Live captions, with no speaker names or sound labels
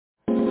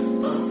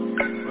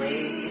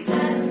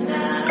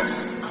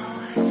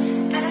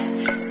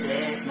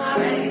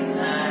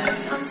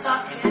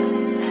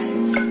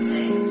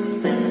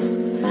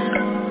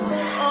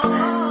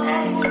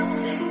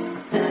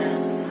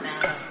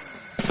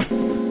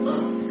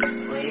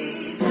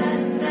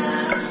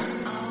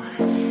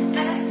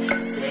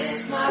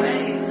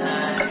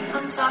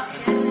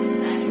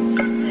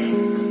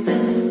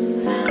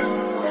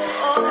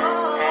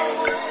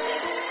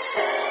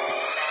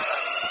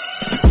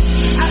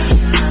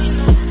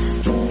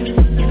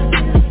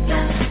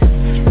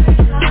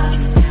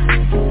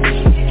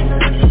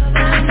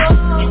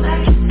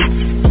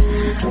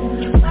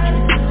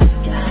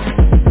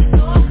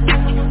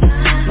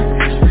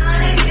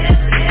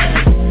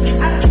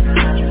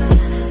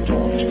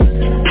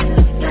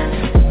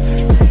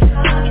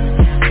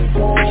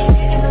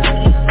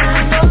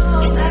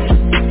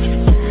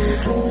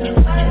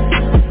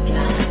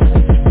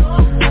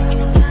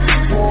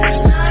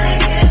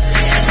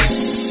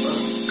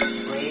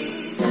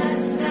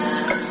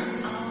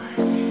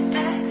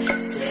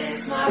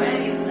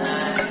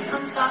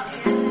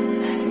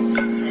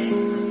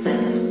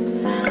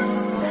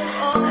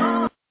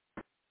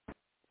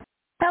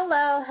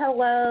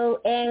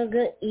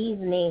Good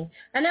evening.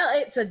 I know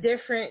it's a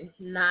different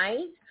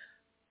night.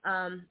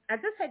 I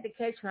just had to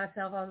catch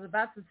myself. I was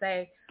about to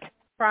say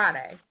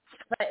Friday,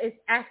 but it's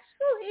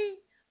actually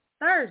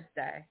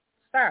Thursday.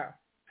 So,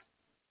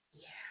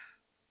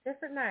 yeah,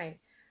 different night.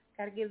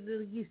 Got to get a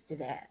little used to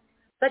that.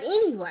 But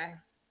anyway,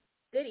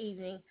 good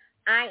evening.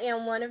 I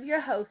am one of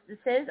your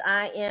hostesses.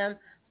 I am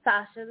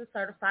Sasha, the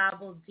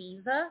Certifiable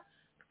Diva.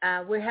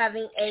 We're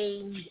having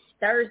a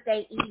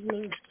Thursday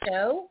evening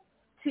show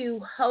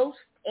to host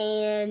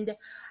and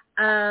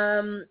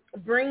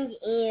bring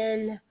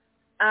in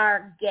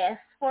our guest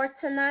for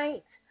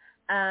tonight,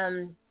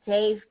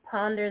 Dave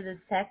Ponder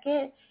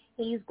II.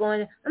 He's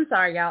going, I'm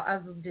sorry, y'all, I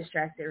was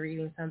distracted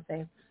reading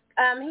something.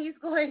 He's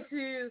going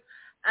to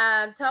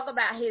talk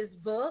about his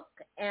book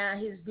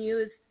and his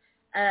newest,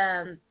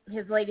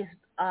 his latest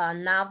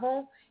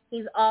novel.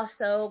 He's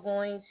also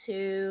going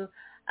to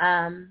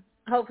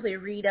hopefully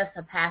read us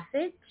a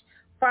passage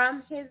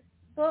from his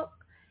book,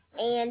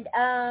 and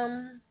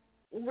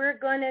we're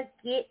going to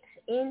get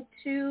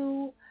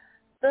into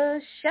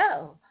the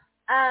show.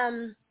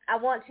 I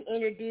want to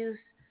introduce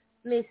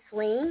Miss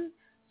Sling.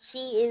 She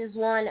is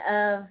one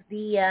of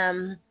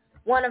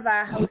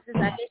our hosts.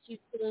 I guess you've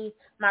seen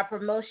my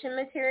promotion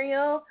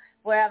material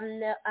where I've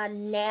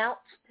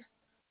announced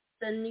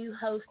the new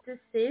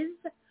hostesses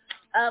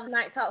of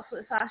Nite Talks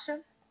with Sasha.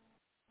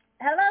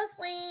 Hello,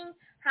 Sling.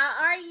 How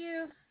are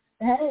you?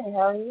 Hey, how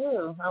are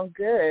you? I'm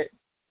good.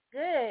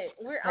 Good.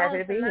 We're happy on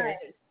to be tonight.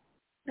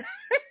 here.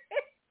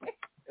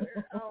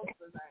 We're on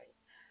tonight.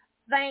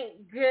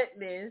 Thank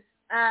goodness.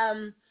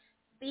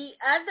 The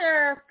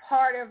other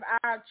part of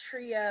our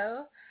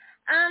trio,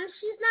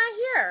 she's not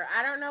here.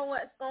 I don't know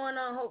what's going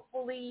on.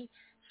 Hopefully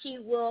she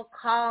will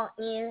call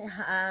in.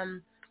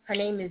 Her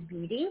name is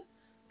Beauty.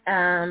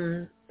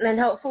 And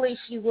hopefully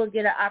she will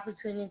get an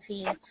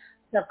opportunity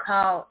to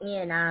call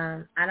in.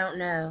 I don't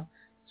know.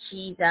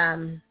 She's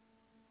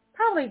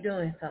probably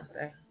doing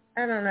something.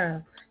 I don't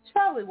know. She's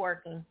probably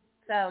working.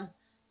 So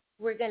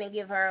we're going to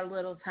give her a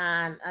little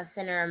time. I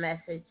sent her a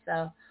message.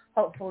 So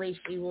hopefully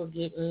she will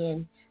get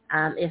in.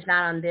 If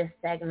not on this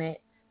segment,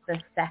 the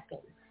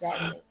second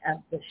segment of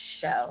the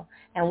show.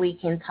 And we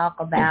can talk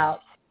about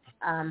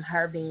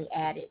her being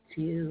added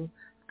to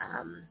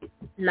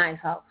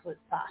Nite Talks with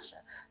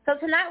Sasha. So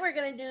tonight we're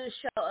going to do the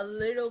show a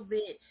little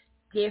bit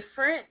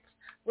different.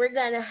 We're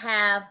going to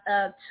have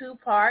two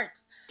parts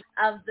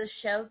of the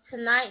show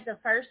tonight. The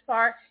first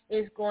part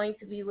is going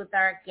to be with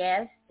our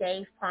guest,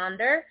 Dave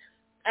Ponder.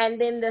 And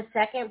then the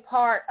second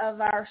part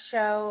of our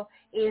show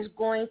is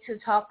going to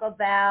talk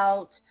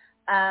about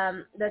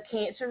the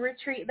cancer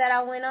retreat that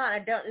I went on. I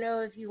don't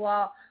know if you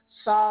all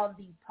saw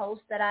the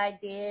post that I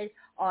did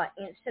on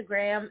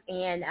Instagram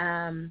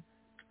and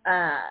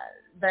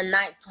the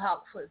Nite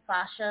Talks with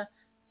Sasha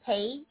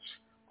page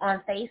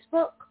on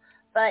Facebook.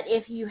 But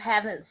if you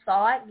haven't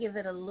saw it, give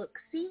it a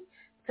look-see.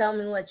 Tell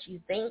me what you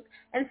think.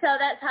 And so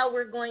that's how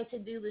we're going to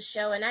do the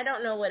show. And I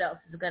don't know what else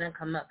is going to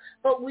come up,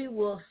 but we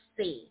will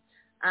see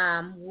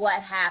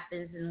what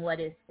happens and what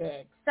is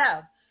said.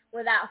 So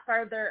without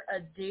further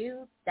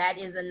ado, that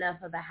is enough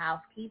of the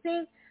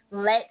housekeeping.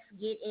 Let's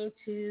get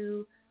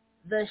into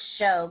the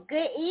show.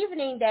 Good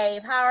evening,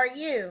 Dave. How are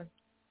you?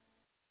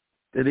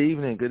 Good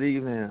evening. Good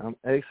evening. I'm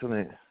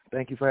excellent.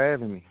 Thank you for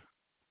having me.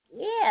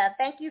 Yeah,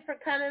 thank you for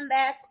coming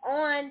back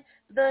on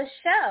the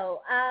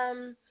show.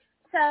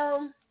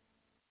 So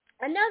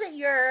I know that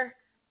your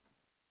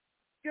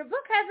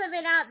book hasn't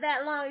been out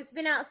that long. It's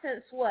been out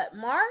since what,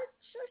 March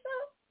or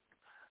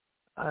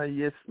so?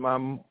 Yes,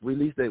 my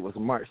release date was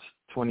March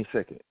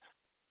 22nd.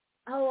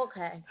 Oh,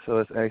 okay. So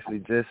it's actually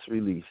just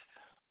released.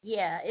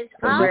 Yeah, it's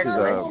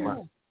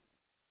awesome.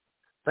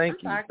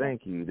 Thank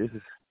you. This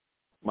is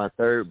my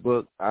third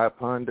book, I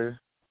Ponder,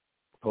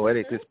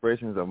 Poetic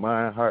Expressions of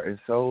Mind, Heart, and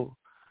Soul.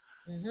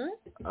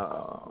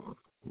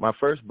 My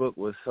first book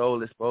was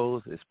Soul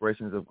Exposed,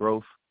 Expressions of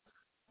Growth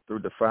Through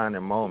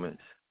Defining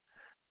Moments.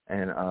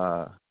 And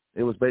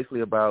it was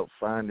basically about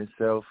finding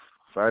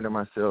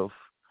myself,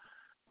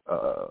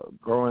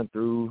 growing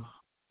through,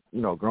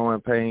 growing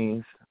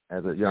pains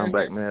as a young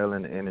black male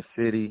in the inner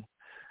city,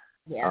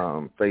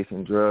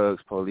 facing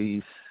drugs,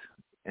 police,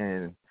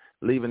 and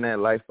leaving that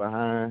life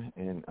behind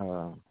and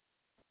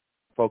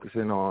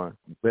focusing on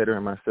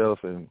bettering myself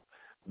and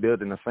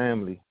building a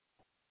family.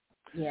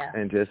 Yeah.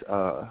 And just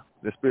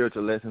the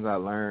spiritual lessons I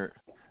learned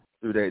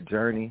through that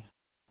journey.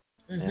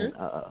 And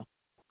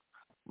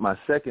my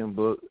second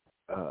book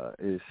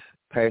is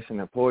Passion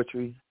and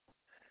Poetry,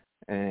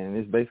 and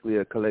it's basically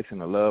a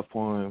collection of love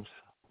poems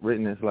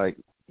written as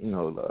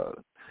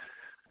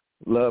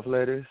love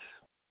letters,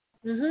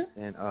 and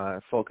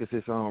it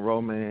focuses on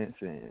romance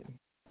and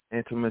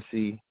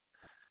intimacy,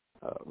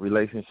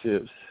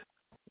 relationships,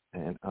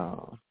 and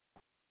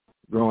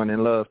growing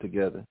in love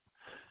together.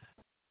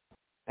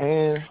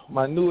 And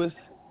my newest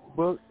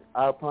book,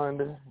 I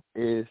Ponder,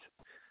 is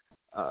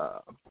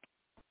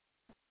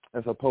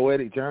as a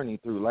poetic journey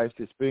through life's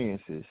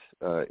experiences.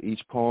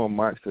 Each poem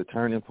marks a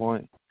turning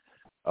point,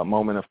 a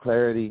moment of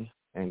clarity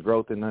and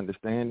growth and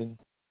understanding.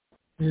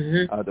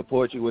 Mm-hmm. The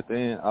poetry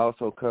within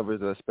also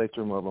covers a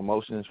spectrum of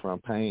emotions from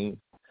pain,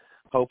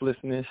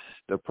 hopelessness,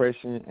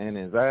 depression, and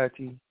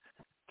anxiety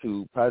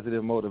to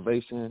positive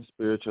motivation,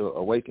 spiritual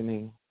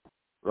awakening,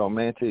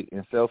 romantic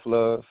and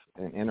self-love,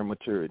 and inner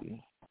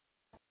maturity.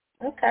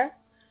 Okay.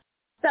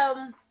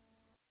 So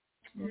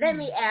let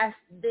me ask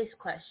this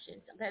question,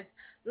 because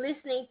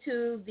listening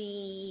to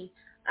the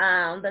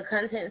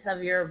contents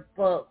of your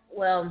book,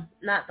 well,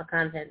 not the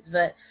contents,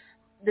 but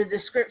the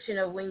description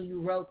of when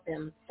you wrote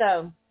them.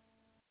 So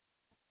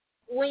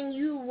when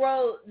you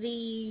wrote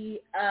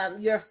the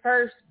your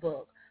first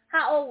book,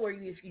 how old were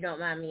you, if you don't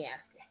mind me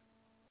asking?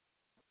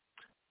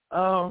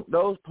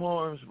 Those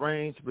poems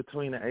range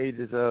between the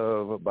ages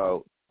of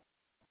about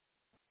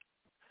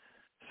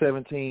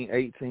 17,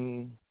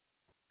 18,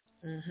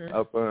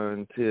 up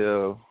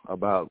until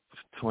about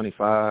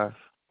 25.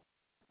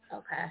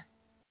 Okay.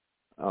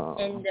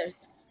 And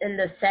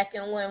the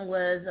second one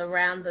was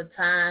around the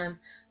time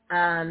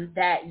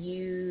that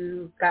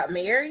you got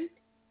married?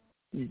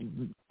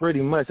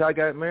 Pretty much. I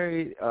got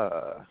married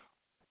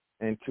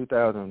in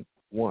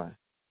 2001.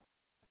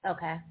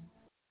 Okay.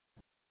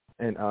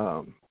 And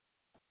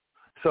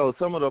so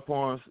some of the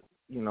poems,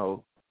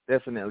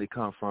 definitely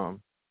come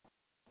from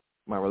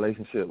my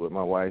relationship with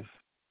my wife.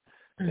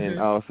 And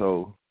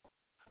also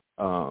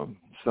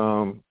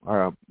some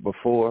are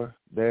before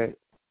that.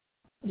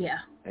 Yeah.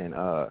 And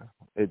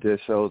it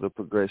just shows a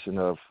progression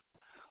of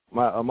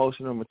my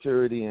emotional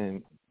maturity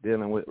and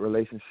dealing with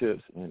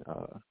relationships and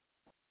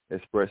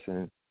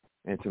expressing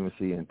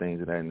intimacy and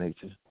things of that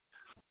nature.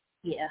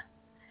 Yeah.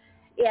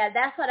 Yeah,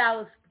 that's what I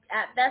was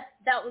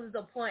that was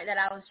the point that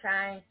I was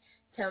trying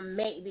to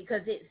make,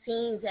 because it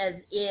seems as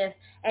if,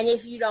 and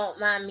if you don't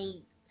mind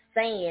me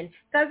saying,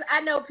 because I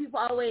know people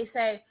always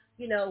say,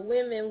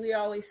 women, we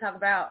always talk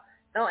about,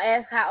 don't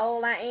ask how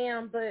old I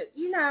am, but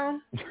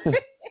but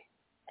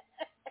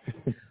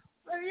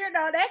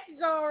that could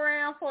go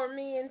around for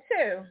men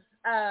too.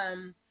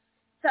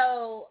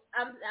 So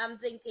I'm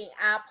thinking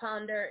I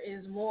Ponder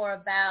is more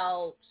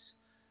about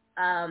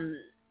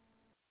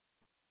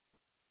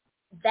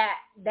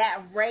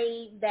that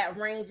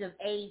range of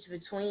age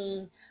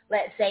between,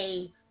 let's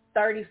say,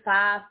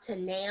 35 to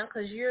now,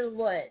 because you're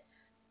what,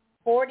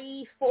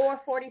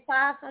 44,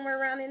 45, somewhere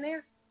around in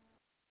there?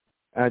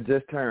 I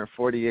just turned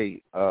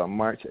 48,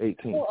 March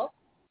 18th. Cool.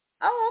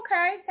 Oh,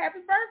 okay. Happy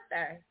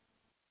birthday.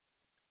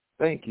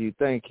 Thank you.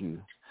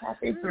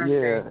 Happy birthday.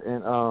 Yeah,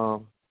 and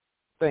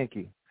thank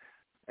you.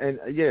 And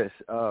yes,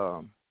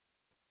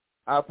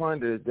 I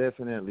Ponder is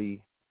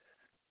definitely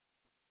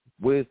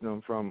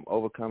wisdom from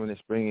overcoming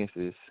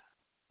experiences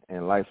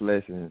and life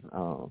lessons,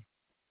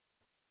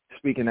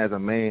 speaking as a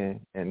man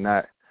and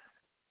not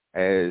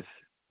as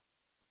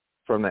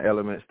from the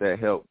elements that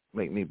help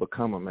make me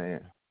become a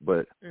man,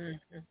 but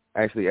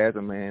actually as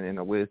a man, and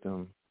the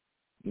wisdom,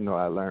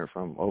 I learned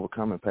from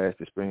overcoming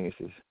past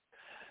experiences.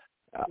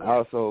 Yeah.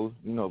 Also,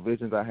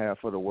 visions I have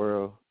for the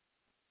world.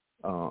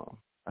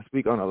 I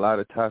speak on a lot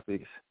of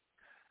topics,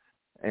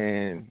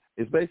 and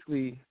it's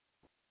basically,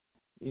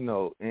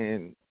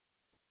 in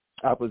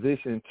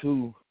opposition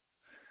to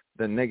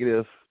the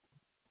negative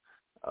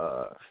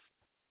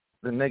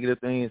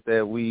things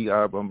that we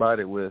are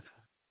bombarded with,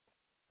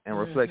 and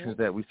reflections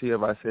that we see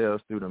of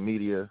ourselves through the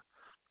media,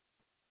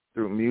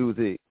 through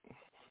music.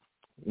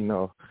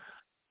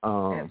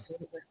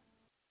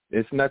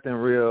 It's nothing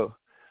real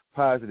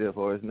positive,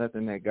 or it's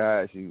nothing that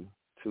guides you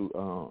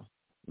to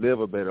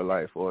live a better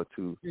life, or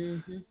to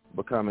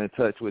become in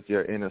touch with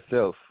your inner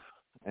self.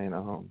 And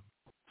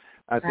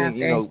I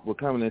think,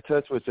 becoming in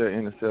touch with your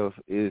inner self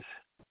is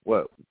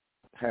what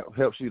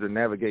helps you to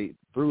navigate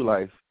through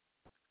life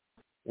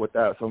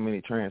without so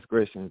many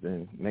transgressions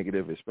and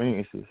negative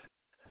experiences.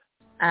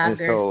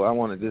 So I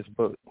wanted this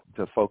book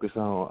to focus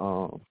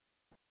on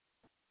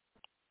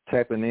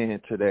tapping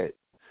into that,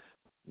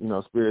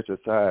 spiritual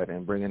side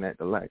and bringing that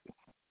to light.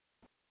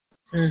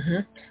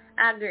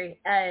 I agree.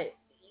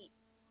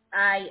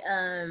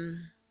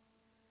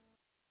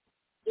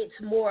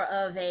 It's more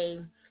of a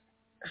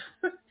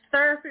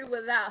therapy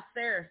without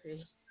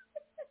therapy.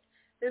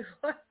 Is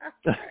what I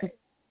say.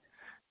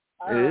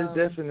 It is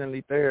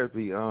definitely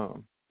therapy.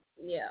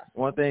 Yeah.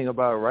 One thing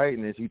about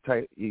writing is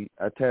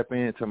I tap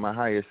into my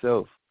higher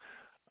self.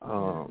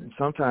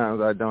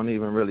 Sometimes I don't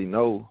even really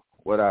know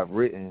what I've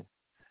written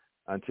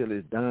until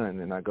it's done,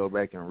 and I go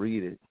back and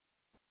read it.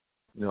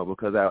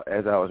 Because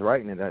as I was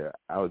writing it,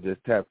 I was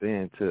just tapped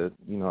into,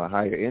 a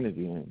higher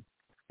energy, and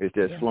it's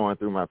just flowing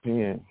through my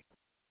pen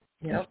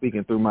and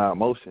speaking through my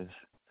emotions.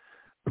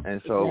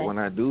 And so when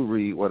I do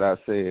read what I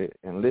said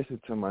and listen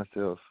to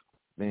myself,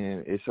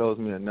 then it shows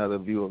me another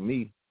view of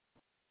me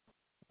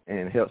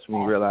and helps me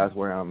realize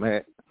where I'm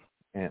at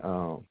and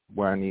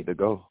where I need to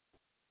go.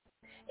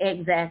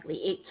 Exactly.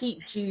 It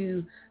keeps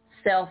you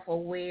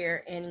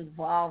self-aware and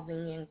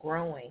evolving and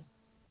growing.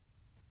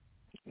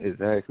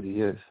 Exactly,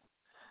 yes.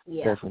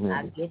 Yeah,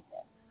 definitely.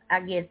 I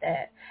get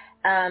that.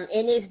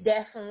 And it's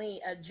definitely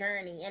a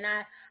journey. And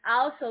I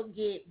also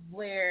get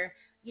where,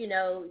 you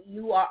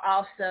are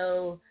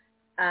also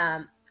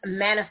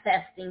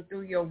manifesting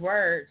through your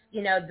words,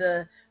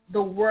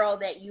 the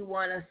world that you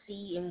want to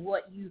see and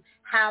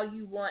how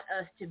you want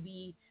us to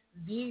be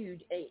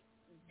viewed.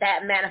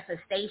 That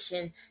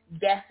manifestation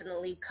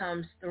definitely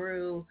comes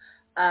through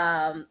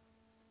by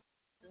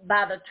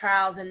the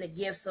trials and the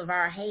gifts of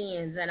our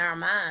hands and our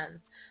minds.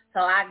 So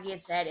I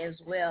get that as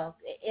well.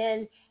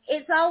 And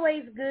it's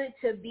always good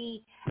to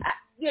be,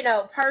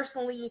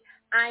 personally,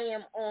 I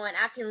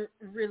can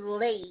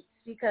relate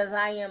because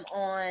I am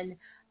on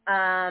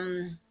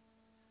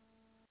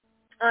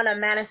a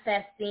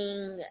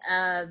manifesting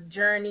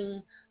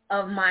journey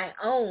of my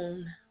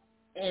own.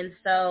 And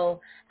so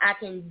I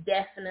can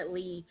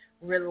definitely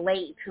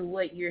relate to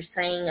what you're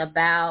saying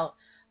about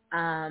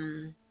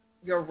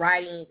your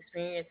writing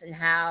experience and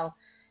how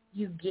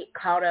you get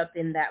caught up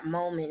in that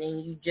moment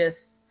and you just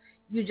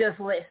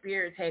let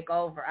spirit take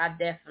over. I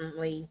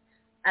definitely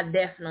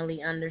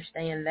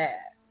understand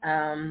that.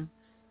 And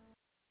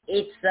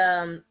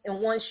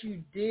once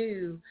you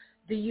do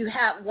you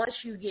have, once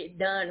you get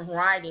done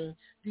writing,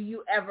 do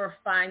you ever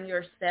find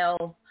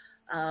yourself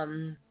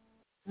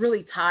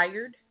really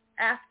tired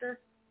after?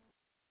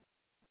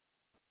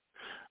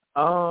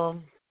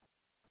 No,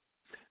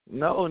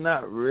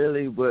 not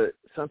really, but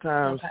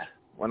sometimes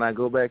when I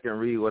go back and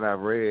read what I've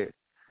read,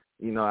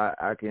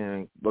 I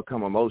can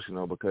become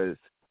emotional because,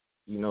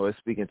 it's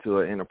speaking to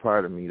an inner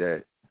part of me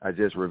that I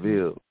just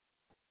revealed.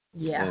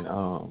 Yeah.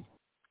 And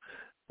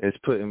it's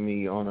putting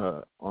me on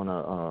a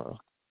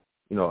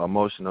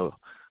emotional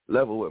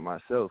level with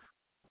myself.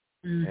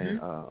 Mm-hmm.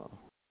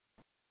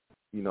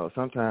 And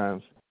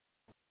sometimes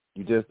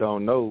you just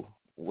don't know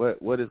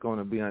what it's going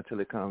to be until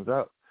it comes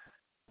out.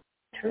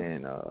 True.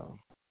 And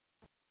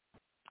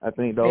I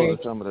think those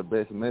are some of the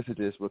best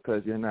messages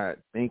because you're not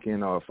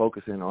thinking or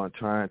focusing on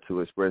trying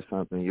to express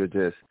something. You're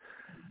just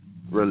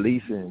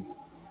releasing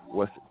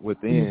what's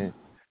within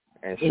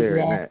and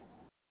sharing that.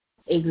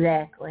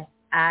 Exactly.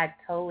 I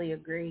totally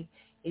agree.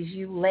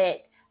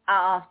 I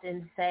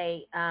often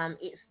say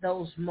it's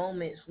those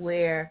moments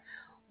where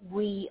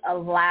we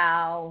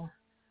allow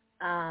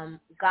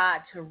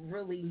God to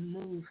really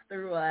move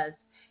through us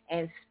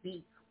and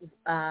speak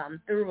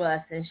through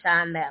us and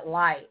shine that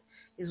light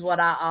is what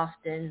I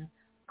often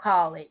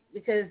call it.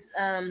 Because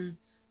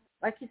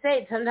like you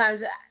said,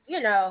 sometimes,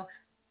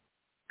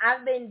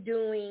 I've been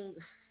doing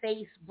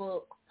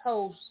Facebook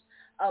posts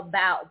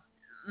about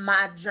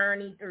my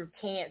journey through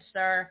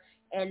cancer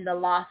and the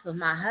loss of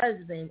my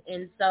husband.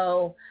 And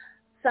so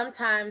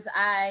sometimes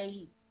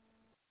I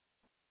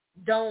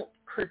don't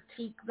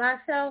critique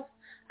myself.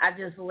 I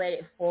just let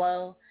it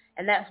flow.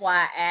 And that's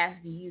why I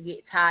ask, do you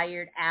get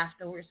tired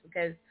afterwards?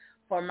 Because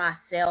for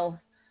myself,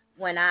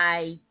 when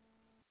I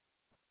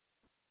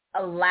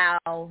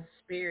allow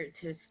spirit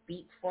to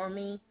speak for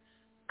me,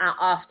 I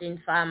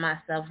often find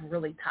myself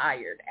really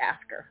tired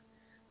after.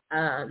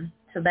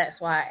 So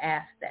that's why I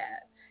asked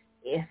that,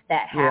 if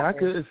that happens. Yeah, I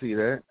could see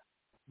that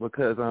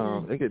because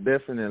it could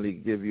definitely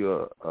give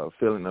you a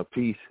feeling of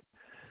peace.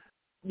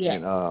 Yeah.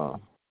 And a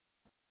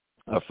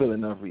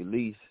feeling of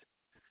release.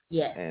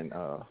 Yeah. And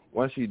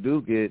once you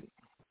do get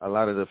a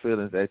lot of the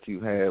feelings that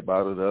you had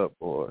bottled up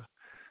or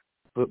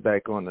put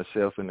back on the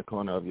shelf in the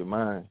corner of your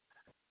mind,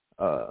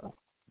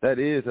 that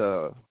is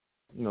a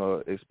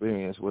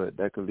experience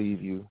that could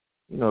leave you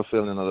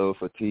feeling a little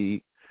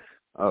fatigued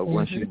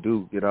once you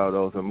do get all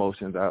those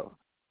emotions out.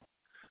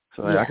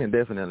 So I can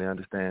definitely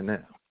understand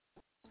that.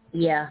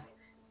 Yeah,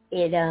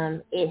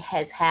 it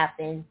has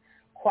happened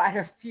quite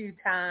a few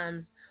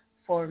times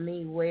for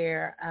me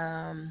where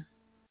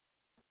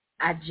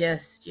I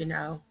just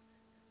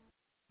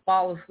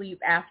fall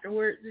asleep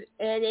afterwards,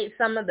 and it's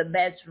some of the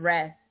best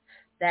rest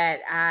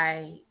that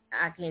I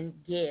can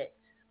get.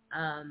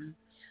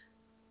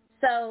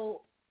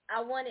 So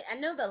I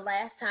know the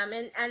last time,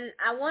 and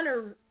I want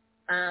to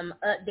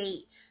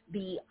update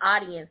the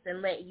audience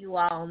and let you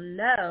all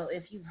know,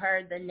 if you've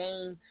heard the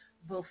name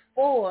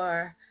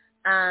before,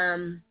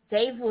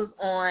 Dave was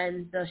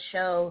on the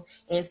show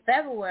in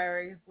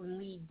February when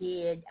we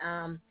did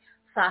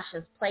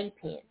Sasha's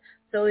Playpen.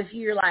 So if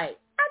you're like,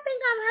 I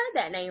think I've heard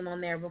that name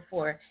on there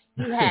before,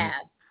 you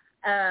have.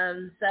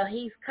 So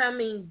he's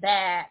coming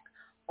back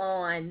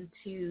on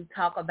to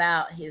talk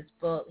about his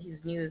book, his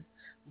newest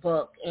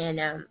book, and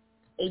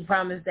he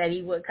promised that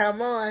he would come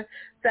on.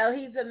 So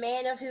he's a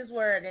man of his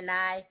word, and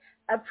I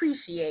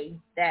appreciate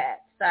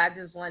that. So I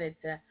just wanted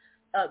to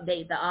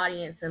update the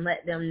audience and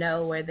let them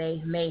know where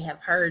they may have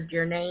heard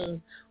your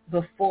name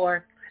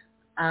before.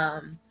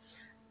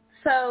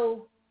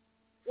 So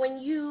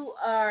when you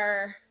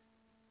are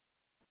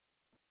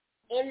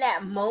in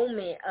that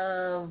moment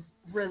of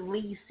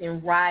release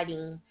and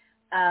writing,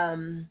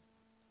 do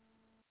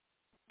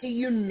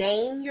you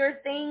name your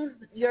things,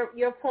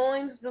 your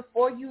poems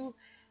before you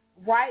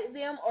write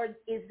them, or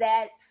is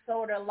that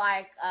sort of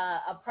like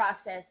a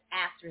process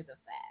after the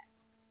fact?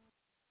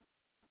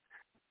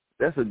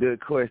 That's a good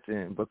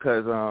question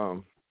because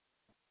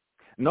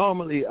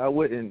normally I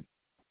wouldn't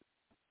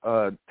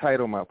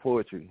title my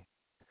poetry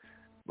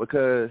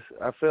because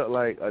I felt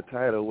like a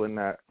title would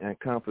not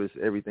encompass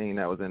everything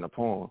that was in the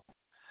poem.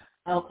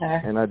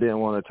 Okay. And I didn't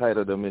want a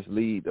title to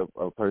mislead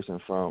a person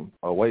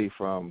away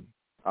from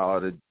all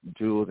the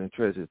jewels and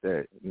treasures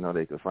that,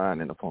 they could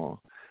find in the poem.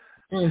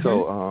 Mm-hmm.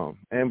 So,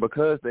 and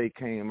because they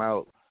came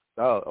out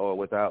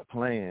without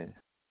plan,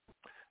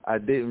 I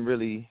didn't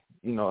really,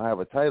 have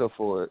a title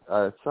for it.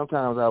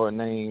 Sometimes I would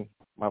name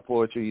my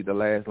poetry the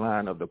last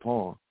line of the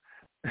poem.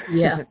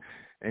 Yeah.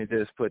 And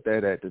just put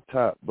that at the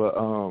top. But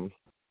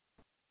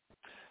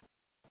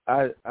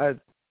I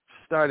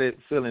started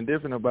feeling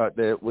different about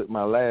that with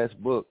my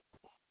last book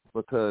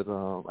because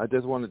I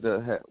just wanted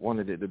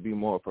it to be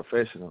more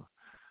professional.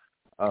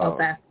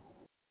 Okay.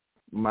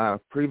 My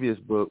previous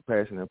book,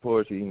 Passion and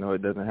Poetry,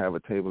 it doesn't have a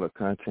table of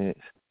contents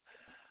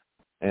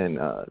and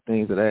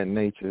things of that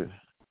nature.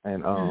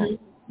 And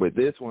with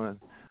this one,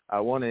 I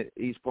wanted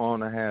each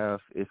poem to have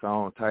its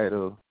own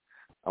title.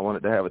 I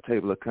wanted to have a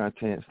table of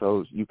contents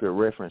so you could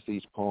reference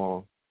each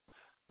poem,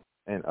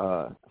 and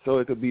so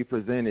it could be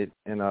presented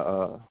in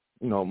a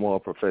more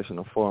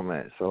professional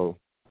format. So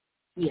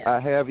yeah.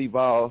 I have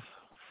evolved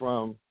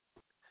from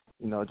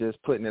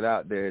just putting it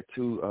out there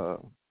to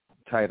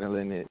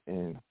titling it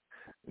and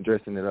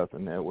dressing it up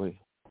in that way.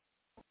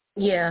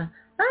 Yeah,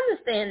 I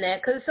understand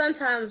that because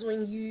sometimes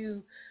when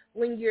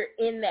you're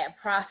in that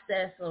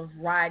process of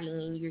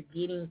writing and you're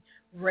getting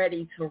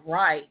ready to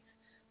write,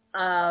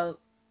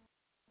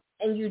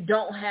 and you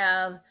don't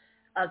have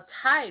a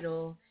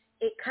title,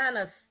 it kind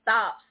of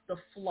stops the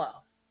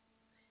flow.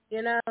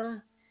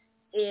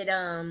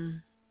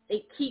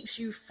 It keeps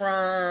you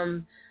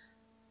from,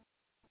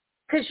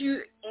 because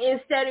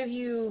instead of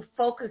you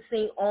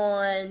focusing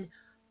on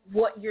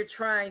what you're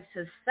trying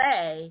to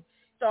say,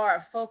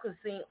 start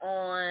focusing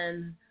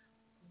on,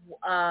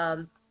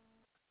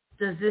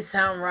 does this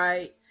sound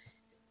right?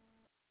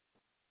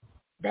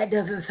 That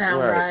doesn't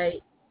sound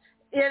right.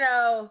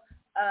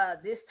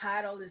 This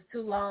title is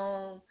too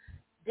long.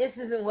 This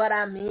isn't what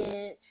I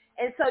meant.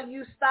 And so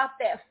you stop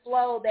that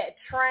flow, that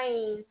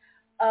train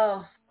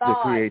of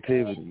thought. The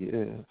creativity,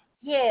 yeah.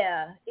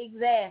 Yeah,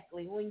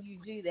 exactly, when you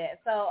do that.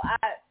 So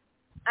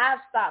I've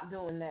stopped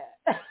doing that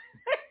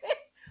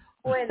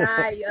when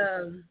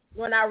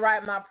I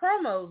write my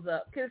promos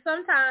up, because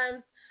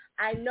sometimes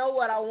I know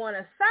what I want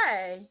to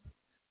say,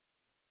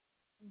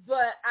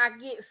 but I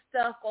get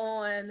stuck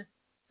on,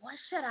 what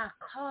should I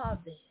call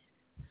this?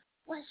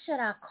 What should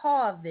I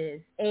call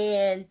this?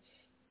 And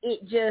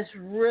it just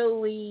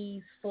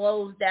really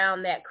slows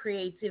down that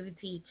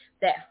creativity,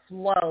 that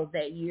flow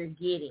that you're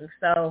getting.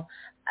 So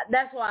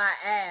that's why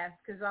I asked,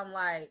 because I'm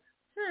like,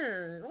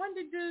 when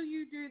did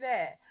you do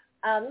that?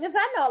 Because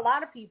I know a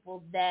lot of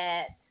people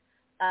that,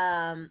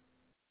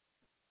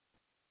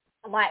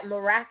 like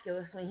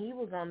Miraculous, when he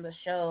was on the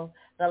show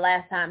the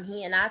last time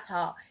he and I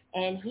talked,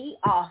 and he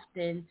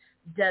often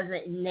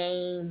doesn't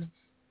name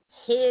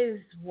his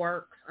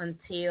works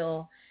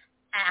until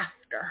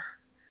after.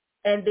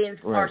 And then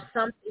or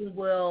something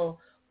will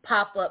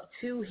pop up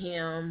to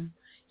him.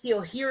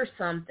 He'll hear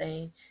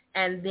something,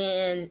 and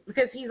then,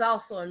 because he's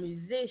also a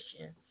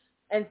musician,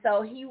 and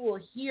so he will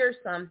hear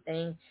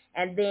something,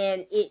 and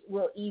then it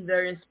will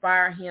either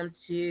inspire him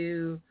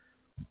to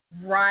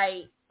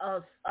write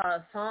a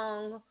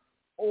song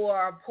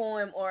or a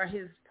poem, or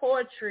his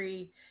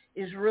poetry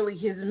is really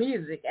his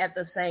music at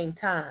the same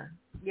time,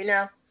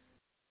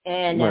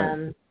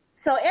 And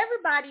so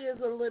everybody is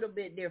a little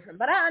bit different,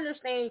 but I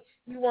understand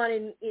you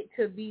wanting it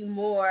to be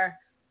more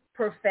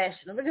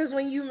professional, because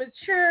when you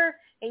mature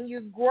and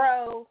you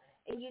grow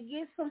and you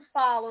get some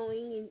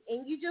following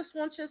and you just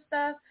want your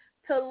stuff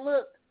to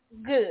look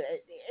good,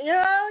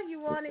 you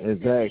want it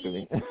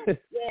exactly. to be,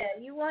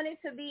 you want it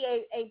to be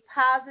a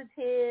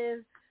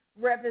positive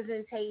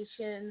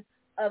representation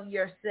of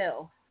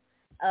yourself,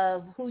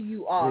 of who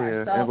you are.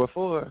 Yeah, so, and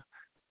before,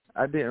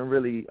 I didn't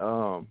really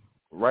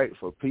write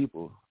for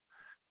people.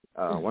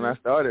 When I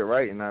started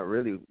writing, I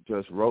really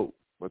just wrote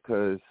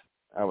because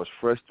I was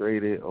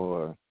frustrated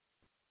or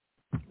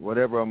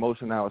whatever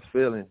emotion I was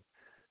feeling.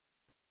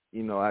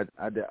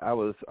 I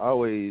was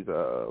always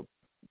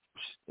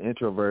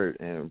introvert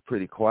and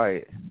pretty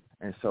quiet,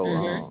 and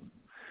so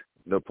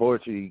the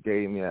poetry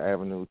gave me an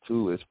avenue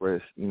to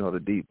express,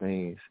 the deep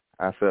things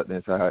I felt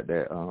inside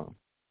that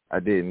I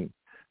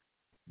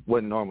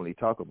wouldn't normally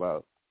talk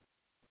about.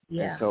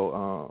 Yeah. And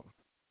so,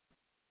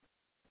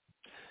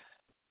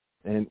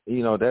 and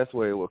that's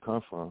where it would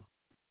come from.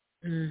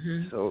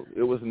 So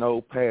it was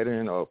no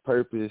pattern or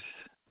purpose.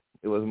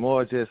 It was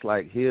more just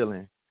like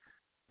healing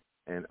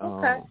and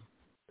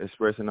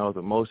expressing those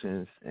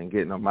emotions and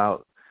getting them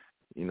out.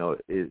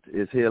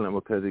 It's healing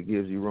because it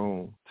gives you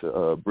room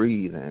to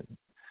breathe and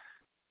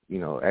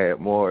add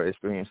more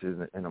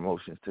experiences and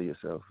emotions to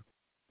yourself.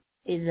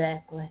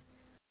 Exactly.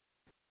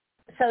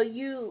 So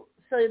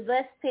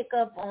let's pick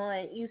up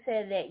on, you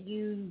said that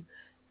you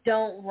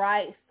don't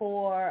write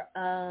for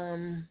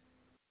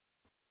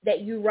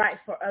that you write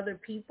for other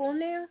people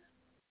now?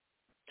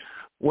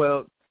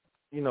 Well,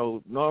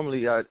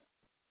 normally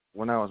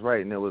when I was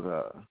writing, it was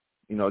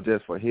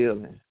just for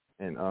healing,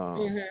 and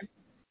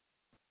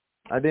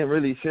I didn't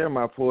really share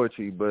my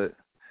poetry, but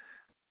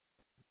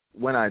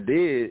when I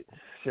did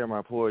share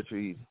my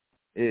poetry,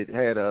 it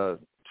had a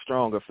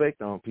strong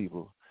effect on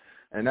people.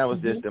 And that was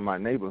just in my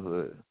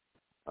neighborhood.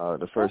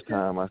 The first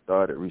time I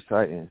started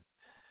reciting.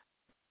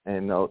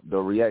 And the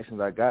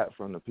reactions I got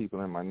from the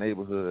people in my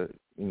neighborhood,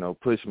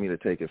 pushed me to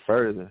take it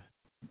further.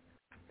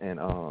 And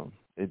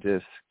it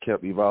just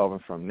kept evolving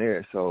from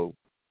there. So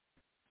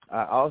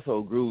I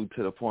also grew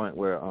to the point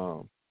where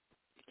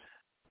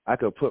I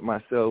could put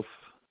myself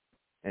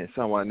and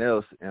someone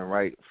else and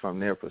write from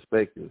their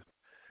perspective.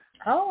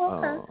 Oh,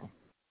 okay.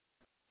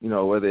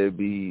 Whether it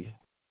be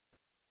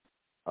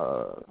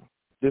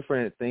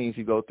different things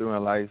you go through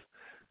in life,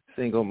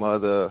 single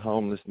mother,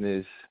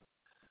 homelessness,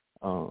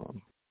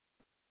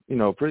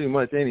 pretty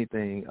much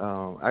anything.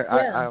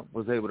 I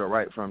was able to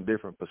write from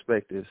different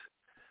perspectives.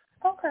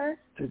 Okay.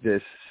 To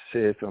just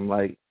shed some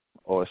light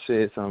or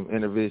shed some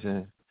inner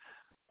vision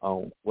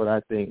on what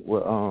I think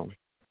will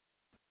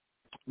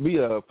be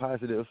a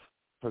positive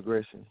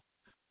progression.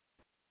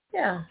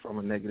 Yeah. From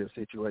a negative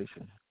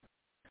situation.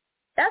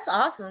 That's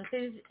awesome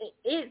because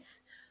it's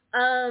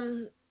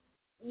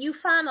you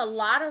find a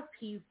lot of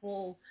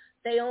people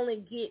they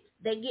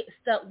get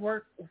stuck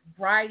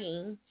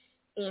writing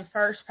in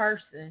first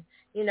person.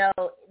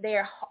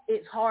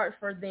 It's hard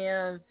for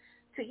them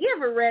to. You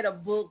ever read a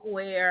book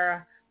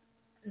where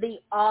the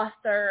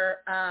author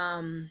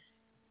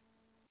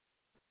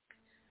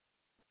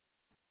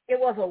it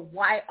was a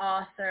white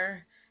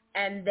author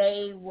and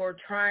they were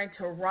trying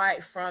to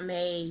write from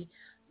a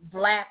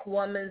black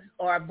woman's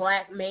or a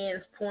black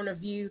man's point of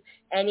view,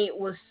 and it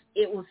was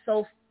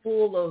so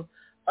full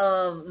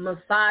of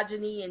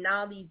misogyny and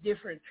all these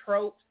different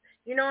tropes.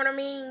 You know what I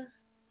mean?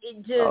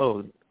 It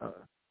just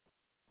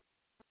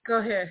go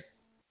ahead.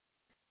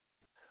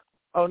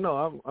 Oh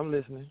no, I'm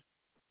listening.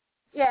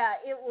 Yeah,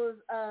 it's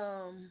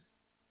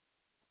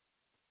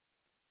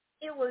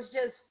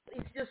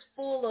just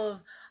full of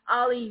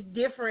all these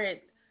different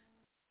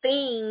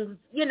things,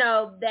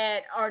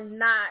 that are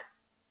not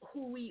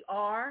who we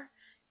are.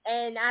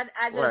 And I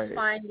just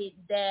find it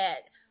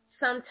that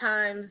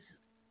sometimes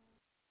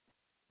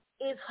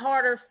it's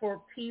harder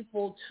for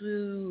people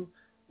to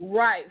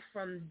write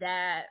from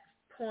that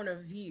point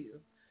of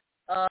view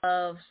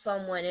of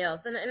someone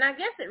else. And I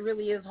guess it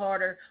really is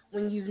harder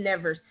when you've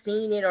never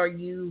seen it or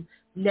you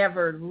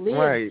never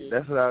lived it.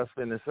 That's what I was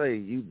going to say.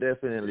 You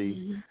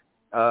definitely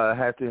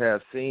have to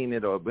have seen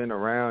it or been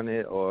around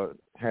it or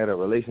had a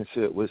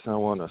relationship with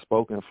someone or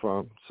spoken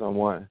from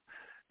someone.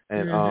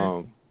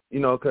 And,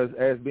 because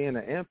as being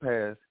an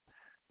empath,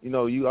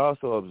 you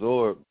also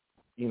absorb,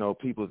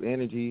 people's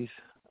energies.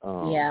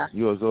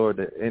 You absorb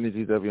the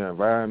energies of your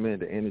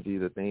environment, the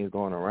energies of things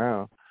going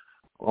around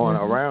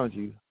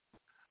you.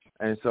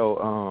 And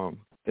so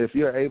if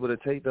you're able to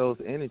take those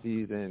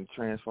energies and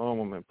transform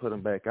them and put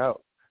them back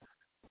out,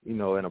 in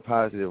a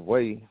positive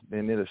way,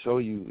 then it'll show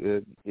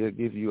you, it'll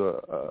give you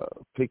a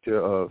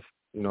picture of,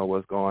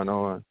 what's going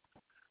on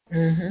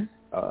in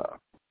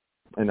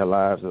the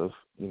lives of,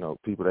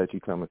 people that you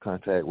come in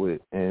contact with.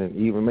 And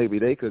even maybe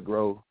they could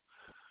grow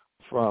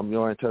from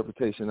your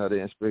interpretation of the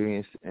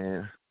experience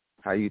and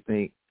how you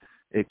think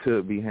it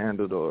could be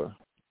handled or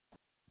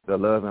the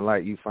love and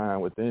light you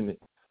find within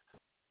it.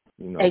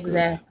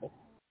 Exactly.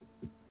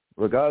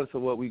 Regardless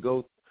of what we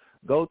go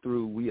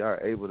through, we are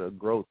able to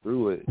grow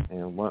through it.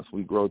 And once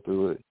we grow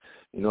through it,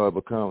 it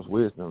becomes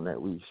wisdom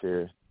that we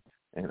share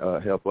and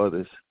help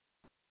others,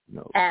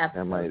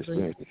 that might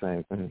experience the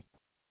same thing.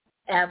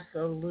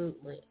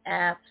 Absolutely.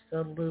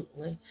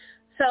 Absolutely.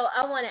 So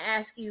I want to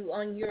ask you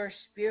on your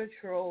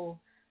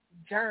spiritual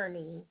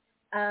journey,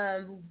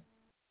 do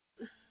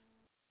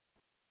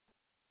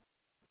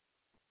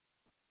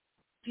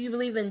you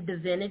believe in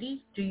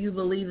divinity? Do you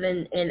believe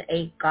in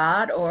a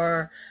God,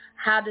 or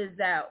how does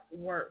that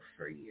work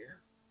for you?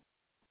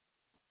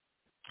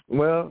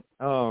 Well,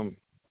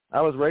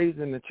 I was raised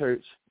in the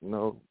church.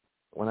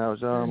 When I was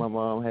young, my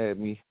mom had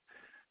me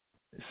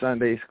in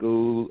Sunday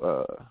school.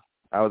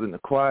 I was in the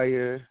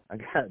choir. I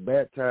got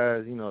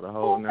baptized, the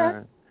whole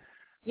nine.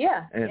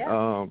 Yeah.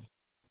 And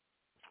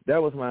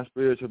that was my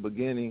spiritual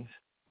beginnings.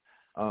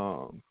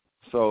 So,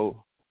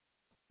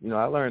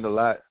 I learned a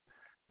lot.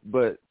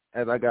 But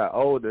as I got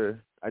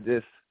older, I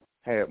just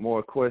had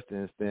more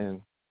questions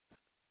than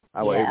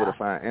I was able to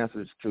find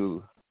answers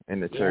to in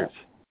the church.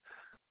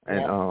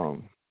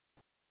 And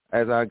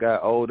as I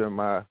got older,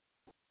 my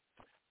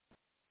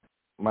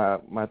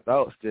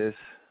thoughts just,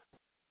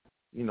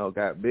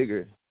 got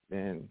bigger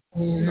than,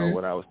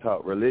 what I was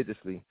taught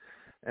religiously.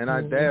 And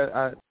I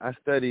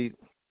studied,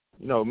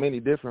 many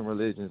different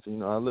religions.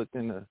 I looked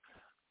into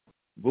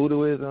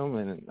Buddhism,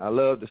 and I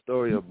love the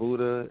story of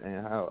Buddha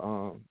and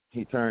how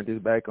he turned his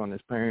back on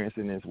his parents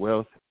and his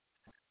wealth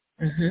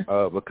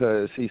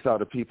because he saw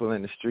the people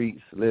in the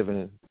streets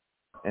living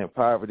in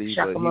poverty,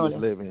 but he was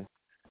living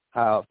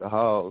high off the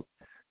hog.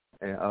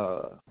 And,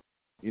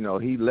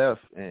 he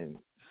left and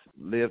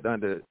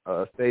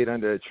stayed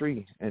under a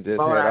tree and just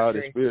had all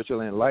this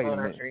spiritual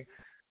enlightenment.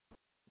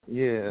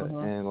 Yeah,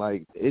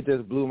 and it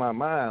just blew my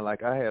mind.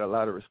 I had a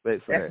lot of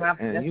respect for that.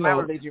 That's my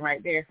religion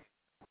right there.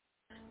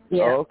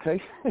 Yeah. Oh, okay.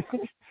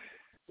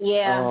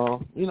 Yeah.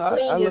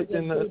 I looked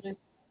in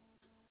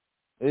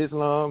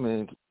Islam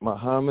and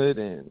Muhammad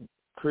and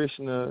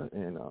Krishna,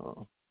 and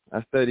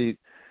I studied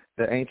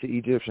the ancient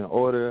Egyptian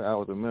order. I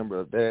was a member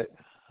of that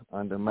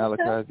under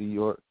Malachi D.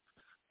 York.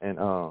 And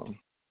I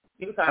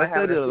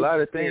studied a lot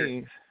of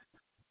things.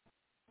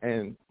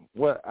 And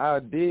what I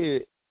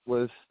did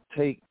was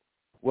take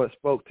what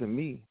spoke to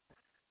me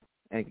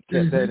and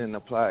kept that and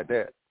applied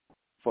that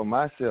for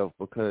myself,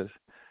 because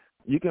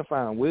you can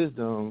find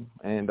wisdom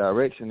and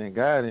direction and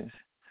guidance,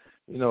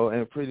 you know,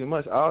 and pretty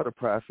much all the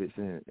prophets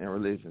in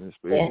religion and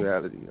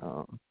spirituality.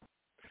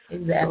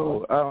 Exactly.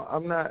 So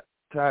I'm not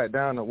tied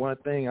down to one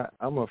thing.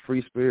 I'm a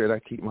free spirit. I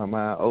keep my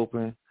mind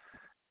open.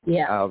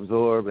 Yeah. I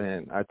absorb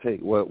and I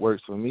take what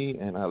works for me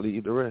and I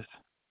leave the rest.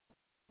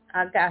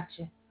 I got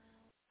you.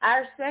 I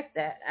respect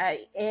that.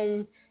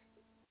 And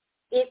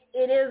it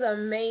is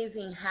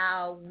amazing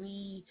how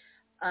we.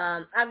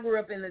 I grew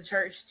up in the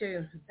church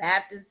too,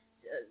 Baptist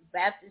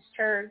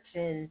church,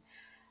 and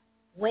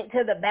went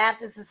to the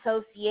Baptist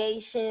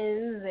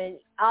associations and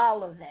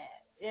all of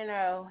that, you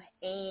know.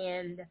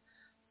 And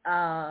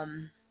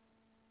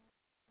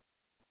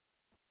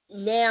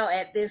now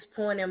at this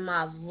point in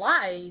my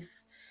life,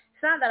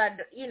 it's not that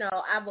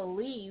I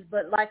believe,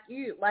 but like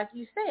you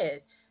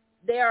said,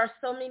 there are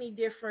so many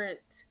different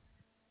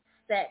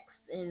sects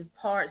and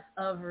parts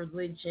of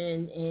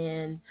religion,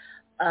 and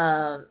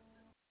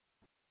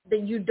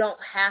that you don't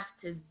have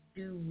to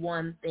do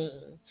one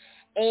thing.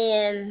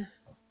 And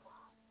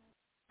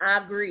I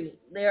agree.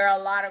 There are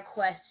a lot of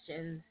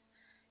questions,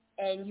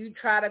 and you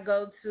try to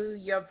go to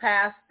your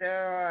pastor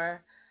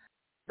or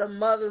the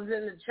mothers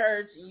in the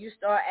church, and you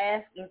start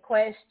asking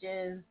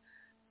questions.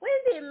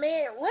 And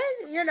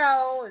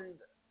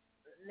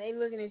they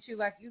looking at you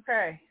like you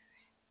crazy.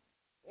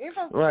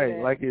 Right,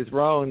 like it's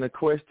wrong to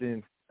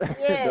question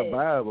the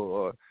Bible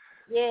or,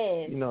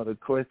 you know, to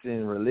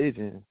question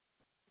religion.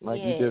 Like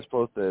you're just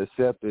supposed to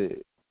accept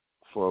it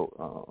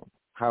for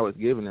how it's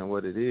given and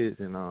what it is.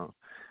 And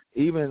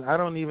I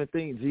don't even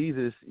think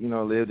Jesus, you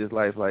know, lived his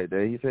life like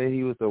that. He said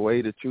he was the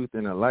way, the truth,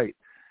 and the light.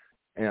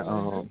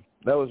 And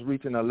that was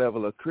reaching a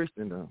level of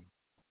Christendom.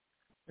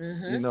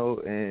 You know,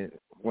 and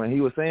when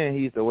he was saying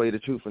he's the way, the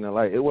truth, and the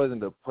light, it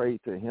wasn't to pray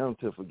to him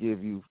to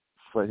forgive you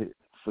for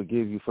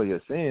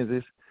your sins.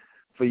 It's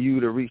for you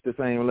to reach the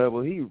same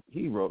level he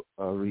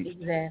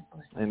reached.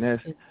 Exactly. And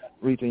that's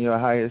reaching your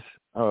highest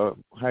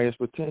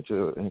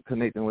potential and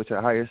connecting with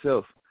your higher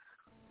self.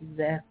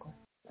 Exactly.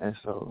 And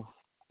so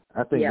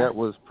I think that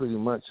was pretty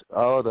much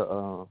all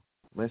the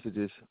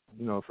messages,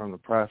 you know, from the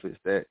prophets,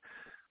 that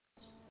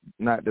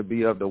not to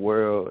be of the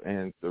world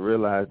and to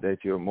realize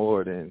that you're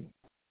more than,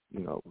 you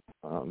know,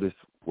 this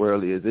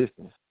worldly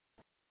existence.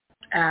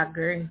 I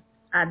agree.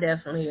 I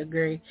definitely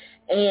agree.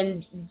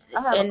 And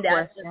I have a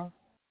question.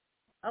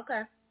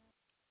 Okay.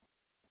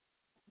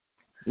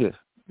 Yes.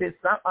 Did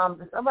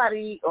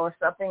somebody or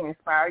something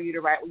inspire you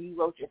to write when you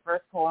wrote your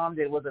first poem?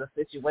 Was it a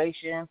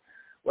situation?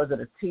 Was it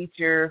a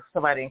teacher?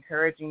 Somebody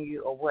encouraging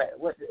you, or what?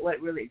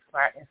 What really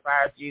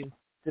inspired you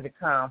to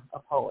become a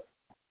poet?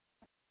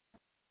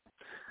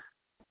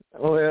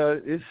 Well,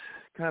 it's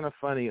kind of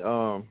funny.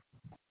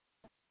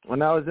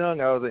 When I was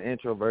young, I was an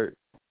introvert,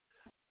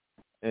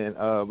 and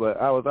but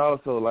I was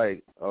also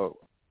like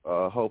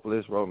a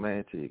hopeless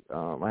romantic.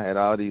 I had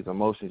all these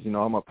emotions. You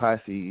know, I'm a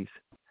Pisces,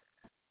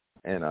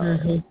 and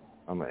I'm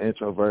an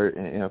introvert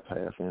and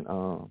empath. And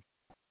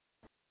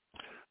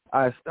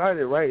I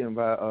started writing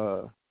by,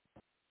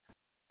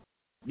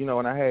 you know,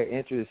 when I had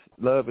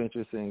love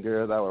interest in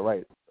girls, I would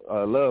write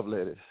love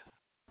letters,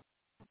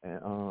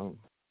 and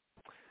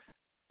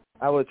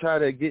I would try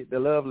to get the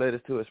love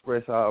letters to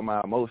express all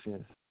my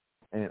emotions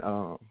and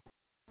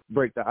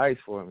break the ice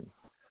for me.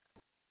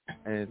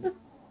 And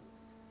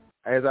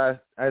as I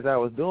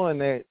was doing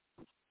that,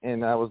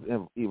 and I was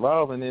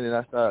evolving in it,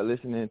 I started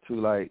listening to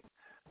like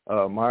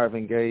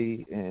Marvin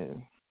Gaye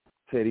and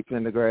Teddy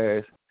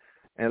Pendergrass,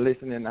 and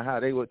listening to how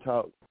they would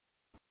talk,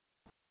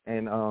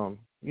 and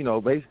you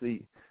know,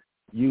 basically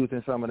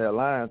using some of their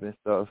lines and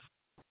stuff.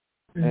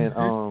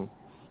 And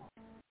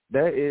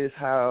that is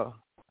how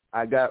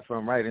I got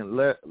from writing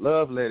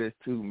love letters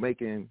to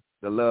making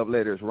the love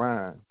letters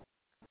rhyme.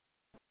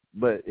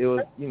 But it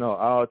was, you know,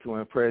 all to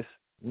impress,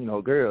 you know,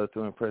 girls,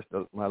 to impress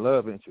my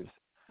love interest.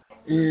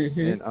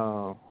 And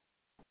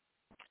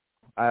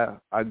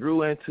I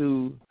grew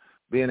into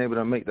being able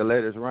to make the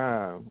letters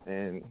rhyme.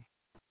 And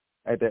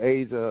at the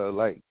age of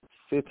like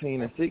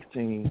 15 and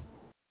 16,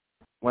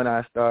 when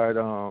I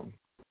started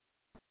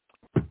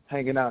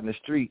hanging out in the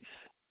streets,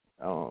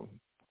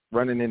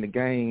 running into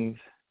gangs,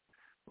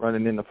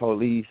 running into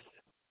police,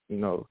 you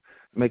know,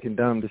 making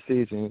dumb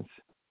decisions,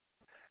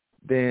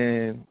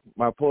 then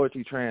my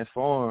poetry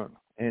transformed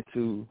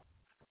into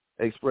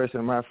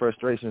expressing my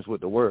frustrations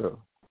with the world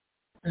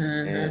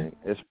and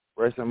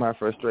expressing my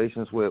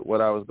frustrations with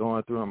what I was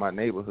going through in my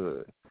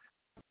neighborhood,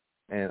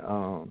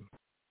 and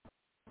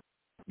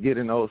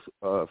getting those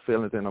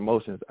feelings and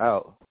emotions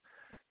out.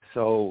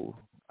 So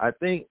I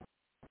think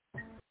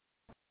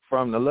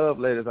from the love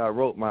letters, I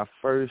wrote my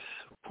first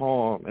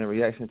poem in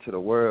reaction to the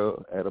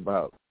world at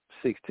about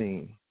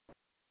 16.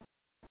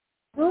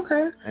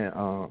 Okay.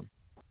 And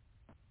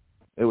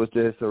it was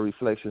just a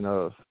reflection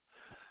of,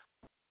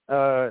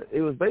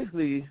 it was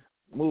basically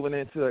moving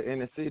into an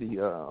inner city.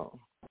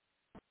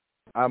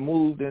 I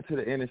moved into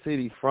the inner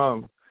city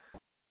from,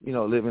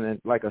 living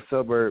in like a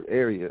suburb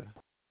area.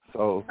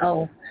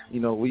 So,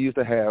 we used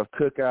to have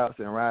cookouts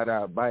and ride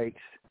our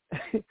bikes,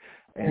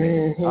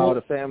 and all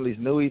the families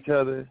knew each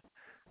other.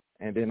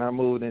 And then I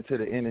moved into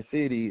the inner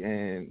city,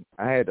 and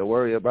I had to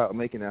worry about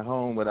making it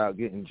home without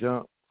getting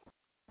jumped.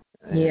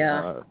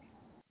 And,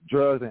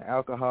 drugs and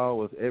alcohol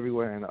was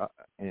everywhere,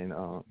 and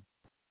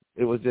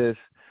it was just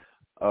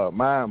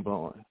mind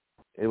blowing.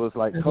 It was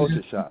like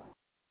culture shock.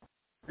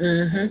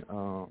 And,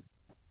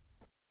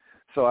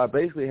 so I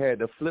basically had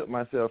to flip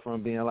myself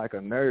from being like a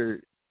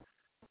nerd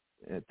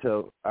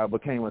until I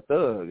became a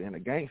thug and a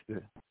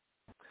gangster.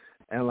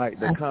 And like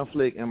the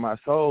conflict in my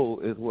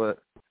soul is what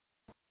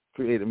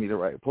created me to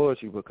write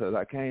poetry, because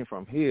I came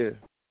from here,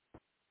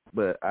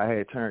 but I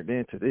had turned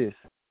into this.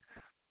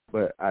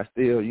 But I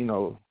still,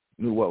 knew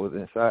what was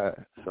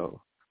inside.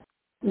 So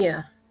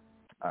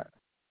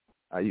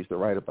I used to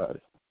write about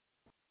it.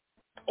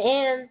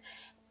 And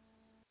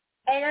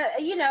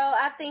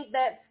I think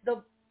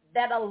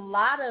that a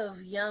lot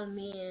of young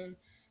men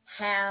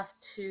have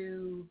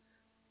to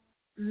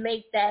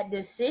make that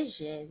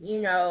decision,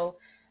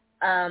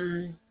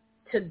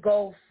 to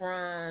go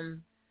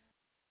from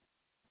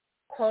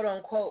quote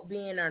unquote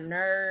being a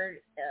nerd,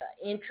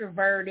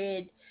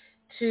 introverted,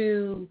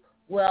 to,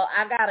 well,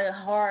 I gotta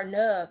harden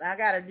up, I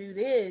gotta do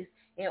this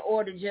in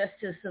order just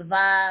to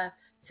survive,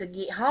 to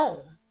get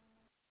home.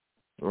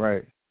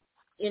 Right.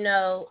 And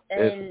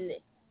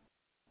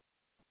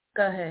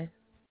go ahead.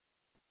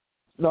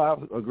 No, I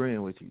was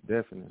agreeing with you,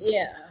 definitely.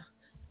 Yeah,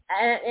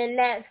 and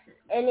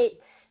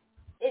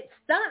it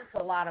stunts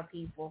a lot of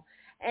people,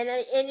 and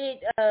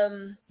it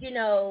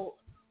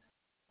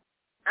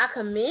I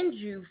commend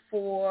you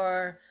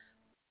for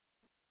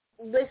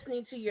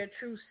listening to your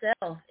true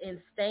self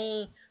and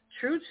staying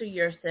true to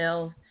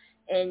yourself.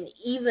 And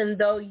even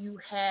though you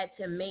had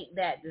to make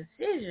that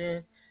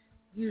decision,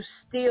 you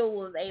still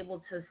was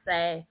able to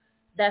say,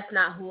 that's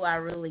not who I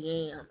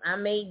really am. I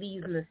made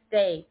these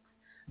mistakes,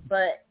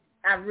 but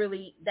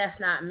that's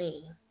not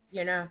me,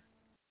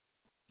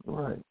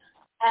 Right.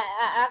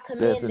 I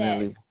commend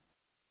definitely.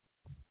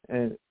 that.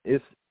 And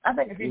it's, I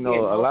think if you get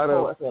a lot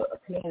of a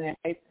pen and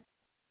paper.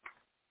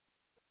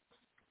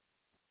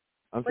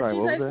 I'm sorry,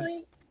 what was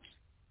that?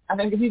 I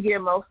think if you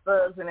give most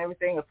thugs and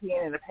everything a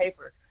pen and a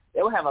paper,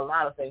 they will have a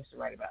lot of things to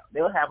write about.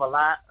 They will have a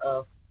lot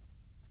of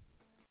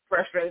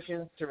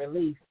frustrations to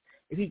release.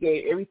 If you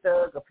gave every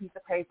thug a piece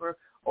of paper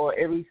or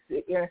every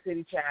inner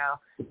city child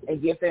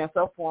and give them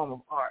some form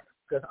of art,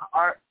 because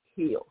art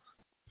heals.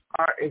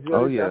 Art is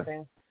really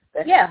something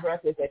that's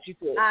expressive, that you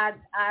could see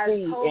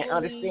totally and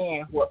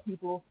understand what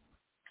people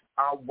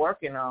are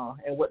working on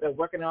and what they're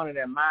working on in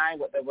their mind,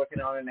 what they're working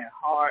on in their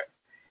heart.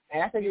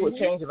 And I think it would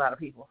change a lot of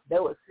people. They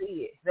would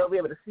see it. They'll be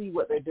able to see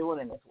what they're doing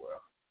in this world.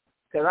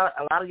 Because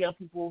a lot of young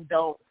people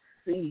don't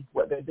see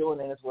what they're doing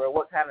in this world,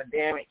 what kind of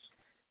damage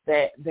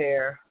that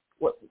they're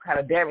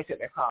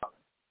causing.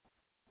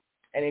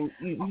 And then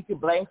you can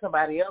blame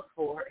somebody else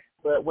for it,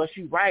 but once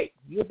you write,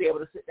 you'll be able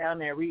to sit down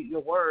there and read your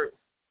words,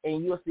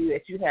 and you'll see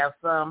that you have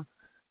some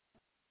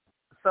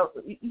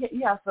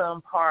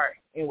part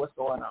in what's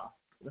going on.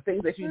 The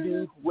things that you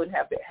do wouldn't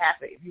have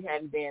happened if you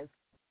hadn't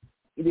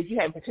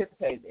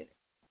participated in it.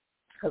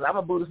 Because I'm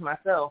a Buddhist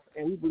myself,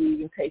 and we believe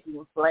in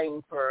taking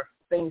blame for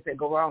things that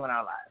go wrong in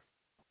our lives.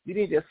 You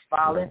didn't just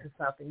fall into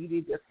something. You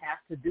didn't just have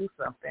to do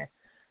something.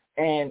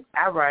 And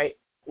I write,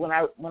 when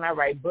I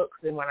write books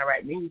and when I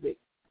write music,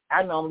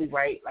 I normally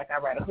write like I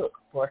write a hook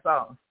for a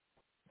song.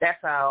 That's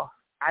how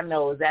I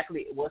know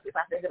exactly what, if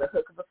I think of the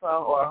hook of a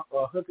song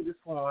or a hook of this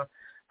poem,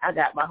 I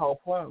got my whole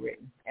poem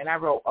written. And I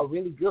wrote a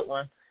really good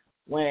one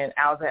when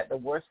I was at the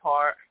worst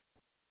part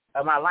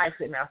of my life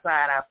sitting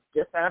outside. I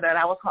just found out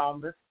I was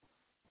homeless,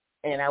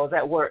 and I was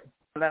at work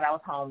that I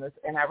was homeless,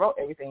 and I wrote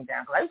everything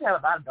down because I used to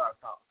have a lot of dark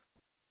thoughts.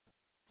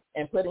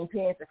 And putting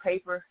pen to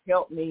paper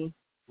helped me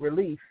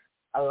release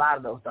a lot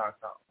of those dark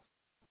thoughts.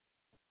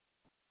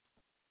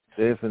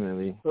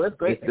 Definitely. So it's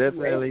great. It's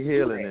definitely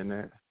healing in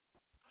that.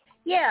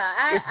 Yeah,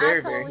 I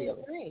very, totally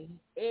agree.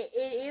 It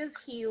is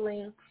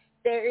healing.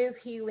 There is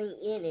healing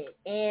in it,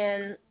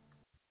 and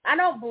I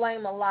don't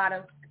blame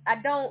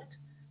I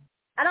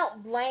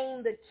don't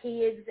blame the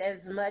kids as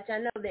much. I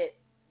know that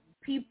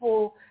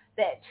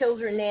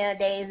children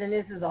nowadays, and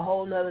this is a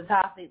whole nother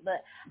topic,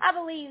 but I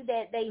believe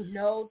that they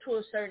know to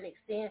a certain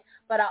extent,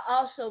 but I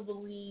also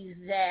believe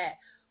that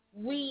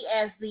we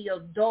as the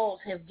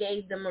adults have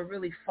gave them a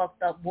really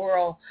fucked up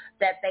world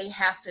that they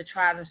have to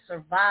try to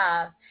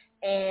survive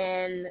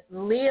and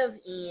live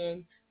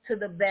in to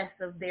the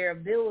best of their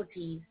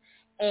abilities.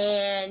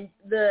 And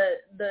the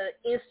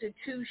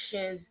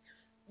institutions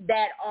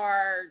that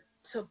are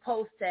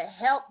supposed to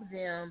help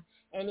them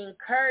and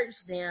encourage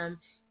them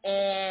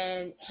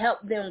and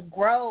help them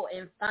grow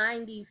and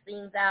find these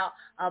things out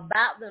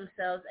about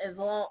themselves, as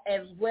well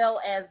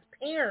as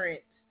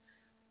parents,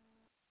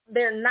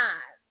 they're not.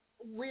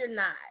 We're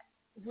not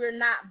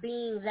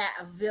being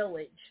that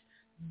village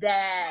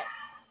that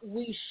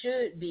we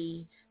should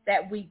be,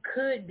 that we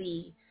could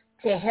be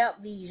to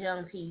help these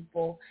young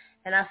people.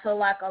 And I feel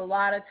like a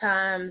lot of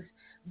times,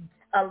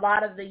 a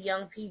lot of the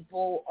young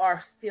people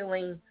are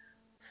feeling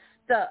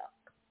stuck.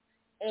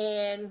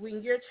 And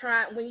when you're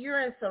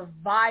in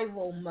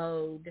survival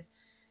mode,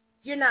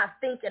 you're not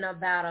thinking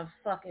about a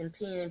fucking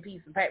pen and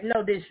piece of paper.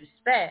 No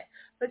disrespect,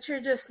 but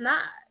you're just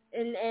not.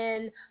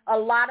 And a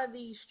lot of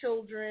these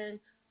children,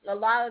 a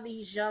lot of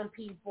these young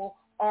people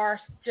are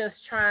just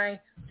trying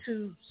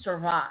to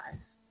survive,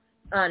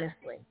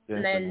 honestly. Definitely.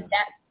 And then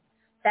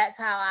that's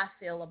how I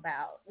feel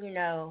about, we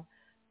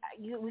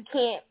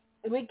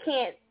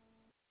can't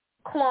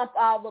clump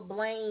all the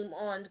blame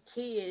on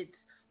kids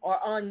or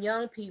on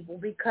young people,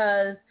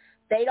 because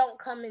they don't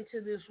come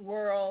into this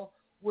world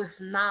with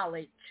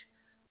knowledge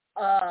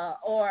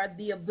or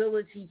the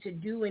ability to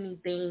do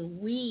anything.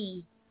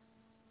 We,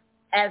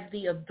 as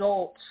the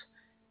adults,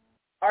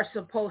 are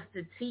supposed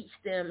to teach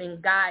them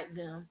and guide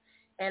them,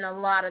 and a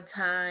lot of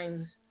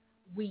times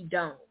we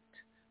don't.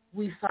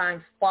 We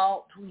find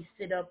fault, we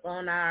sit up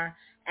on our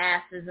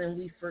asses, and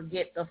we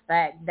forget the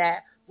fact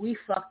that we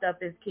fucked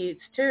up as kids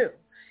too.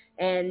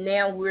 And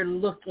now we're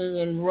looking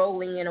and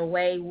rolling in a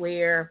way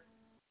where,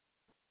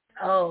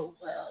 oh,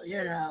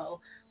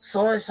 well,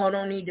 so-and-so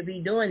don't need to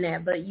be doing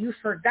that. But you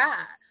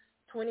forgot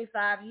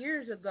 25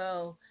 years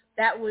ago,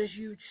 that was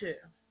you too,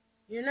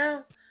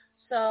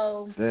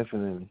 So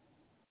definitely.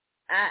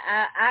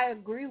 I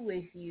agree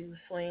with you,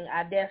 Swing.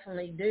 I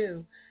definitely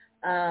do.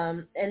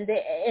 And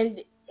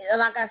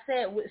like I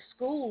said, with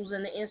schools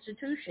and the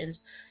institutions,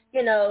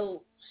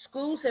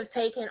 schools have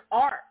taken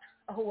art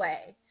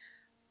away.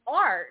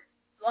 Art,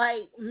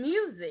 like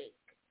music.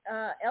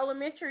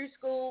 Elementary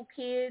school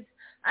kids,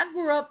 I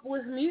grew up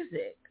with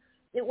music.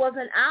 It was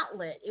an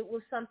outlet. It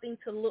was something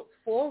to look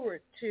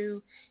forward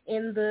to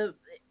in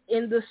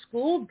the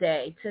school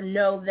day, to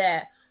know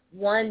that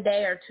one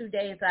day or 2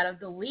 days out of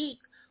the week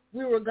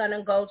we were going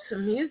to go to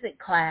music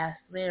class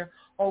there,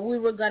 or we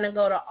were going to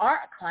go to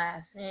art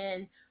class.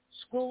 And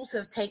schools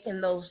have taken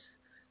those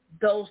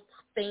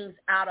things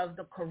out of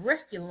the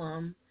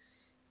curriculum,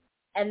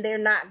 and they're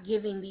not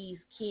giving these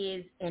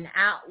kids an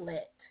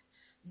outlet.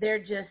 They're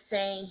just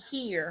saying,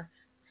 here,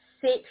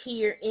 sit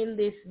here in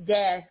this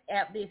desk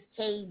at this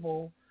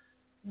table,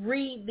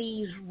 read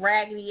these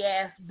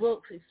raggedy-ass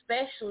books,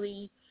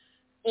 especially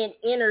in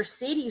inner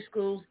city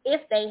schools,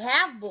 if they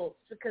have books,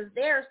 because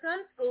there are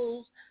some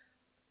schools,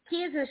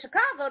 kids in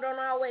Chicago don't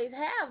always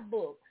have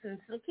books, and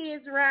some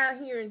kids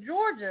around here in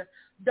Georgia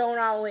don't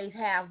always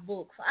have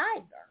books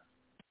either.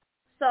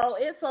 So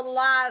it's a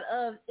lot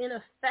of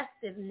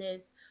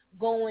ineffectiveness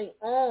going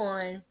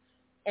on,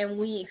 and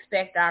we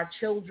expect our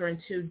children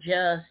to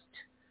just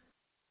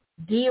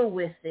deal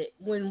with it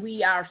when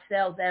we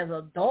ourselves as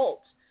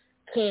adults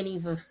can't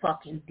even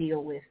fucking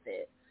deal with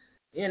it,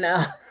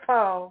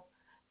 So,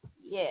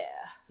 yeah.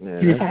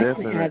 If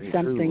I can add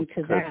something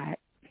to that.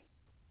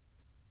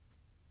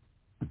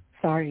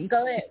 Sorry.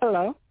 Go ahead.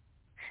 Hello?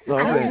 No,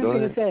 I was go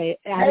going ahead. to say,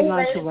 adding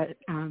on to what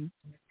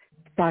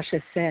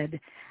Sasha said,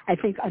 I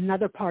think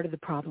another part of the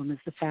problem is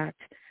the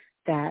fact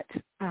that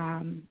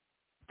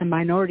the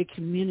minority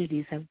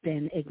communities have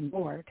been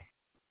ignored.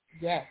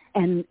 Yes.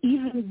 And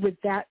even with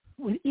that,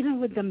 even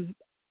with them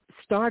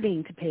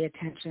starting to pay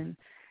attention,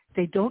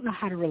 they don't know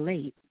how to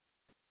relate.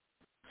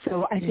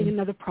 So I think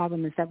another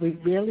problem is that we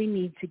really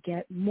need to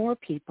get more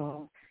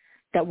people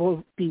that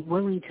will be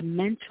willing to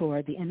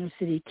mentor the inner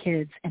city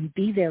kids and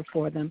be there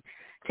for them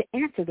to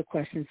answer the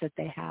questions that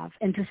they have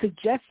and to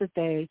suggest that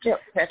they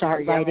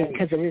start writing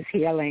because it is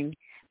healing.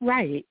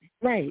 Right.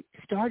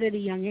 Start at a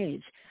young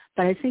age.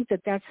 But I think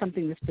that that's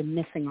something that's been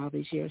missing all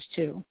these years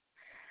too.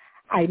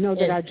 I know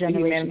that our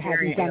generation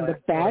hasn't done the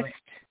best.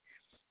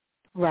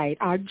 Right.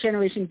 Our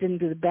generation didn't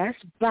do the best,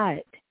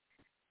 but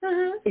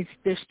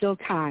there's still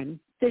time.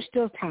 There's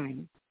still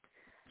time.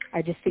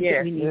 I just think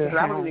that we need to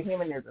have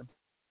humanism.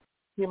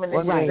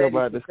 One thing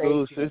about the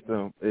school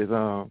system is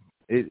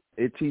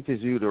it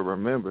teaches you to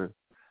remember,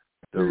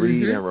 to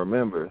read and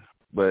remember,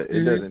 but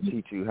it doesn't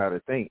teach you how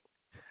to think.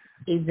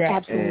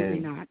 Exactly. Absolutely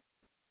not.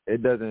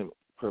 It doesn't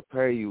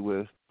prepare you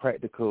with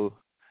practical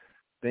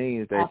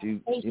things that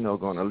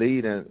going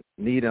to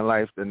need in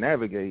life to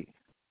navigate.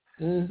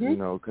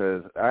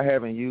 Because I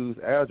haven't used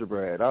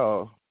algebra at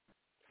all.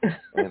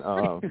 And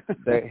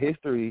that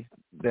history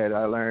that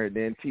I learned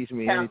didn't teach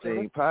me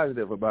anything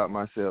positive about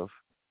myself.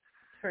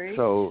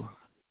 So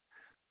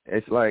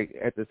it's like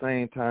at the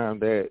same time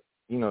that,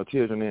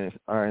 children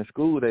are in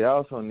school, they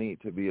also need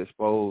to be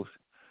exposed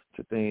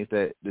to things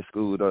that the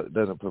school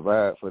doesn't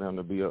provide for them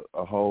to be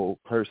a whole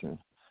person.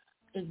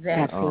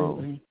 Exactly.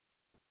 Absolutely.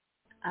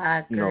 I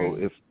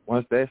agree. If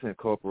once that's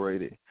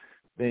incorporated,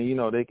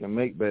 then, they can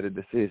make better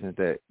decisions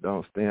that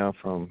don't stem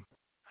from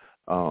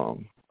a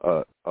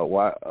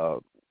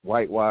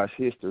whitewash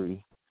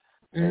history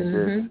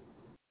and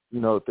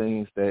just,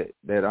 things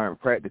that aren't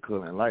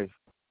practical in life.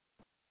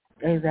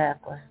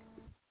 Exactly.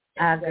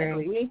 I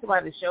agree. We need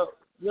somebody to show,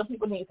 young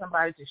people need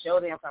somebody to show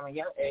them from a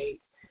young age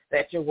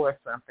that you're worth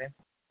something,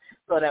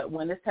 so that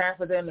when it's time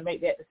for them to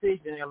make that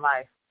decision in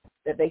life,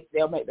 that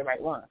they'll make the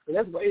right ones. So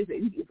there's ways that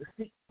you get to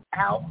seek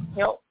out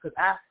help, because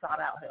I sought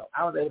out help.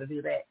 I was able to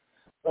do that.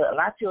 But a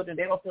lot of children,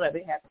 they don't feel like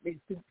they have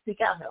to seek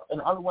out help. And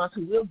the only ones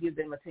who will give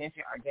them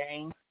attention are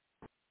gangs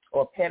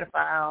or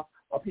pedophiles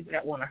or people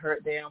that want to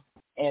hurt them.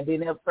 And then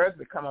they'll first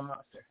become a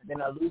monster. Then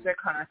they'll lose their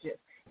conscience.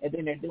 And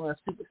then they're doing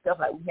stupid stuff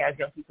like we have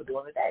young people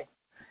doing today.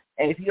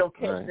 And if you don't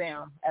catch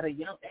them at a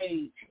young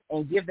age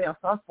and give them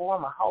some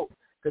form of hope,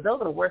 because those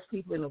are the worst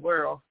people in the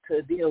world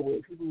to deal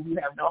with, people who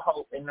have no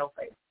hope and no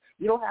faith.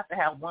 You don't have to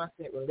have one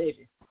set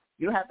religion.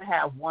 You don't have to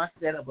have one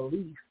set of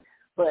beliefs,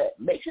 but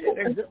make sure that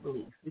they're good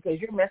beliefs, because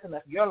you're messing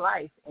up your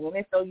life. And when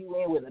they throw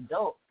you in with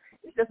adults,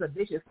 it's just a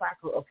vicious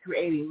cycle of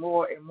creating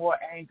more and more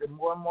anger,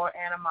 more and more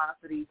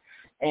animosity.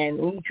 And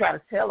when you try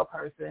to tell a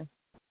person,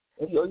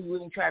 when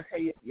you try to tell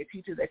your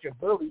teacher that you're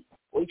bullied,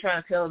 or you're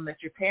trying to tell them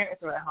that your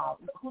parents are at home,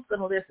 who's going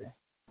to listen?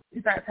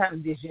 It's not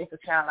time to just yank a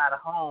child out of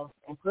home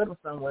and put them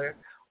somewhere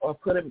or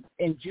put them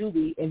in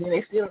juvie, and then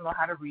they still don't know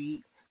how to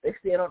read. They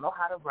still don't know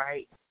how to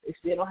write. They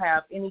still don't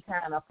have any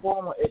kind of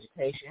formal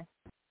education.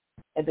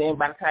 And then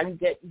by the time you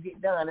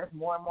get done, there's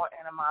more and more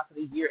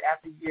animosity year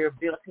after year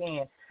built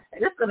in.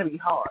 And it's going to be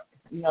hard.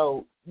 You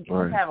know, you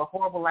have a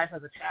horrible life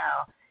as a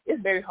child.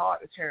 It's very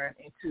hard to turn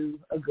into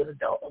a good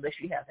adult unless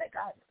you have that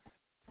guidance.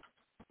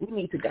 We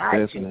need to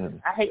guide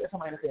you. I hate when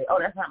somebody says, "Oh,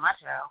 that's not my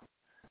child."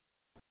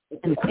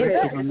 And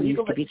curriculum needs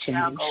to be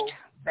changed. Go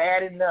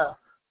bad enough.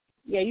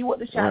 Yeah, you want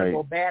the child to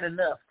go bad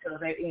enough till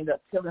they end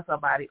up killing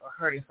somebody or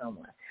hurting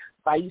someone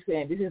by you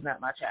saying, "This is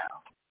not my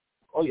child."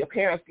 Or your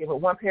parents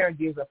one parent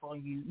gives up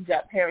on you. You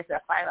got parents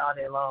that fight all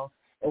day long,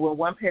 and when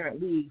one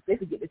parent leaves, they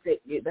forget to say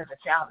that the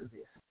child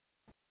exists.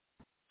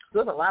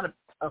 So there's a lot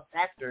of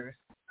factors,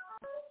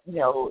 you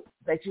know,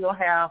 that you don't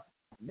have,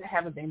 that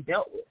haven't been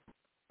dealt with.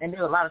 And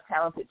there's a lot of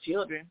talented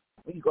children.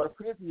 When you go to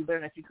prison, you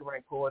learn that you can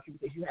write poetry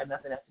because you have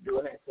nothing else to do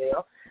in that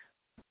cell.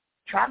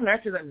 Try to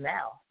nurture them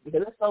now,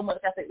 because there's so much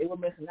I think they were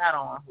missing out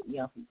on with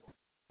young people.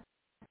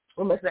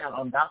 We're missing out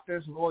on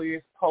doctors,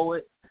 lawyers,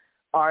 poets,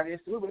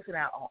 artists. We're missing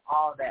out on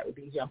all of that with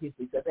these young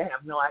people because they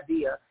have no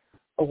idea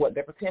of what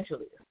their potential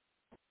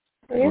is.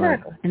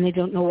 Exactly. And they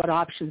don't know what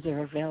options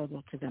are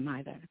available to them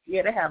either.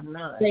 Yeah, they have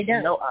none. They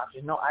don't. No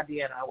option, no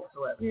idea at all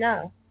whatsoever.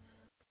 No.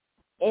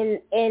 And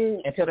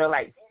until they're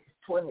like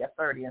 20 or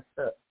 30 and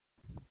stuff.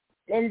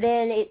 And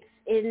then it's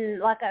in,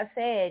 like I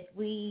said,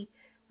 we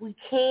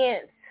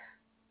can't.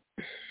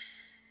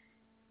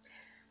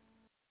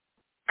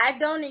 I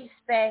don't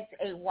expect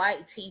a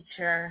white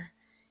teacher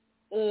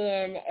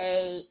in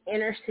a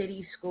inner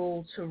city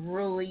school to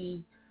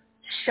really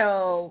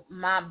show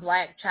my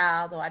black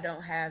child, though I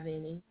don't have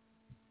any,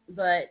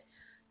 but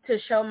to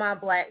show my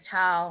black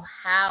child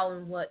how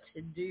and what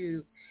to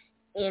do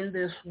in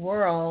this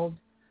world,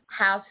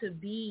 how to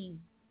be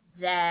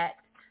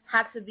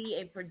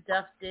a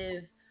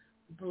productive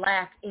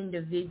black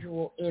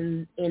individual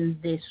in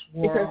this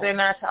world. Because they're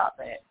not taught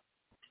that.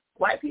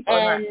 White people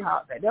are not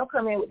taught that. They'll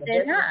come in with the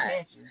best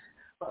intentions,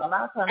 but a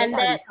lot of times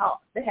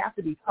they have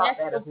to be taught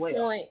that as well.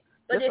 Point.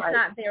 But it's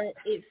not their.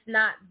 It's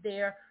not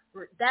their.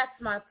 That's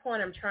my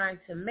point I'm trying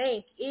to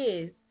make.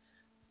 Is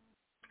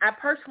I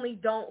personally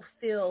don't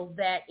feel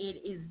that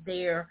it is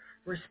their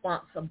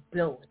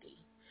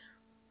responsibility.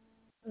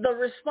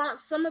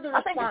 Some of the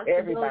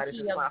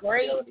responsibility, a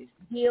great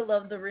deal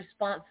of the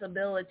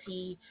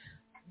responsibility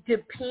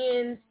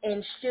depends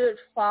and should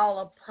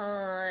fall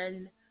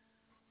upon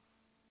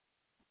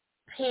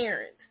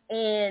parents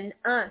and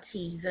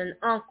aunties and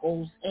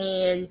uncles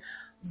and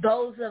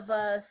those of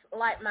us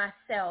like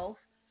myself.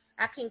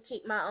 I can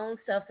kick my own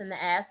self in the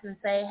ass and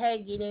say,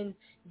 hey, get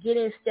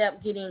in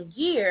step, get in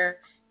gear,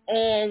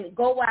 and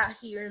go out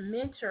here and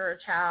mentor a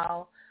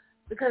child,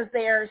 because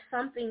there's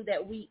something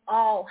that we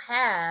all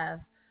have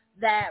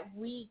that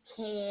we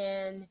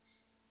can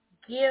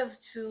give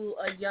to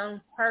a young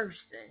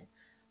person.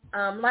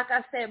 Like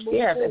I said before,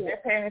 if their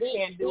parents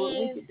can't do it,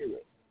 we can do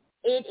it.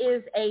 It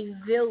is a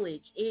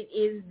village. It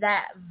is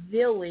that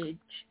village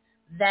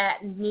that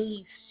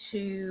needs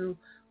to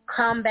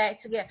come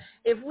back together.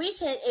 If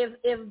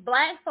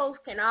black folks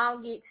can all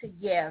get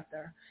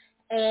together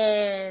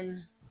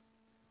and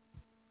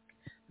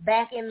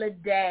back in the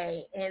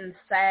day and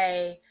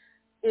say,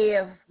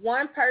 if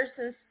one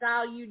person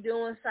saw you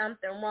doing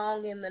something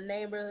wrong in the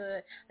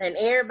neighborhood, then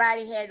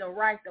everybody had the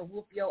right to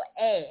whoop your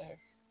ass.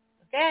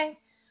 Okay?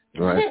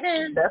 Right.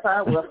 That's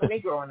how it was for me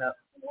growing up.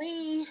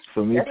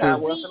 That's how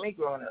it was for me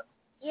growing up.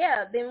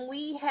 Yeah, then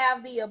we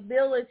have the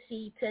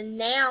ability to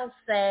now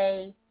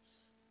say,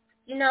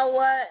 you know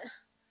what,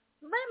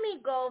 let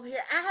me go over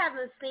here. I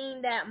haven't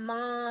seen that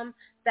mom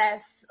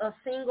that's a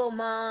single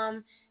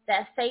mom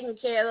that's taking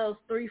care of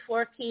those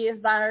 3-4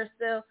 kids by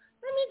herself.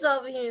 Let me go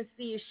over here and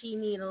see if she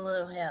needs a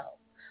little help.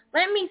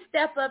 Let me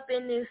step up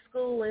in this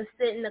school and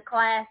sit in the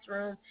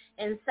classroom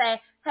and say,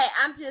 hey,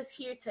 I'm just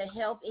here to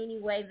help any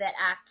way that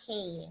I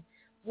can.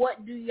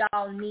 What do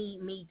y'all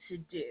need me to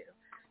do?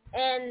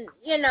 And,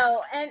 you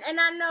know, and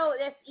I know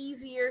that's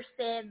easier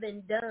said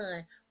than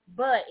done,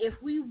 but if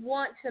we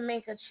want to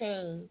make a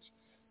change,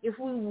 if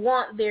we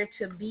want there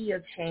to be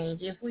a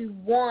change, if we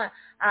want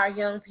our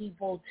young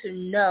people to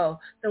know,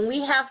 then we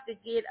have to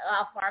get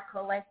off our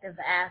collective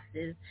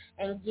asses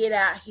and get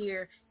out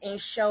here and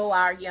show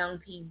our young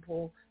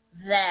people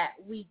that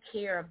we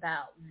care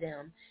about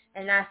them.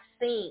 And I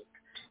think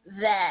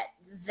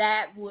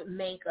that would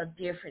make a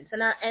difference.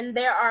 And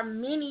there are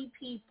many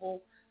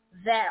people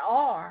that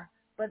are,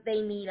 but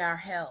they need our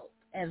help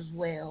as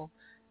well.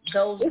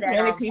 Those There's that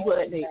many are people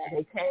that they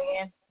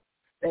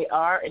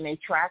are, and they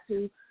try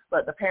to,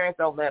 but the parents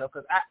don't let them.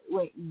 Because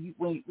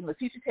when the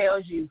teacher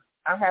tells you,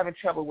 I'm having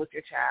trouble with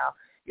your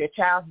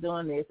child's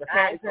doing this, the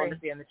parents don't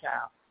understand the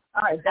child.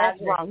 All right, that's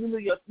wrong.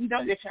 You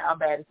know your child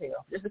bad as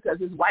hell. Just because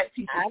this white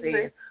teacher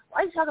says,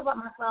 why are you talking about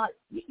my son?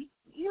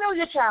 You know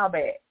your child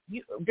bad.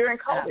 During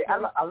COVID,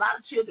 a lot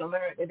of children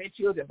learned that their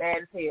children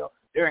bad as hell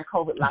during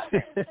COVID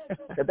lockdown.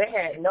 Because they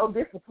had no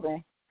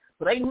discipline.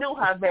 So they knew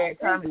how bad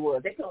Tommy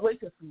was. They couldn't wait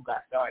till school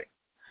got started.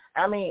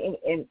 I mean,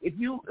 and if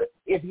you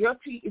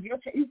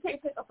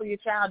can't pick up for your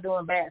child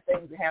doing bad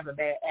things and having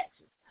bad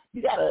actions.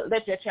 You gotta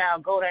let your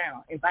child go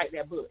down and bite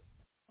that bullet.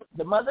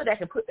 The mother that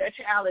can put their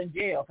child in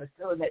jail for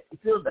stealing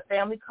the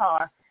family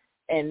car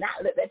and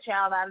not let that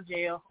child out of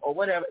jail or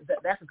whatever,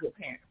 that's a good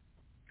parent.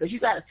 Because you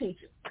got to teach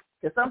them.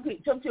 Because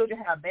some children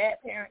have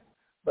bad parents,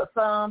 but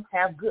some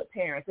have good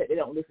parents that they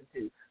don't listen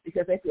to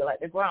because they feel like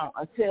they're grown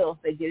until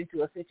they get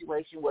into a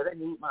situation where they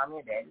need mommy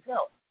and daddy's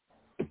help.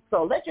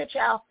 So let your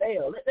child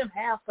fail. Let them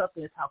have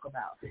something to talk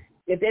about.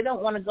 If they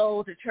don't want to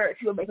go to church,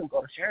 you'll make them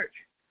go to church.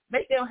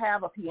 Make them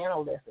have a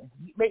piano lesson.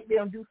 Make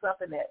them do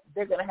something that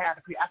they're going to have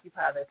to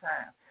preoccupy their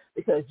time.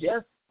 Because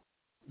just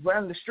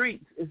running the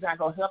streets is not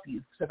going to help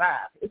you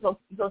survive. It's going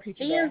to teach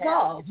you bad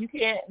habits. If you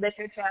can't let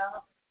your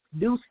child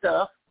do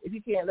stuff,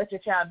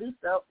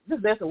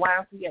 there's a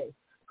YMCA.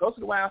 Go to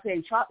the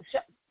YMCA.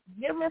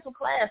 Give them in some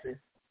classes.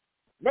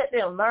 Let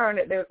them learn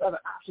that there's other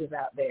options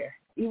out there.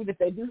 Even if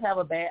they do have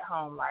a bad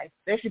home life,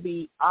 there should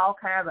be all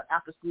kinds of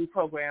after-school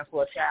programs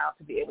for a child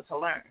to be able to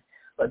learn.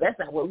 But that's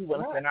not what we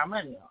want to spend our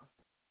money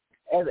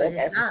on as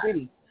a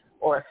city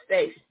or a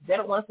state. They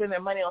don't want to spend their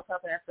money on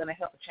something that's going to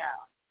help a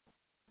child.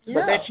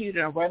 But they're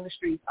choosing to run the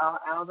streets all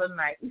hours of the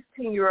night. These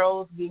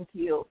 10-year-olds getting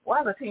killed.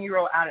 Why is a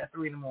 10-year-old out at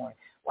 3 in the morning?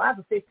 Why is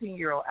a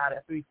 15-year-old out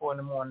at 3, 4 in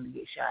the morning to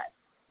get shot?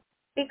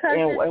 Because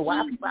and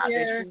why people out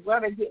there, where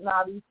are they getting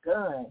all these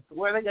guns?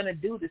 Where are they going to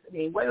do this? I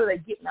mean, where are they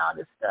getting all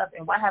this stuff?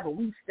 And why haven't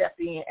we stepped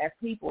in as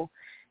people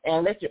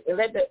and let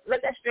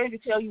that stranger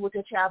tell you what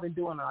your child is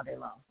doing all day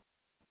long?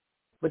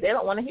 But they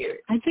don't want to hear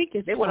it. I think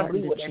they want to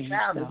believe what their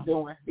child is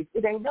doing.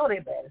 They know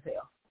they're bad as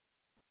hell.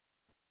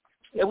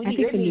 Yeah, I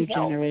think the new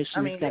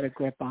generation has got a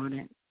grip on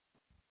it.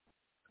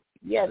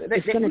 Yeah,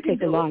 it's going to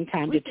take a long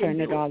time to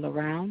turn it all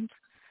around.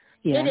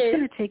 Yeah, it's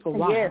going to take a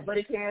while. Yes, but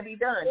it can be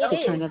done.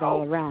 To turn it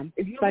all around.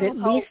 But at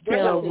least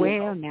they're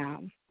aware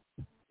now.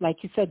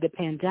 Like you said, the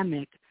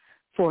pandemic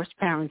forced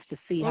parents to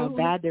see how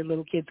bad their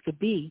little kids could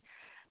be,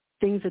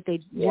 things that they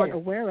weren't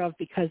aware of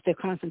because they're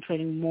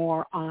concentrating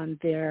more on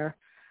their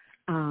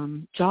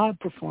job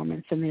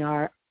performance than they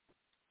are,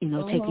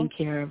 taking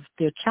care of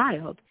their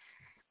child.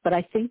 But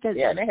I think that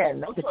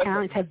the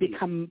parents have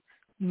become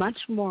much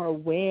more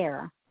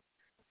aware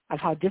of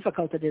how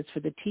difficult it is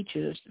for the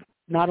teachers,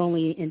 not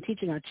only in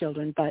teaching our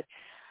children, but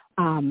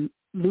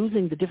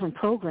losing the different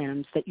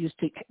programs that used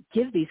to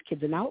give these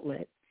kids an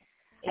outlet.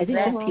 I think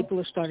that people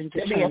are starting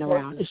to turn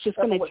around. It's just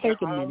going to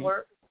take a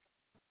minute.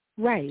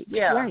 Right,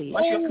 right.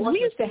 We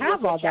used to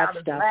have all that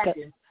stuff. But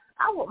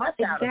I want my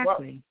child to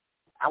grow.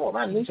 I want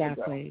my niece to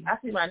grow. I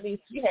see my niece,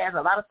 she has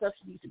a lot of stuff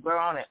she needs to grow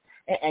on it.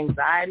 And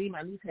anxiety.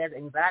 My niece has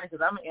anxiety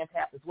because I'm an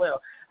empath as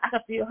well. I can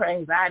feel her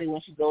anxiety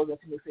when she goes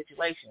into a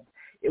situation.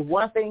 If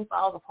one thing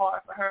falls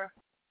apart for her,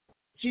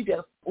 she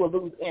just will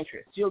lose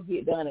interest. She'll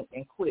get done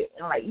and quit.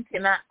 And I'm like, you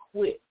cannot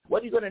quit.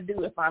 What are you going to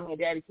do if mommy and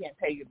daddy can't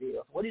pay your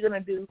bills? What are you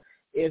going to do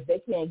if they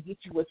can't get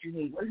you what you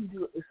need? What do you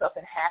do if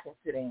something happens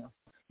to them?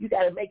 You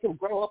got to make them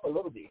grow up a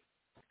little bit.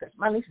 Because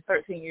my niece is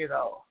 13 years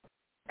old.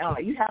 And I'm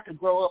like, you have to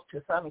grow up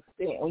to some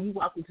extent. When you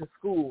walk into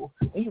school,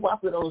 when you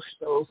walk through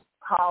those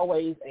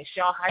hallways in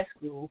Shaw High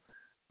School,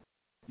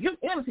 you're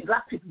going to see a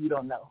lot of people you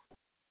don't know.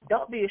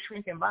 Don't be a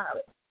shrinking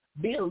violet.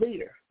 Be a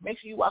leader. Make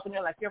sure you walk in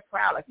there like you're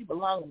proud, like you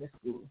belong in this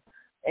school,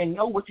 and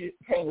know what you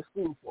came to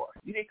school for.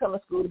 You didn't come to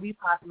school to be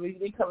popular. You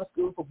didn't come to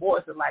school for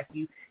boys that like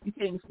you. You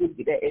came to school to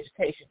get that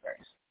education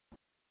first.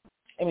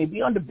 I mean,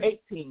 be on the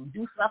debate team.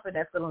 Do something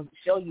that's going to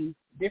show you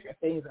different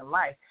things in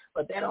life.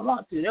 But they don't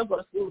want to. They'll go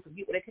to school to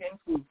get what they came to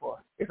school for.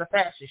 It's a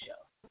fashion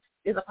show.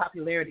 It's a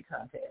popularity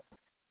contest.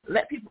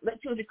 Let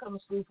children come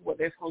to school for what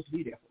they're supposed to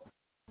be there for.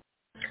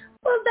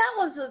 Well, that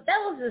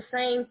was the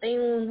same thing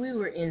when we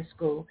were in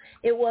school.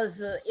 It was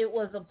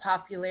a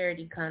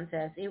popularity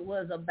contest. It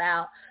was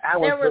about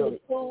there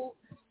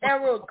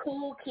were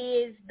cool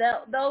kids.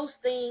 Those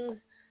things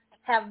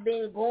have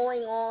been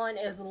going on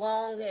as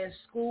long as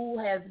school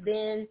has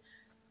been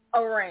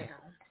around.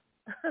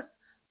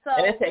 So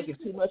and it's taking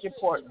too much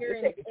importance.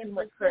 It's taking too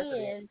much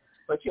precedence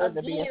for children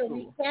to be in again, school.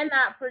 we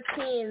cannot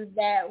pretend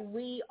that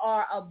we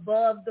are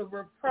above the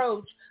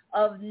reproach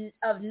of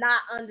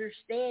not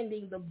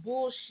understanding the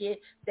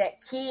bullshit that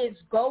kids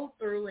go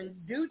through and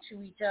do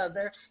to each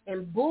other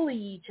and bully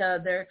each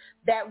other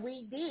that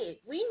we did.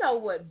 We know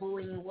what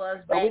bullying was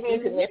back then. But we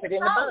need to nip it in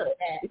the bud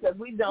because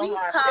we don't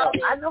have to.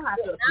 I know how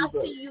to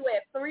I'll see you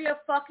at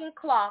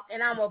 3:00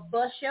 and I'm going to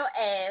bust your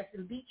ass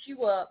and beat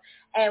you up,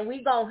 and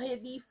we going to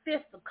hit these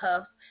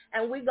fisticuffs,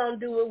 and we going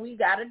to do what we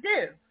got to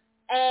do.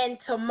 And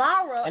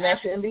tomorrow, and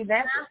that shouldn't be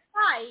that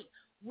fight,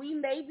 we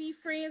may be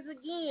friends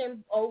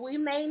again, or we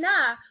may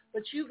not,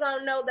 but you're going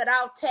to know that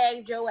I'll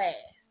tag your ass.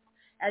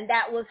 And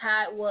that was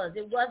how it was.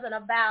 It wasn't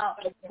about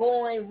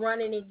going,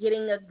 running, and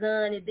getting a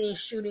gun and then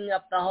shooting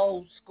up the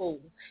whole school.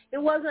 It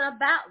wasn't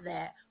about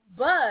that.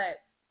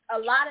 But a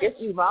lot of it's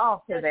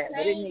evolved to that,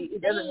 but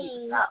it doesn't need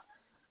to stop.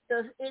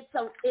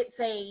 It's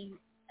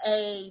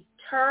a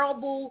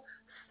terrible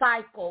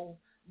cycle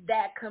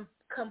that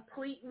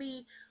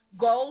completely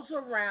goes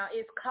around.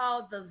 It's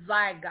called the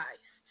zeitgeist,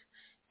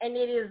 and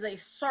it is a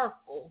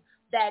circle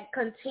that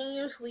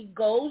continuously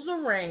goes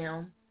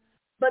around.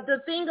 But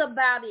the thing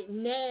about it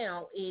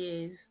now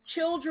is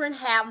children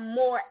have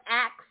more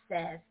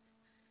access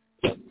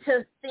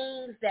to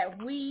things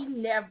that we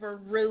never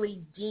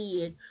really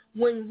did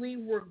when we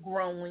were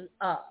growing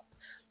up.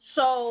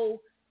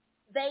 So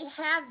they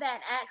have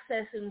that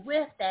access, and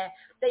with that,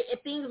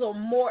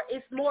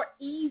 it's more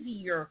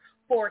easier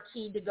for a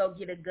kid to go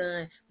get a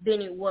gun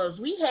than it was.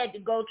 We had to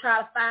go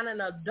try to find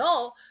an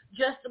adult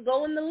just to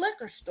go in the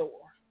liquor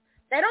store.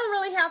 They don't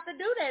really have to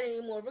do that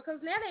anymore because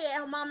now they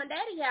at mom and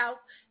daddy house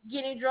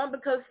getting drunk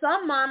because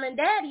some mom and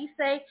daddy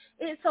say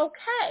it's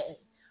okay.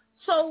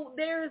 So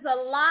there's a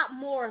lot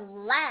more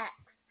lax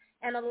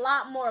and a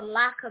lot more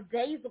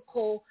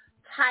lackadaisical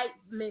type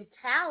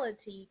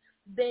mentality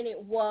than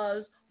it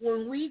was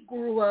when we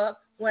grew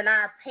up, when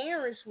our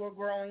parents were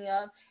growing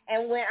up,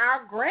 and when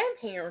our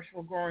grandparents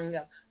were growing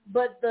up.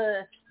 But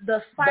the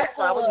that's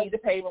why we need to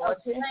pay more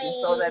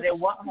attention so that it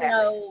won't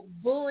happen.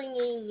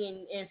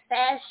 Bullying and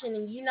fashion,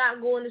 and you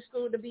not going to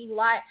school to be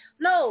like.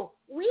 No,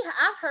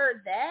 I've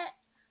heard that.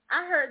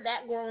 I heard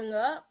that growing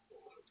up,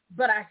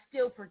 but I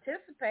still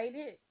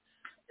participated.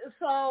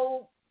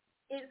 So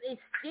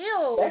it's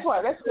still. That's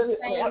why. That's because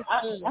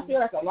I feel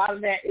like a lot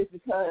of that is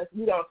because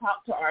we don't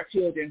talk to our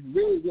children.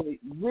 Really, really,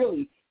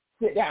 really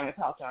sit down and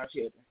talk to our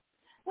children.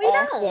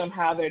 Ask them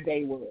how their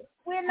day was.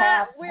 We're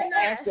not.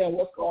 Ask them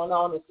what's going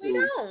on in school.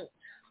 We don't.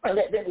 And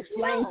let them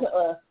explain to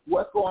us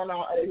what's going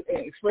on and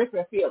express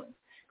their feelings.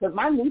 Because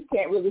my niece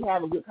can't really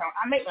have a good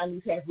I make my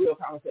niece have real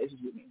conversations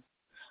with me.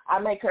 I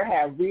make her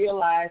have real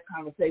live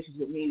conversations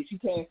with me. If she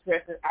can't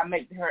express it, I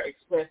make her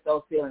express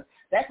those feelings.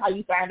 That's how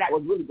you find out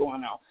what's really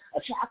going on. A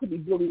child could be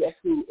bullied at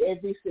school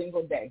every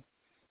single day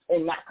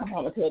and not come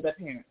home and tell their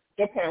parents.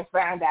 Their parents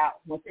find out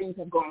when things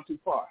have gone too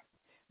far.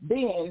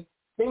 Then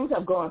things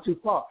have gone too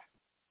far,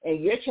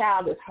 and your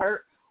child is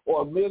hurt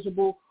or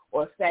miserable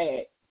or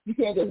sad. You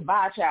can't just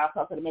buy a child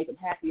something to make them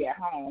happy at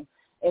home,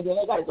 and then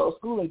they got to go to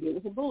school and deal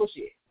with some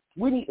bullshit.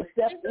 We need to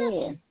step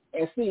in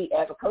and see,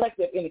 as a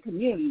collective in the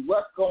community,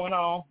 what's going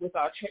on with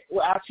our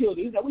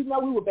children. You know, we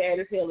were bad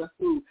as hell in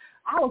school.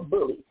 I was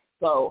bullied,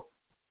 so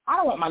I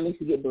don't want my niece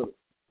to get bullied.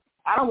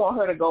 I don't want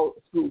her to go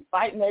to school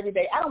fighting every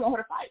day. I don't want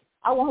her to fight.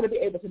 I want her to be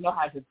able to know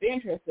how to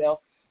defend herself,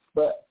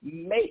 but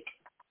make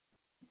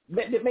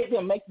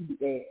them make you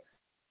be ass.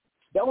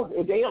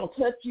 If they don't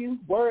touch you,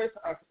 words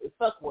are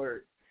fuck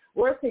words.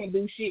 Words can't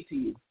do shit to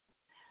you.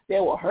 They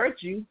will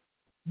hurt you,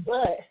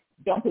 but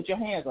don't put your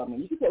hands on me.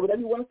 You can say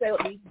whatever you want to say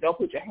with me. Don't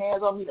put your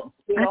hands on me. Don't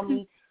spit on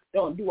me.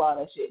 Don't do all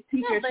that shit.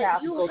 Teach your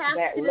child to go to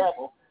that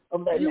level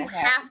of letting that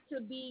happen. You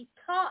have to be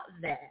taught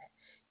that.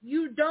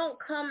 You don't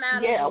come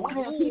out of the we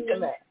need to teach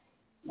them that.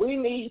 We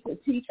need to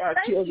teach our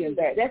children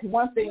that. That's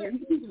one thing. You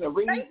teach them to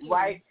read,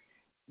 write,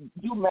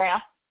 do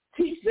math.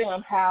 Teach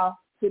them how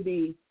to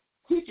be.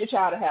 Teach your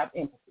child to have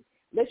empathy.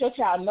 Let your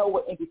child know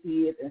what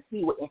empathy is and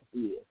see what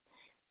empathy is.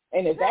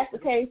 And if that's the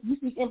case, you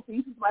see empathy,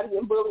 you see somebody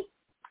getting bullied.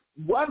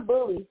 One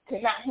bully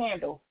cannot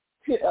handle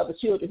 10 other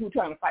children who are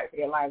trying to fight for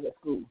their lives at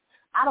school.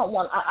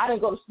 I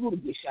didn't go to school to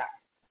get shot.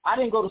 I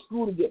didn't go to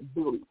school to get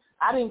bullied.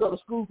 I didn't go to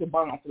school to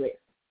burn threats.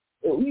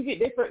 If you get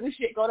this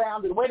shit go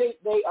down, the way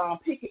they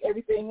picket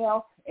everything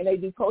else and they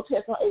do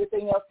protests on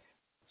everything else,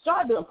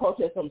 start doing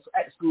protests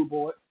at the school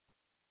board.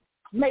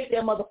 Make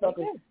them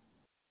motherfuckers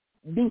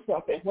do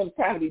something when it's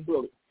time to be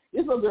bullied.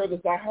 This little girl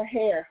just got her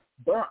hair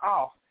burnt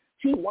off.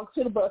 She went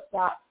to the bus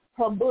stop.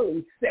 Her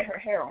bully set her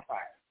hair on fire.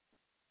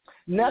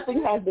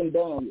 Nothing has been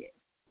done yet.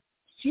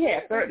 She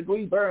had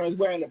third-degree burns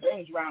wearing the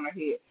bands around her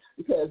head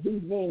because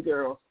these mean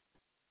girls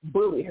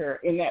bullied her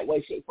in that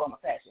way, shape, form, or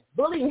fashion.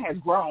 Bullying has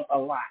grown a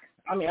lot.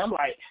 I mean, I'm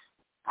like,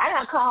 I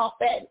got called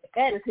fat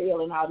as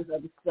hell and all this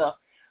other stuff,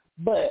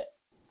 but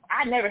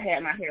I never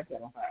had my hair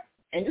set on fire.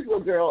 And this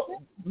little girl,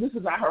 this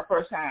is not her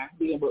first time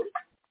being bullied.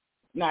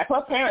 Now, if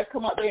her parents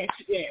come up there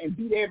and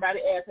beat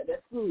everybody's ass at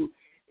that school,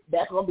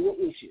 that's going to be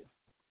an issue.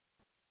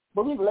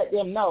 But we need to let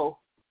them know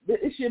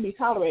that it shouldn't be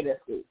tolerated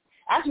at school.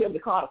 I should be able to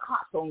call the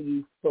cops on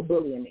you for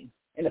bullying me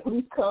and the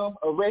police come,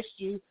 arrest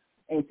you,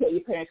 and tell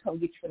your parents come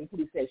get you from the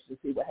police station to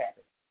see what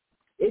happens.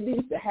 It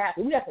needs to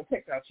happen. We have to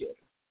protect our children.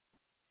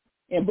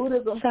 In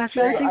Buddhism, Sasha,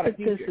 children I are the think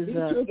that future. this is These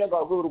children are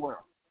going to rule the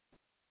world.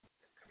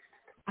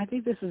 I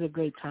think this is a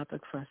great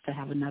topic for us to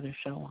have another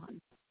show on.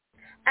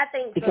 I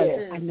think because so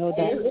too. I know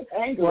that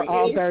angry. we're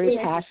all very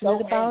passionate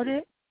so about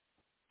it,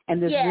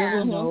 and there's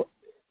really no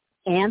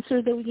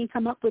answer that we can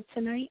come up with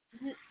tonight.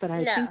 But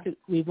I think that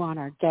we want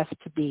our guests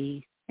to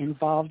be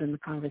involved in the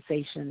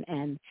conversation,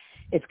 and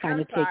it's kind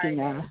of taking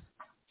a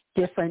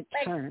different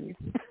turn.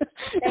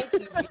 Thank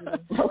you.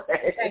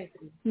 Thank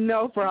you.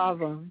 No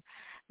problem.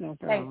 No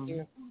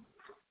problem.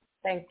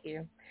 Thank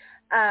you.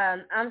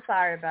 I'm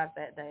sorry about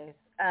that, Dave.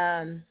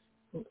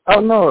 Oh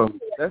no,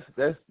 that's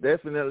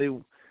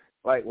definitely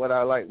like what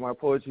I like my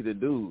poetry to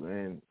do,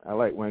 and I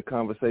like when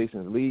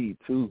conversations lead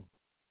to,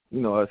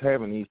 us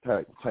having these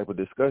type of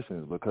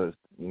discussions, because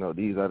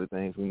these are the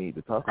things we need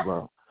to talk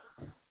about.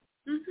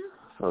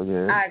 So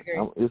yeah, I agree.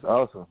 It's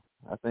awesome.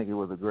 I think it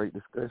was a great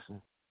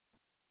discussion.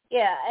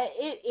 Yeah,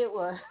 it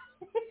was.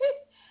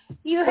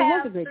 You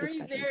have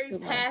three very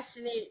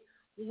passionate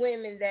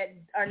women that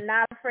are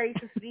not afraid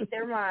to speak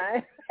their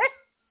mind.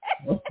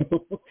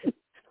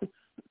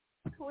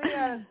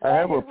 I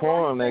have a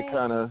poem that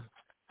kind of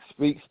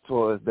speaks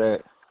towards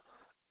that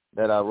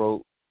I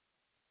wrote.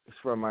 It's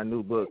from my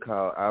new book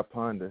called I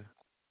Ponder.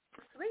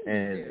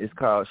 And it's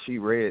called She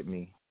Read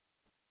Me.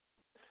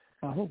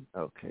 Oh.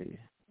 Okay.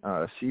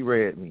 She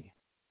read me.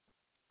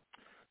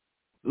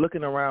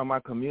 Looking around my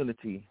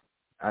community,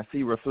 I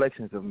see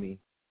reflections of me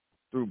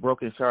through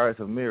broken shards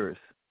of mirrors,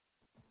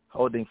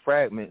 holding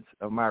fragments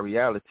of my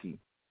reality.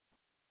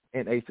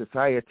 In a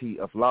society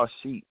of lost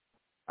sheep,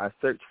 I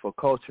search for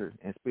culture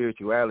and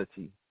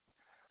spirituality,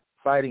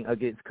 fighting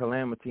against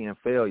calamity and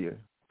failure,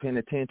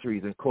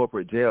 penitentiaries and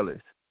corporate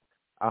jailers.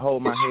 I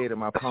hold my head and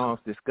my palms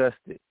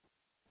disgusted,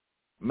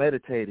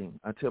 meditating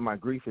until my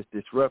grief is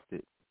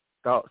disrupted,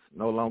 thoughts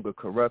no longer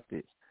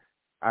corrupted.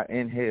 I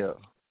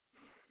inhale,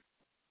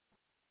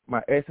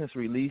 my essence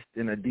released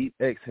in a deep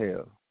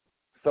exhale,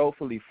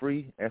 soulfully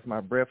free as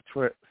my breath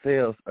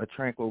sails a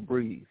tranquil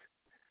breeze.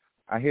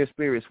 I hear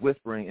spirits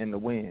whispering in the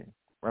wind,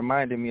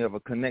 reminding me of a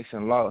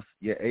connection lost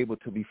yet able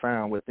to be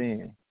found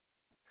within.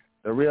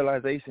 The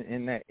realization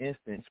in that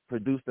instance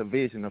produced a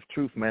vision of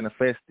truth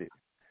manifested.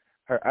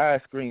 Her eyes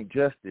screamed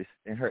justice,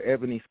 and her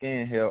ebony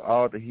skin held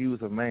all the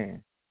hues of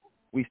man.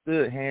 We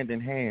stood hand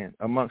in hand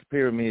amongst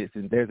pyramids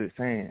and desert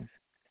sands.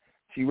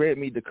 She read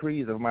me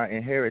decrees of my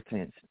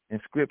inheritance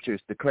and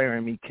scriptures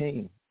declaring me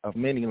king of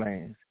many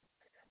lands.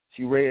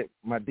 She read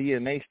my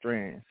DNA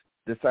strands,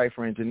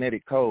 deciphering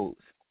genetic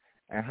codes,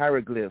 and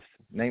hieroglyphs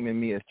naming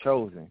me as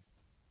chosen.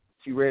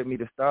 She read me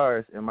the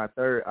stars, and my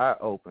third eye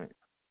opened.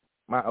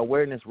 My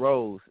awareness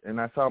rose, and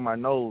I saw my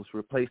nose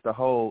replace the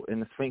hole in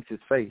the Sphinx's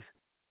face,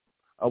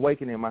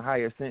 awakening my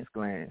higher sense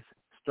glands,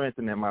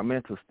 strengthening my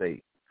mental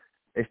state,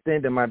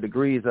 extending my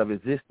degrees of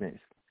existence,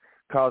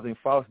 causing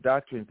false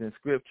doctrines and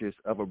scriptures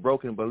of a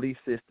broken belief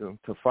system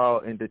to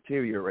fall and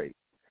deteriorate.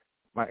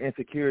 My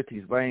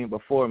insecurities laying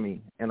before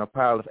me in a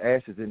pile of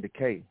ashes and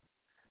decay.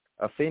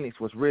 A phoenix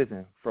was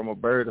risen from a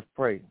bird of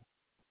prey.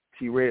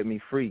 She read me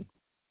free,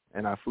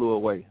 and I flew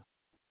away.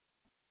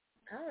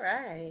 All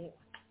right.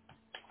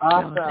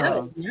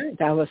 Awesome.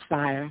 That was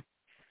fire.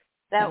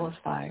 That was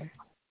fire.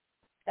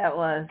 That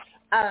was.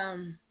 I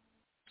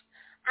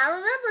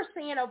remember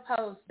seeing a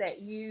post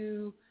that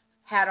you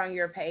had on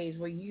your page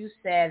where you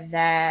said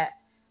that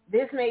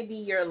this may be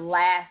your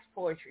last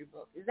poetry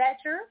book. Is that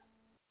true?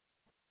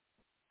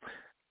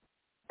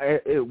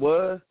 It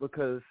was,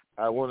 because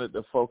I wanted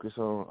to focus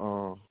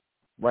on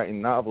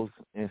writing novels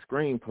and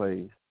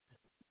screenplays.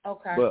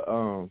 Okay. But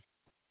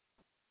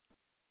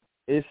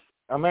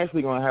I'm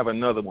actually going to have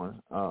another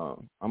one.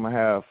 I'm going to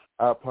have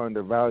I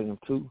Ponder Volume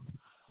 2.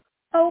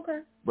 Okay.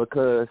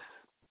 Because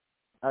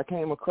I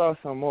came across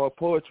some more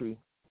poetry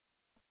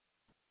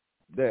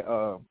that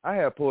I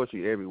have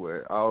poetry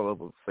everywhere, all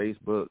over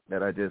Facebook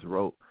that I just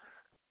wrote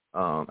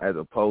as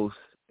a post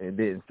and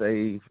didn't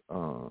save.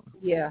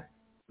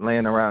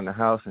 Laying around the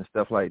house and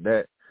stuff like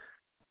that.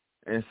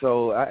 And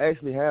so I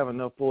actually have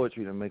enough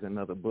poetry to make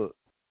another book.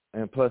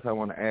 And plus I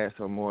want to add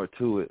some more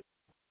to it.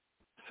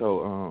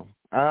 So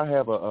I'll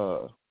have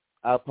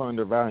I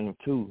Ponder Volume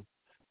 2,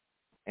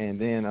 and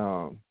then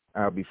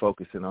I'll be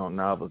focusing on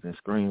novels and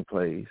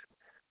screenplays.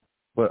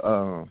 But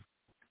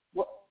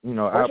what's I your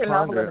novel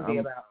ponder. going to be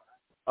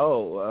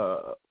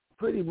about?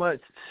 Pretty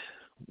much,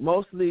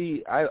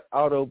 mostly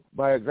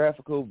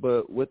autobiographical,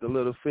 but with a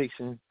little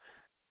fiction.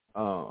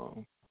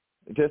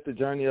 Just the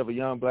journey of a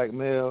young black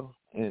male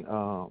and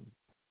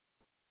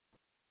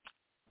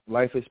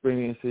life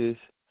experiences.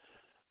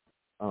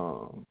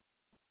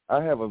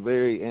 I have a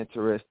very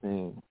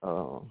interesting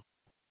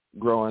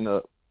growing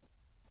up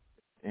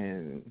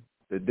and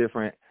the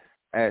different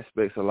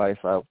aspects of life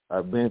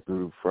I've been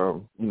through,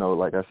 from,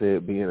 like I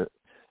said, being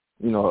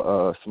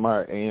a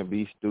smart A and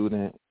B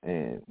student,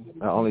 and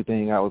the only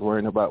thing I was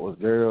worrying about was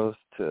girls,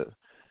 to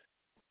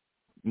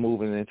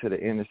moving into the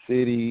inner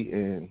city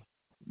and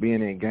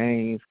being in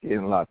gangs,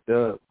 getting locked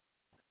up,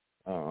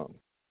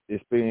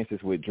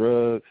 experiences with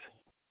drugs,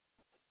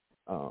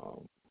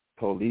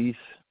 police,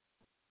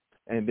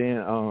 and then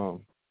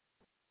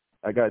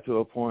I got to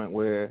a point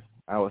where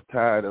I was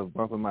tired of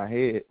bumping my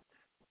head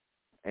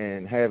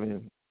and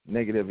having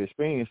negative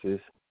experiences,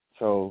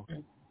 so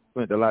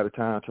spent a lot of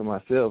time to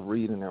myself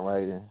reading and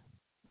writing.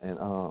 And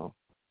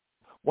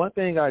one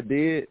thing I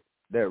did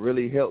that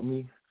really helped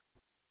me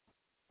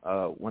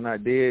when I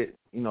did,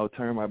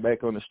 turn my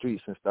back on the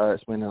streets and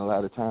started spending a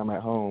lot of time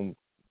at home,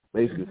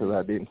 basically because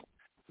I didn't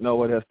know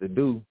what else to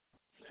do,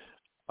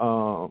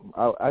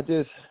 I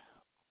just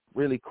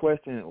really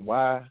questioned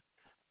why,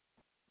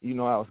 I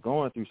was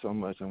going through so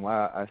much and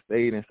why I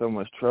stayed in so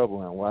much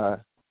trouble and why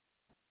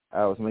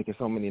I was making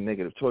so many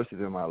negative choices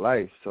in my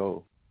life.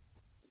 So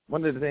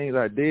one of the things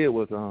I did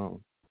was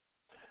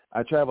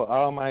I traveled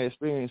all my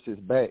experiences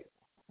back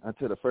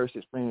until the first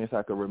experience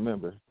I could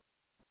remember.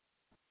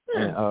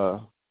 And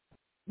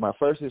my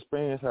first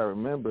experience I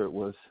remember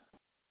was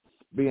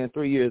being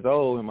 3 years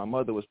old, and my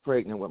mother was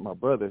pregnant with my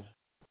brother.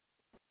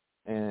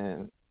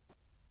 And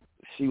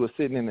she was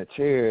sitting in a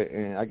chair,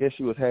 and I guess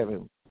she was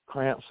having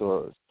cramps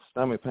or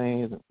stomach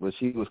pains, but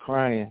she was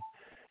crying.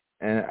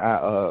 And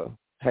I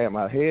had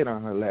my head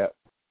on her lap,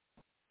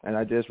 and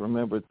I just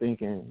remember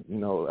thinking,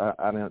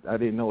 I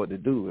didn't know what to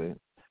do and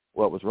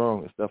what was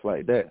wrong and stuff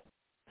like that.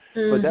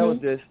 But that was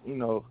just,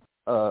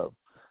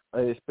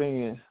 an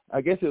experience.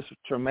 I guess it was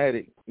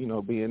traumatic,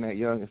 being that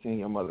young and seeing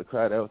your mother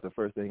cry. That was the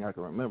first thing I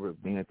can remember,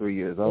 being 3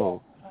 years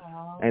old.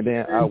 And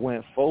then I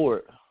went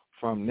forward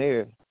from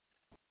there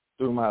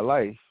through my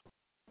life,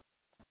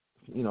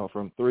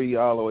 from 3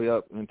 all the way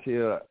up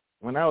until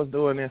when I was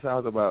doing this, I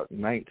was about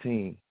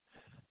 19.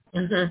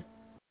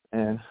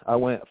 And I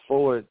went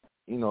forward,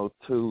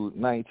 to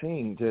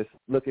 19, just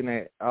looking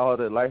at all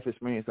the life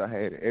experience I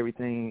had,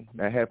 everything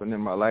that happened in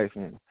my life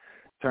and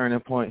turning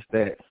points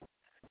that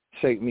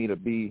shaped me to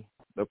be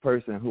the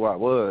person who I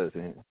was,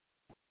 and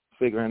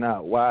figuring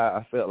out why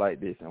I felt like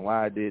this and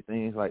why I did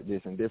things like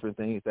this and different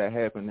things that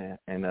happened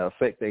and the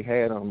effect they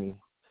had on me.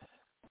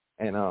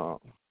 And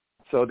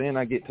so then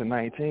I get to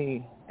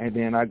 19, and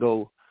then I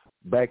go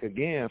back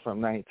again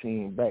from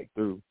 19 back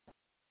through.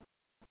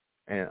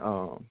 And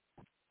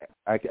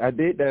I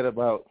did that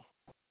about,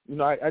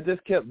 I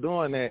just kept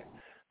doing that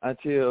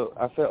until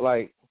I felt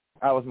like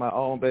I was my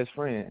own best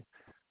friend.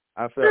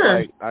 I felt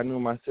like I knew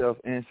myself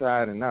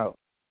inside and out.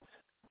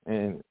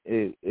 And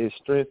it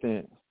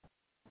strengthened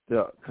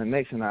the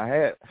connection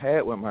I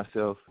had with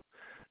myself,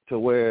 to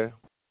where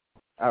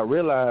I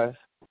realized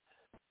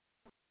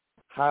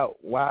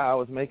why I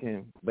was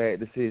making bad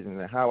decisions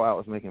and how I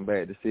was making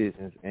bad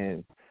decisions,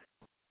 and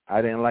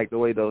I didn't like the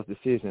way those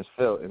decisions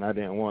felt, and I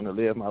didn't want to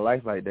live my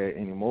life like that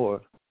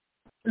anymore.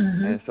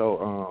 And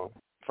so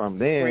from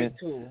then,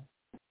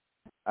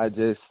 I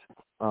just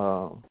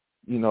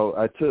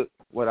I took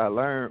what I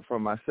learned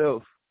from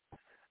myself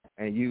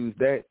and used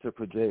that to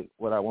project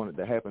what I wanted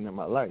to happen in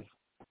my life.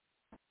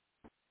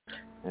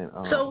 And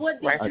so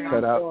what did I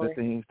cut out the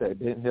things that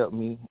didn't help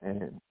me,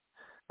 and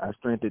I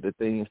strengthened the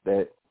things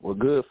that were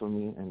good for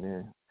me, and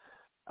then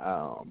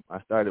I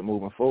started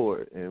moving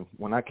forward. And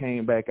when I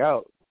came back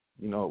out,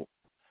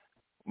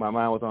 my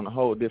mind was on a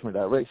whole different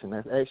direction.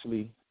 That's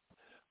actually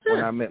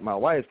when I met my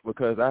wife,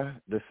 because I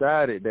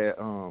decided that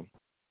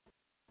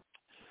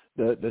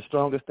the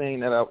strongest thing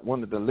that I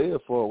wanted to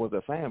live for was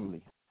a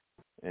family.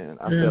 And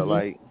I felt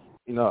like,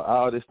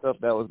 all this stuff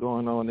that was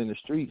going on in the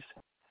streets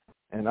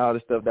and all the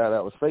stuff that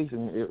I was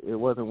facing, it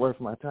wasn't worth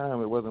my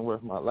time. It wasn't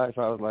worth my life.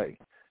 I was like,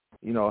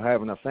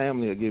 having a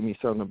family will give me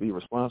something to be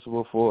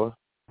responsible for.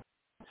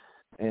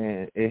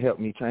 And it helped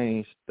me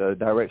change the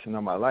direction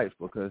of my life,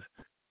 because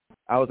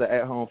I was an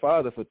at-home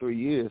father for 3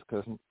 years,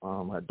 because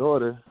my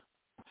daughter,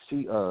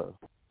 she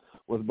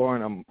was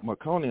born a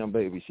meconium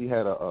baby. She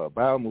had a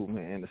bowel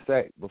movement in the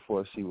sac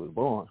before she was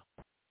born.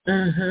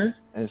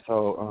 And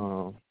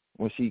so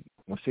when she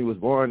was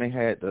born, they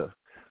had to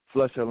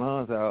flush her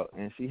lungs out,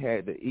 and she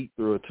had to eat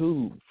through a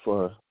tube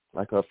for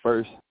like her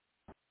first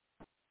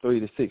 3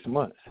 to 6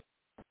 months.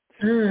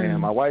 And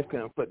my wife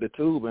couldn't put the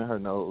tube in her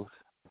nose.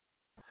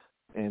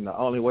 And the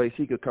only way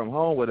she could come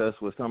home with us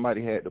was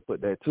somebody had to put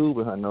that tube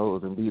in her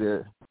nose and be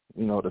there,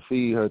 to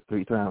feed her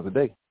 3 times a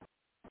day.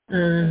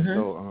 And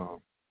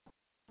so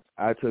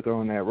I took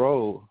on that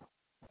role,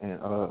 and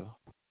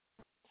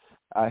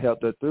I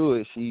helped her through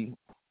it. She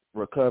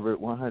recovered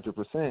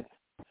 100%.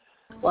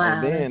 Wow.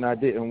 And then I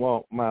didn't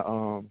want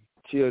my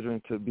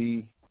children to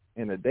be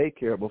in a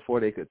daycare before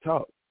they could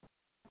talk.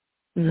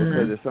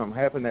 Because if something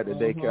happened at the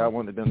daycare, I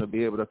wanted them to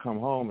be able to come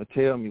home and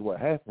tell me what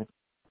happened.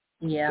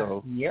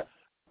 So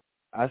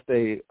I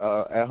stayed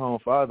at-home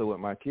father with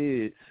my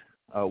kids,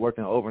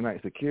 working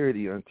overnight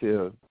security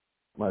until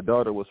my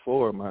daughter was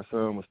 4, my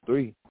son was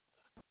 3.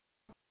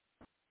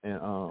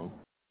 And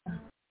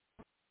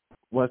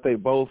once they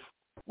both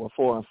were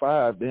 4 and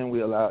 5, then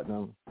we allowed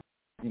them,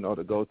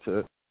 to go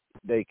to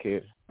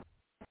daycare.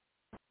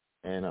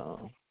 And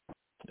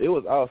it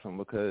was awesome,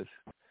 because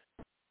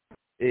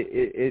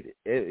it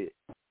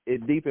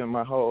deepened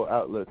my whole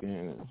outlook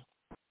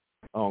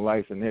on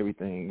life and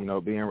everything,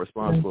 being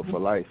responsible for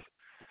life.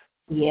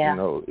 Yeah. You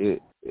know,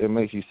 it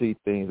makes you see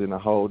things in a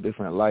whole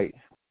different light.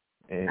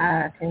 And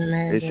I can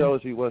imagine. it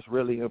shows you what's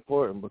really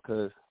important,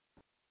 because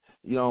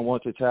you don't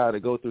want your child to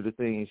go through the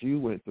things you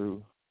went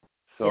through.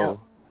 So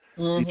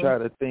you try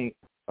to think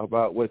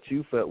about what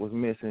you felt was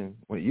missing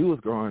when you was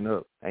growing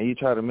up, and you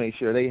try to make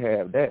sure they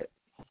have that.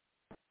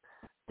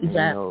 Exactly. And, you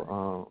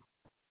know,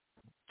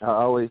 I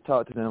always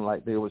talk to them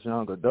like they was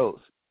young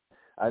adults.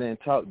 I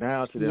didn't talk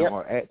down to them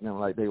or act them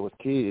like they was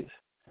kids.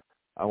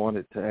 I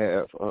wanted to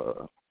have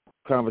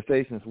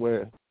conversations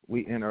where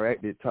we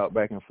interacted, talk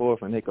back and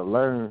forth, and they could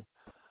learn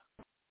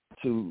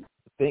to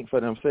think for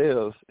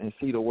themselves and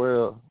see the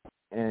world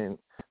in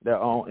their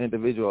own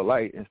individual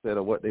light instead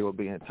of what they were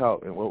being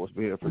taught and what was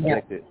being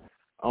projected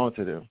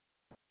onto them.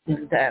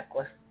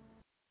 Exactly.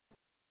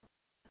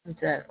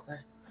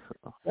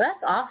 Well,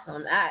 that's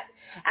awesome. I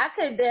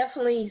could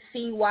definitely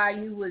see why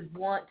you would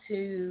want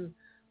to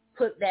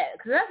put that,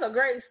 because that's a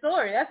great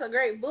story. That's a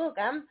great book.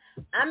 I'm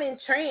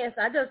entranced.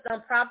 I just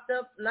done propped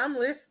up and I'm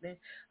listening.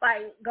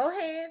 Like, go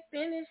ahead,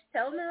 finish,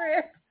 tell me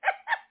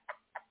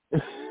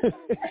the rest.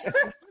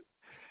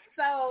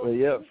 So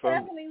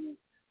definitely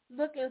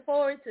looking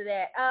forward to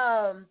that.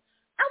 I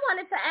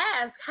wanted to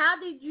ask, how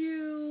did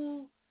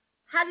you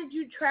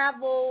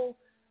travel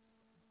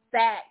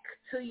back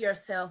to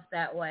yourself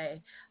that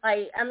way?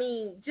 Like, I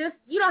mean, just,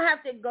 you don't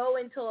have to go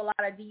into a lot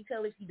of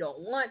detail if you don't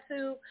want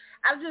to.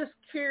 I'm just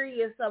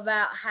curious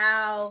about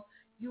how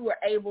you were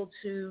able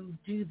to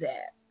do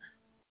that.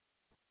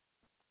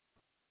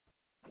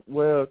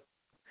 Well,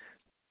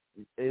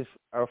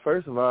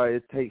 first of all,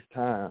 it takes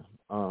time.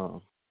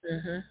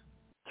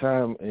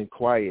 Time and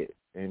quiet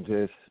and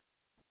just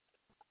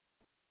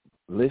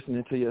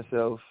listening to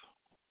yourself,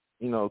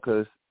 you know,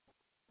 because,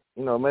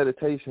 you know,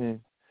 meditation,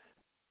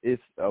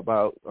 it's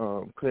about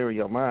clearing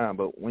your mind.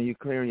 But when you're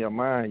clearing your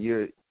mind,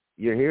 you're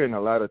hearing a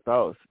lot of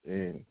thoughts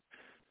and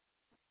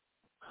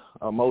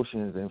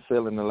emotions and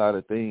feeling a lot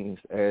of things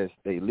as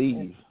they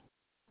leave.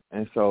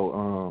 And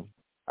so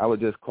I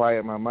would just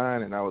quiet my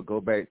mind and I would go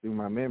back through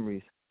my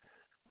memories.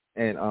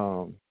 And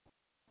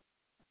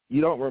you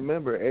don't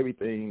remember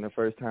everything the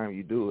first time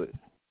you do it,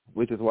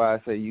 which is why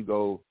I say you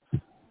go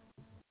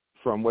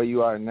from where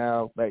you are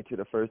now back to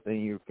the first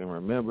thing you can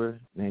remember,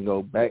 then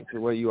go back to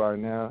where you are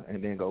now,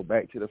 and then go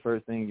back to the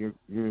first thing you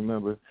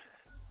remember.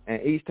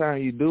 And each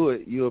time you do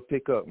it, you'll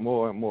pick up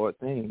more and more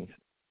things,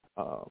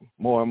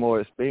 more and more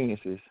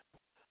experiences.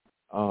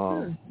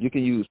 You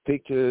can use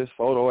pictures,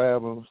 photo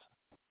albums.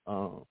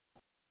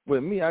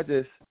 With me, I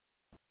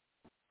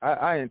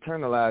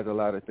internalize a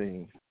lot of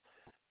things.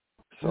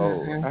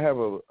 So I have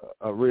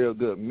a real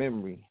good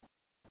memory.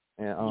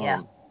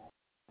 And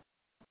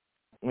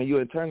when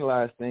you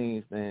internalize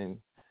things, then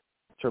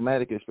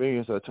traumatic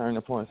experience or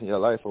turning points in your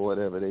life or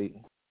whatever,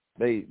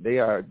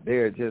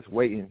 they're just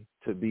waiting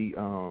to be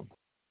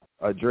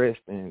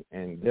addressed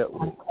and dealt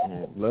with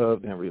and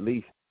loved and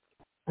released.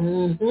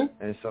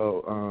 And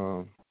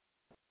so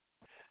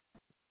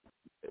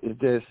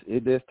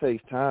it just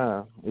takes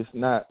time. It's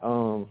not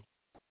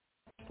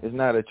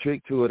a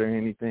trick to it or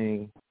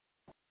anything.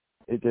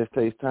 It just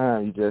takes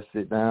time. You just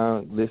sit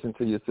down, listen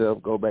to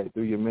yourself, go back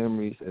through your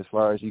memories as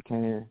far as you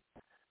can.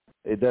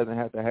 It doesn't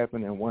have to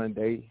happen in one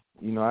day.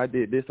 You know, I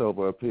did this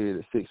over a period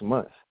of 6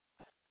 months.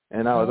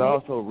 And I was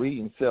also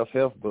reading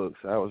self-help books.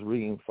 I was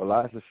reading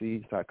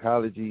philosophy,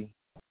 psychology,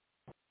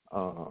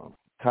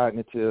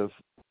 cognitive,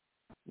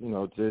 you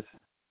know, just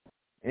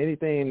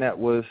anything that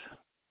was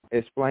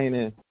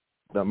explaining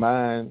the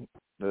mind,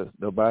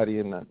 the body,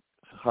 and the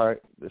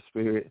heart, the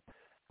spirit,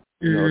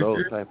 you know,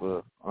 those type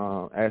of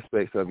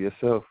aspects of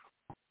yourself.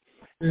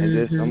 And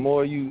just the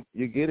more you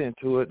get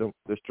into it,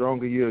 the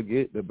stronger you'll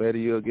get, the better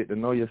you'll get to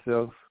know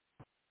yourself.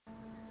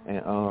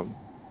 And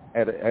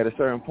at a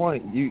certain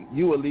point,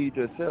 you will lead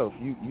yourself.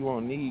 You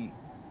won't need,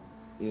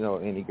 you know,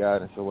 any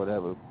guidance or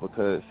whatever,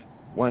 because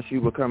once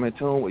you become in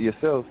tune with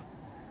yourself,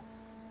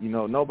 you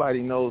know,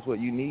 nobody knows what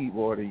you need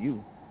more than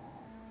you.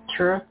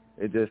 True.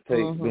 It just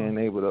takes being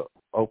able to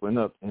open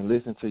up and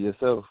listen to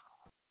yourself.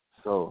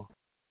 So,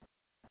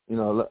 you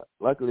know,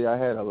 luckily I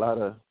had a lot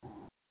of,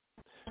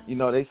 you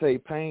know, they say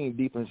pain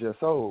deepens your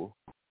soul.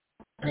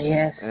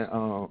 Yes.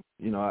 And,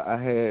 you know, I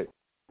had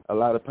a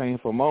lot of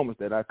painful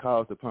moments that I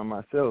caused upon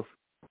myself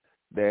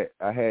that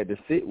I had to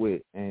sit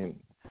with and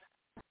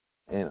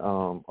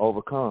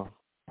overcome.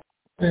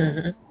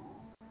 It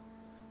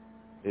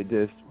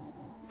just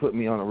put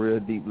me on a real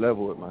deep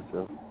level with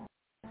myself.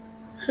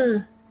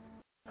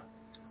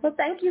 Well,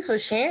 thank you for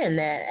sharing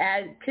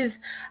that. Because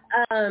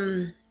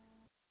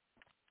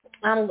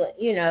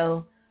you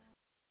know,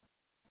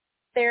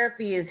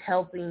 therapy is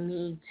helping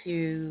me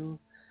to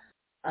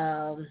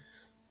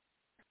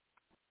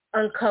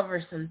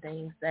uncover some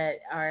things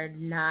that are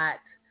not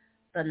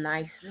the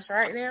nicest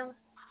right now.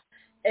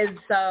 And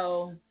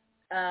so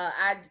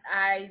I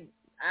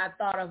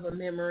thought of a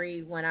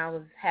memory when I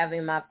was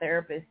having my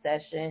therapist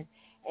session,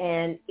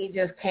 and it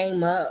just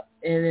came up,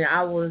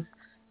 and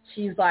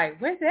she's like,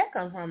 where'd that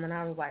come from? And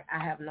I was like,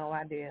 I have no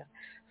idea.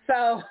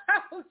 So I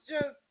was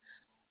just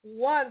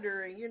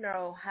wondering, you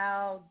know,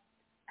 how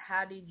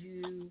did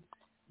you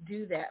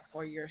do that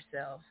for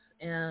yourself.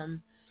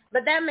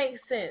 But that makes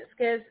sense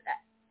because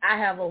I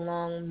have a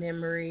long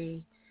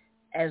memory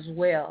as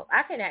well.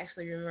 I can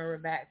actually remember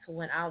back to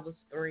when I was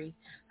 3.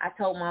 I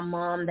told my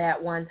mom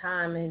that one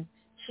time, and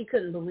she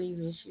couldn't believe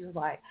me. She was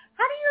like,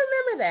 "How do you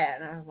remember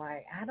that?" And I was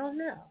like, "I don't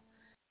know."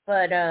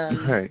 But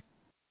Right.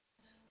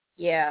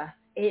 yeah,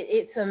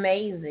 it's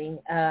amazing.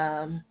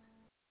 And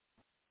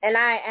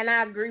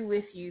I agree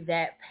with you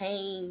that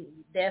pain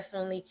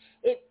definitely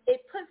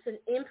it puts an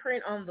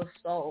imprint on the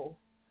soul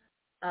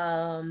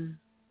that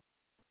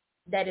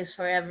is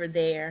forever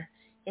there.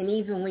 And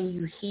even when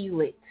you heal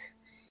it,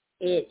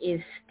 it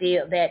is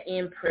still, that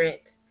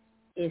imprint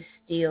is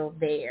still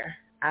there,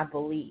 I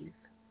believe.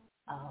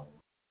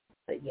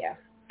 But yeah.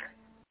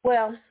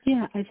 Well.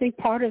 Yeah, I think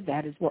part of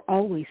that is we're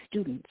always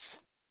students.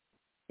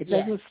 It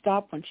doesn't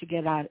stop once you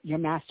get out your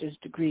master's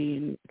degree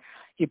and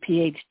your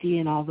PhD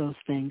and all those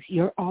things.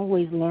 You're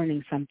always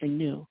learning something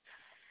new.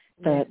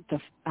 The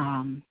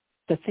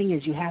thing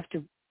is, you have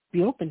to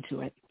be open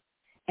to it.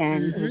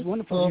 And it was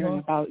wonderful hearing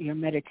about your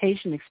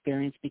meditation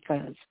experience,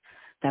 because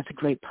that's a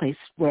great place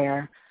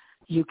where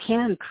you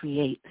can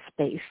create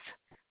space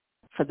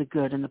for the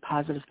good and the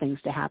positive things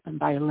to happen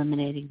by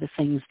eliminating the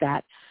things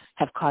that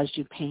have caused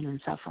you pain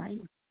and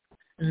suffering.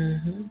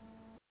 Mm-hmm.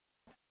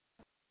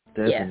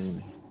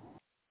 Definitely. Yes.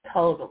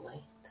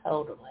 Totally.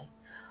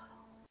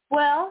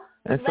 Well,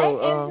 and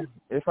so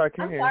if I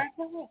can,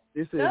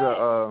 this is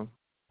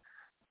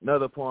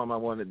another poem I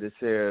wanted to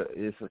share.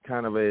 It's a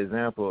kind of an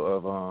example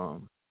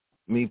of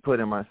me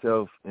putting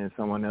myself in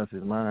someone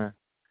else's mind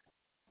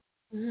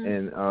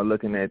and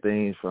looking at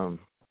things from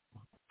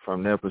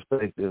their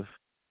perspective.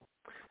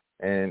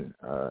 And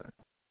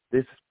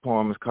this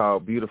poem is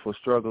called "Beautiful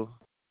Struggle,"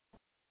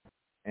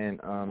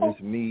 and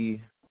it's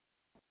me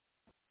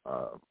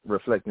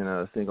reflecting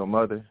a single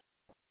mother.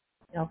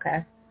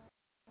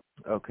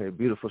 Okay,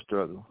 beautiful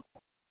struggle.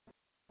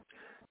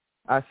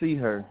 I see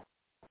her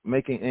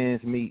making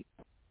ends meet,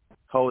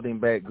 holding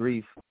back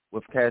grief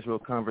with casual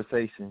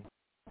conversation,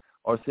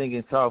 or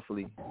singing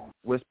softly,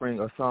 whispering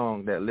a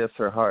song that lifts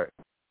her heart.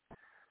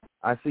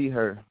 I see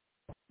her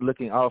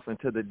looking off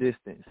into the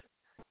distance,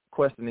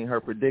 questioning her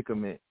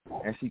predicament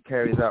as she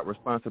carries out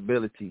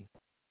responsibility,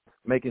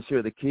 making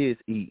sure the kids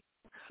eat,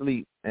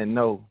 sleep, and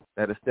know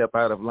that a step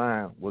out of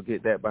line will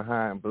get that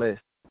behind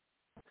blessed.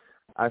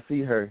 I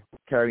see her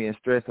carrying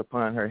stress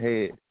upon her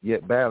head,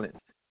 yet balanced,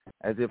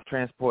 as if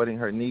transporting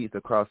her needs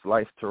across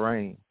life's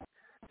terrain.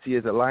 She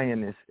is a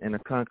lioness in a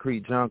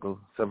concrete jungle,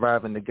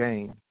 surviving the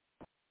game.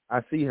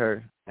 I see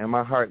her, and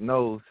my heart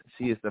knows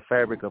she is the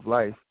fabric of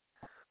life,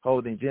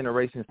 holding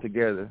generations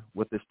together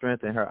with the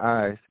strength in her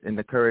eyes and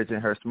the courage in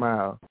her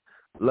smile,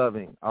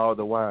 loving all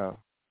the while.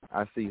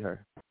 I see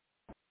her.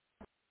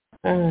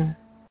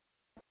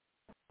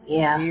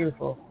 Yeah.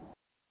 Beautiful.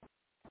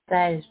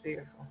 That is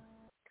beautiful.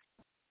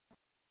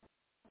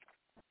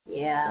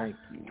 Yeah. Thank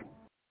you.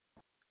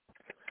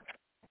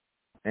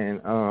 And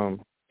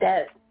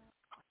that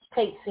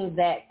takes me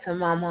back to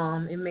my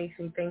mom. It makes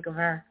me think of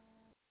her.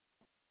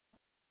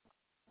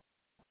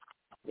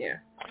 Yeah.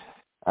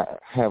 I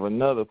have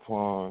another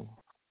poem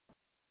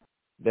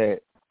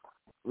that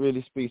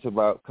really speaks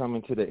about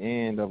coming to the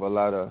end of a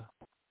lot of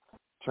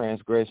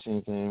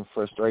transgressions and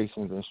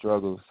frustrations and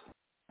struggles.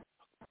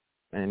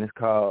 And it's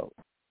called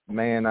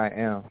Man I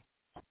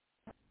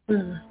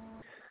Am.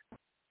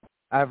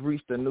 I've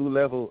reached a new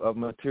level of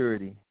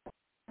maturity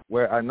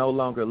where I no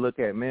longer look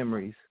at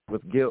memories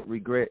with guilt,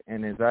 regret,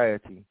 and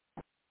anxiety.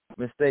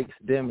 Mistakes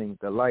dimming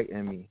the light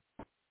in me,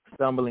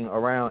 stumbling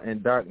around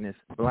in darkness,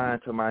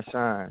 blind to my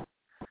shine.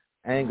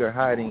 Anger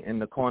hiding in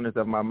the corners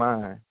of my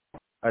mind,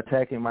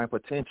 attacking my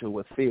potential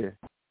with fear,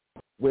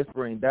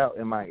 whispering doubt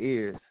in my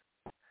ears.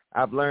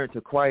 I've learned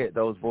to quiet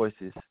those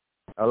voices,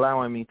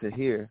 allowing me to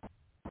hear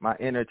my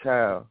inner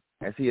child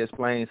as he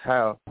explains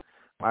how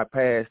my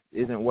past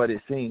isn't what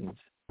it seems.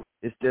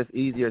 It's just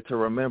easier to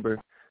remember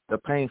the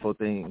painful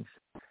things,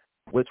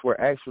 which were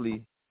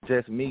actually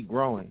just me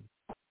growing.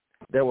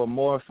 There were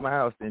more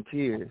smiles than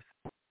tears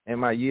in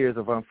my years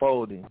of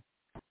unfolding,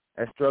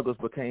 as struggles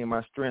became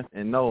my strength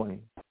in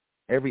knowing.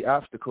 Every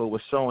obstacle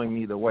was showing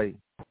me the way,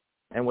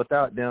 and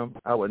without them,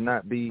 I would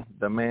not be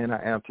the man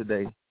I am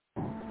today.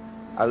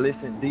 I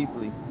listened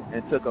deeply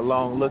and took a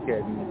long look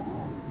at me.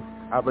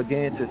 I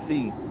began to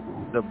see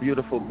the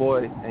beautiful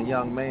boy and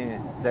young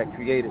man that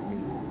created me.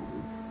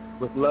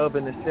 With love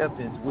and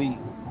acceptance, we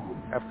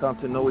have come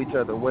to know each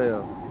other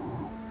well.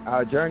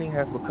 Our journey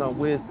has become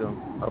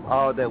wisdom of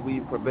all that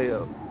we've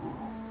prevailed.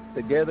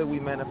 Together we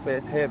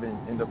manifest heaven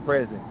in the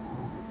present,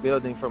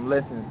 building from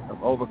lessons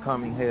of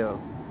overcoming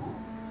hell,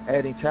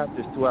 adding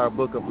chapters to our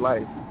book of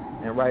life,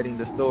 and writing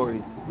the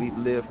stories we've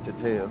lived to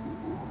tell.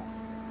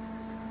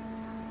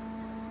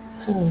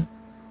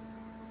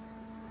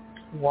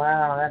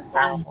 Wow, that's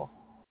powerful.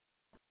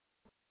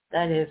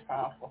 That is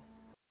powerful.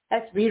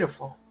 That's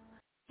beautiful.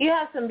 You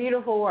have some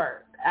beautiful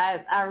work.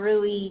 I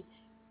really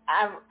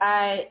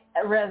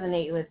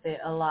resonate with it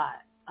a lot.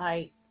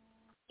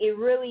 It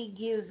really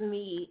gives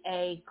me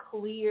a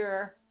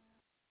clear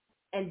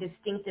and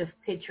distinctive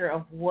picture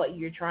of what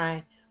you're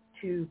trying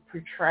to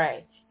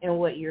portray in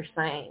what you're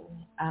saying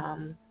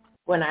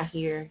when I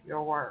hear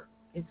your work.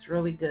 It's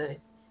really good.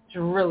 It's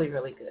really,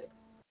 really good.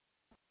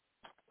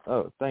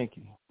 Oh, thank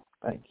you.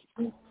 Thank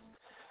you.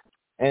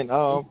 And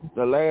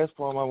the last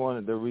poem I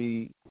wanted to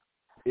read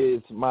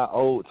is my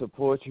ode to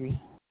poetry.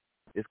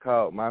 It's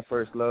called My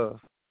First Love.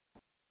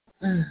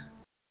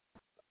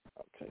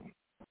 Okay.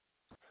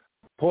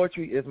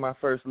 Poetry is my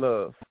first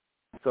love,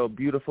 so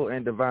beautiful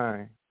and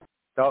divine.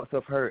 Thoughts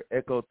of her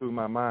echo through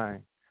my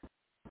mind.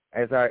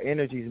 As our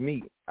energies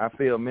meet, I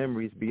feel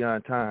memories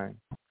beyond time.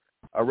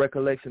 A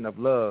recollection of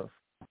love,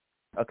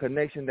 a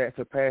connection that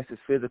surpasses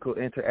physical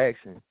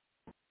interaction,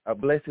 a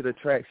blessed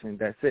attraction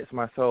that sets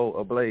my soul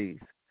ablaze.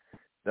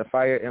 The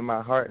fire in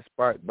my heart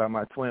sparked by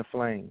my twin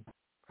flame,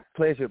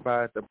 pleasured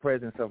by the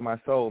presence of my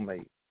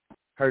soulmate.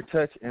 Her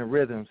touch and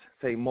rhythms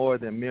say more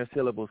than mere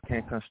syllables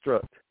can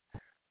construct.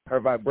 Her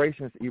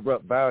vibrations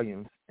erupt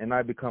volumes, and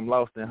I become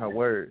lost in her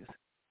words.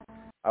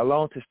 I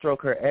long to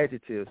stroke her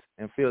adjectives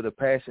and feel the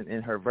passion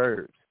in her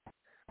verbs.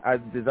 I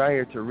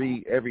desire to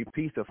read every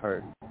piece of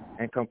her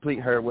and complete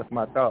her with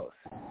my thoughts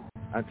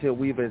until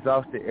we've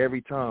exhausted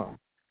every tongue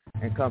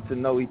and come to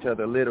know each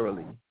other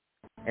literally.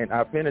 And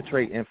I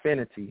penetrate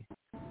infinity.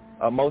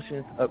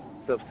 Emotions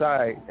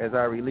subside as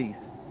I release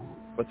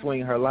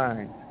between her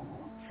lines,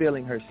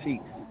 feeling her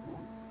sheets,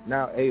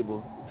 now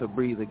able to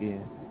breathe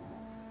again.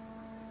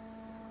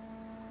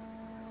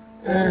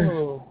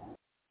 Oh.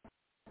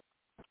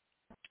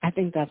 I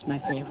think that's my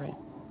favorite.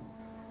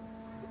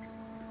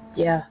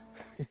 Yeah.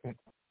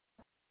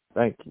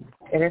 Thank you.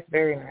 It is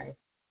very nice.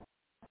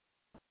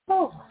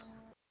 Oh.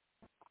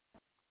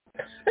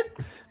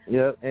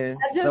 Yep, and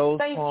those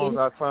poems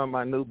are from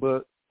my new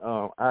book,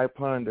 I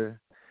Ponder.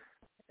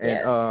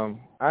 And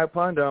I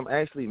Ponder, I'm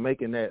actually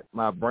making that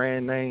my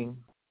brand name.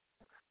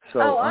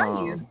 So,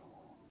 are you?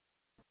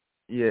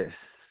 Yes.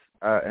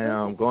 I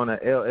am going to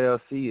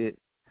LLC it.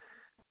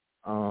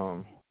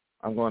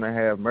 I'm going to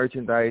have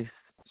merchandise,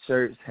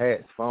 shirts,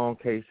 hats, phone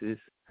cases,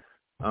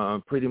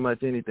 pretty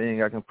much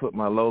anything I can put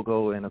my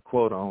logo and a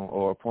quote on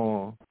or a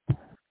poem.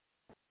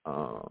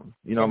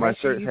 My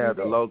shirts have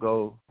the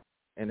logo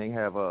and they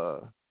have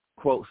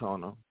quotes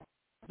on them,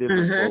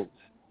 different quotes,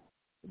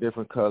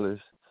 different colors.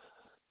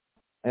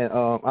 And I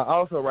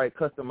also write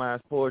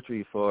customized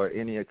poetry for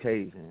any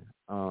occasion.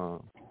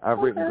 I've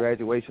written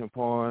graduation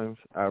poems.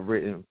 I've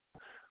written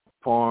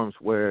poems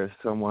where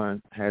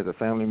someone has a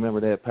family member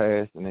that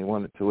passed and they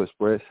wanted to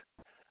express,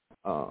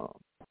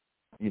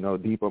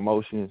 deep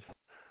emotions.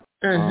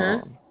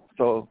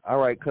 So I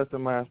write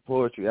customized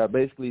poetry. I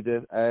basically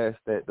just ask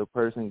that the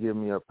person give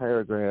me a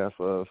paragraph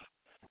of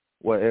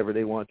whatever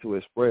they want to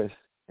express,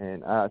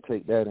 and I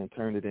take that and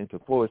turn it into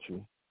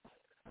poetry.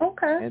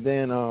 Okay. And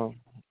then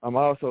I'm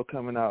also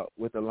coming out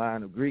with a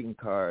line of greeting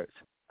cards.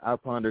 I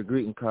ponder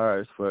greeting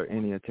cards for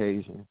any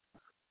occasion.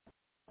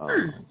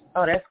 Oh,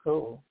 that's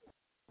cool.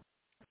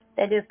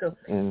 That is cool.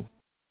 And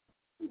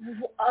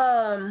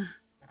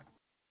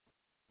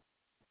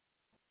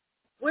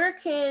where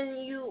can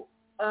you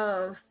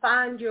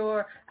find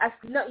your?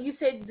 You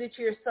said that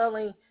you're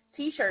selling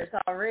T-shirts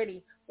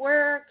already.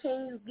 Where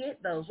can you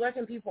get those? Where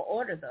can people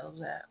order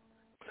those at?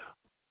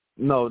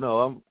 No,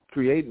 I'm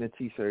creating the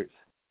T-shirts.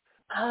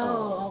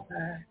 Oh,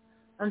 okay.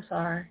 I'm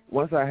sorry.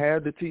 Once I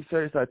have the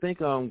T-shirts, I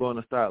think I'm going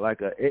to start like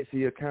a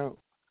Etsy account.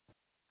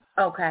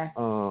 Okay.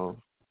 Or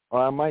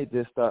I might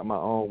just start my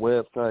own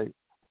website.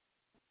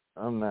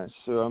 I'm not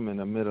sure. I'm in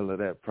the middle of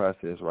that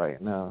process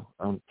right now.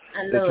 I'm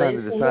just trying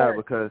to decide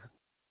because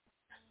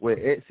with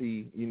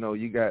Etsy,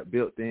 you got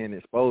built-in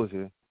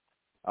exposure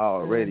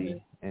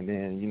already. And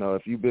then,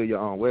 if you build your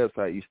own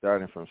website, you're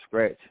starting from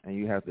scratch and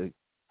you have to,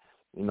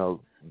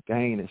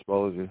 gain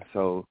exposure.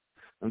 So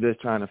I'm just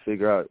trying to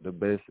figure out the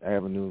best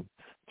avenue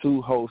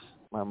to host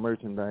my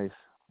merchandise,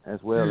 as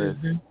well as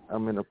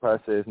I'm in the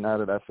process now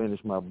that I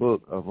finished my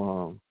book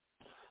of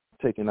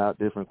taking out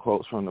different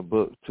quotes from the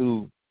book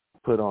to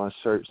put on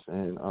shirts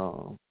and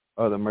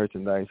other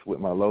merchandise with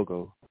my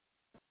logo.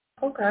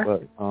 Okay.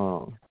 But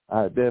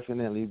I'll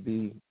definitely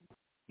be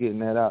getting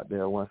that out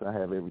there once I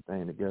have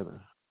everything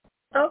together.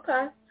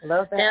 Okay.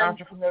 Love that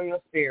entrepreneurial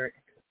spirit.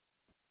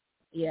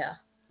 Yeah,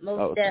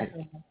 most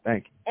definitely.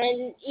 Thank you.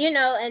 And,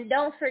 and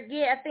don't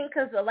forget, I think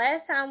because the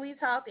last time we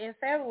talked in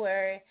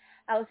February,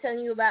 I was telling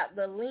you about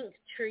the link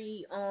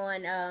tree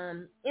on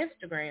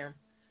Instagram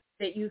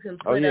that you can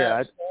put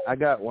up. I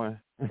got one.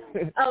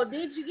 Oh,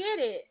 did you get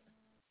it?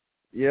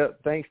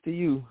 Yep, thanks to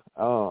you.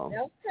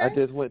 I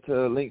just went to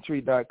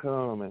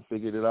linktree.com and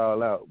figured it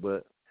all out.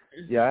 But,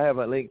 I have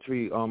a link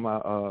tree on my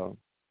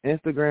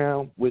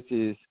Instagram, which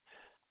is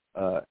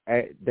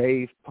at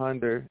Dave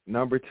Ponder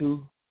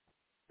 #2.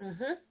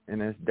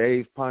 And that's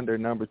Dave Ponder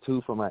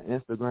 #2 for my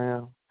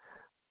Instagram.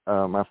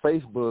 My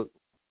Facebook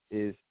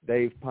is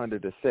Dave Ponder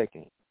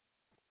II.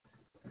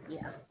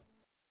 Yeah.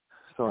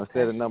 So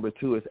instead of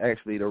 #2, it's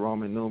actually the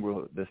Roman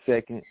numeral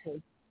II.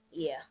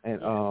 Yeah.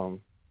 And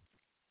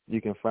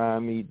you can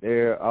find me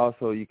there.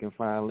 Also, you can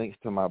find links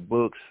to my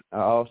books. I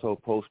also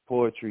post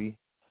poetry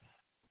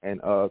and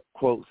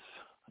quotes,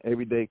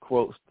 everyday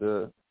quotes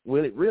to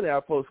really I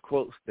post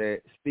quotes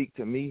that speak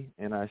to me,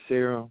 and I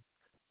share them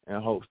in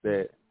hopes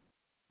that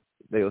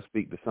they'll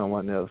speak to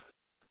someone else.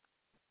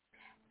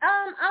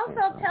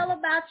 Also tell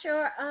about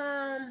your,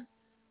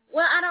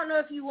 well, I don't know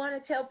if you want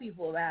to tell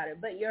people about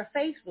it, but your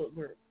Facebook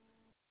group.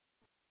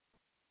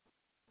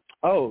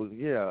 Oh,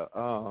 yeah.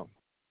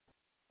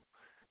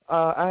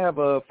 I have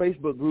a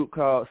Facebook group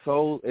called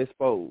Soul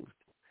Exposed.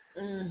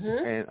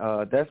 Mm-hmm.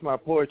 And that's my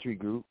poetry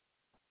group.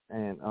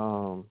 And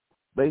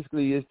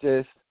basically it's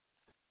just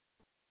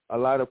a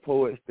lot of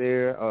poets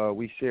there.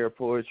 We share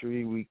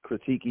poetry. We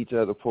critique each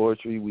other's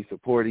poetry. We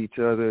support each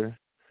other.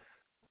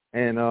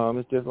 And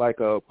it's just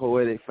like a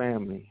poetic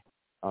family.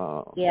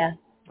 Yeah.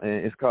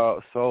 And it's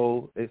called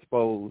Soul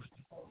Exposed,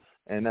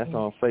 and that's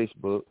on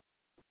Facebook.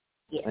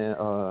 Yeah. And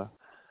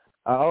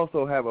I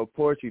also have a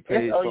poetry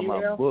page for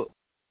my book.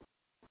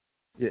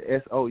 Yeah,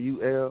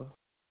 SOUL.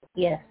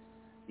 Yes.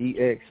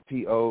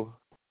 EXPOSED.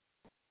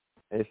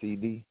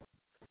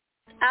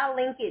 I'll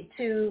link it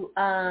to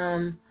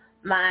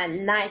my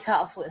Nite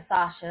Talks with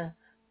Sasha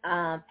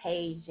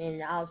page,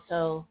 and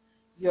also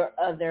your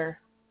other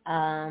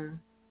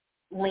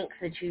links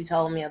that you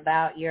told me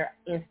about, your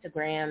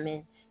Instagram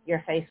and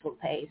your Facebook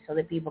page, so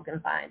that people can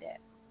find it.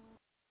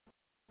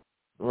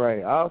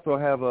 Right. I also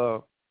have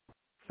a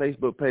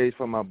Facebook page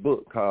for my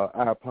book called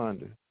I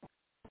Ponder.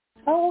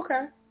 Oh,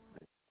 okay.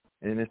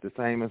 And it's the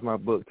same as my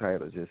book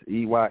title, just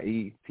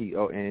EYEPONDER.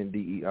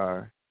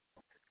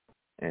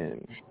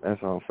 And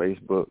that's on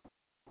Facebook.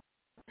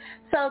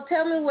 So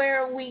tell me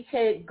where we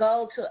could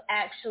go to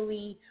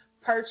actually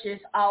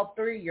purchase all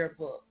three of your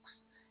books.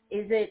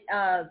 Is it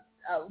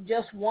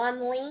just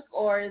one link,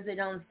 or is it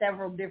on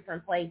several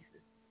different places?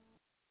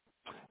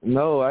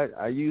 No,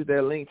 I use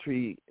that link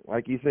tree,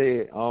 like you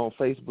said, on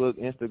Facebook,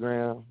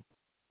 Instagram.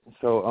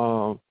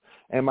 So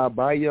in my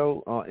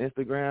bio on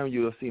Instagram,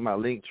 you'll see my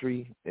link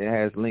tree. It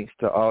has links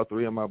to all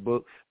three of my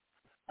books.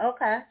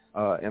 Okay.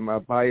 In my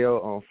bio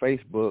on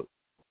Facebook,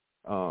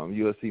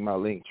 you'll see my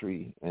link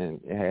tree,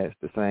 and it has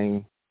the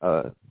same.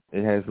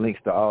 It has links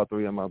to all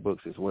three of my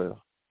books as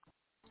well.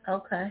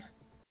 Okay.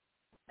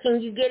 Can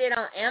you get it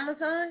on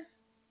Amazon?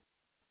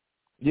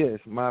 Yes,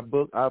 my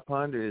book I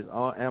Ponder is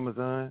on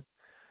Amazon.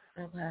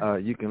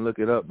 Okay. You can look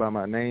it up by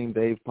my name,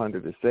 Dave Ponder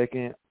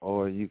II,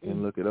 or you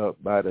can look it up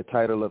by the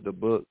title of the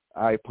book,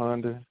 I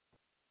Ponder.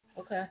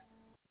 Okay.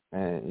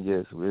 And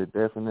yes, we're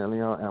definitely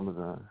on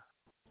Amazon.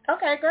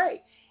 Okay,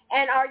 great.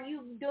 And are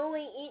you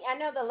doing, I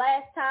know the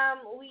last time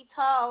we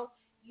talked,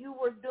 you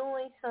were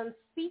doing some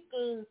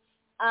speaking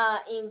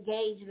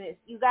engagements.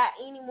 You got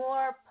any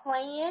more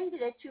planned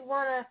that you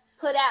want to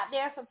put out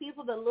there for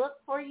people to look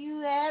for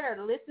you at or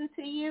to listen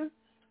to you?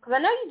 Because I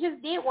know you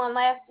just did one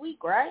last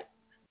week, right?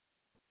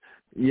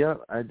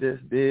 Yep, I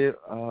just did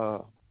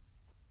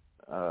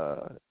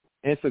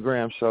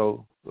Instagram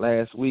show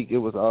last week. It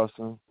was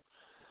awesome.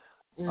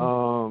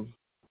 Mm-hmm.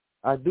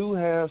 I do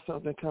have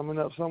something coming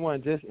up.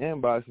 Someone just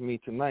inboxed me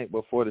tonight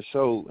before the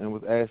show and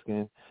was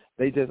asking.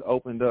 They just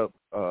opened up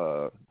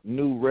a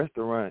new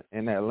restaurant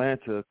in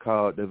Atlanta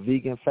called the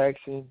Vegan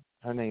Faction.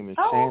 Her name is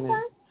Shannon.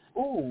 Okay.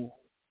 Ooh.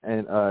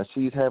 And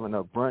she's having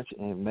a brunch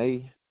in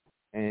May.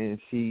 And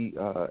she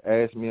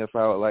asked me if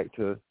I would like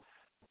to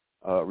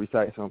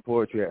recite some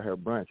poetry at her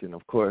brunch. And,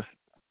 of course,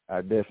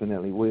 I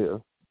definitely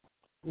will.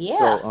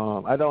 Yeah.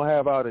 So I don't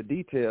have all the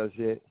details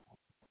yet.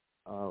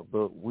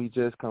 But we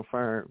just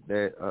confirmed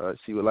that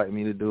she would like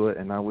me to do it,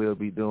 and I will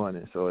be doing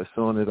it. So as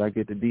soon as I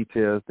get the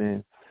details,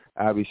 then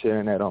I'll be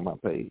sharing that on my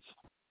page.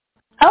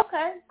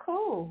 Okay,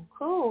 cool.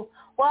 Well,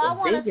 I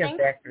want to thank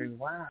Factory.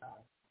 Wow.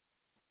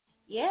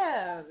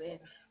 Yeah,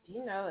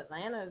 you know,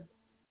 Atlanta,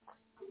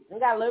 we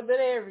got a little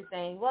bit of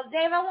everything. Well,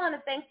 Dave, I want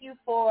to thank you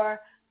for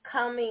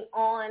coming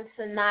on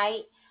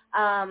tonight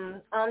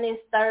on this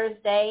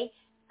Thursday.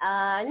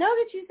 I know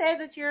that you said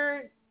that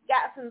you're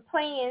got some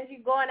plans.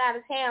 You're going out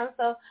of town,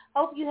 so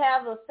hope you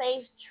have a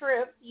safe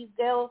trip. You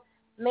go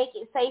make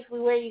it safely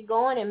where you're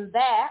going and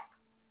back.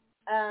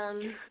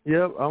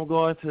 Yep, I'm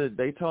going to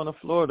Daytona,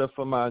 Florida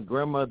for my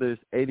grandmother's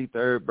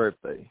 83rd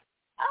birthday.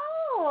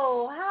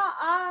 Oh,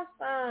 how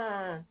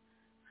awesome.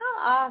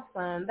 How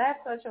awesome. That's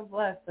such a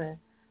blessing.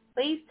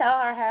 Please tell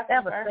her happy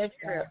birthday. Have a safe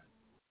trip.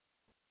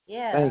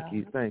 Yeah. Thank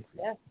you.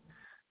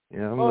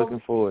 Yeah, I'm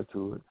looking forward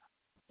to it.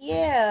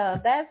 Yeah,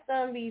 that's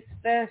going to be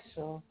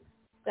special.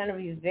 It's going to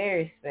be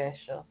very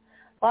special.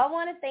 Well, I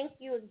want to thank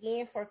you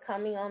again for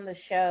coming on the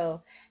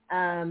show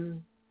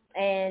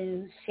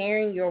and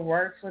sharing your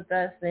works with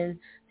us and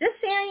just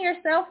sharing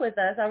yourself with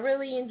us. I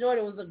really enjoyed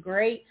it. It was a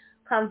great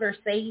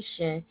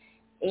conversation.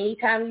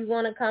 Anytime you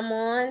want to come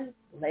on,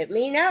 let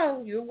me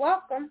know. You're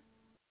welcome.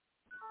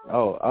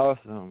 Oh,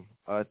 awesome.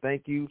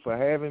 Thank you for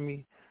having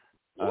me.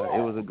 Yeah.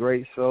 It was a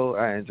great show.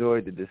 I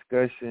enjoyed the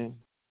discussion,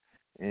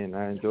 and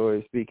I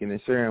enjoyed speaking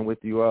and sharing with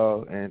you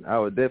all, and I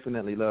would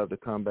definitely love to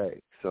come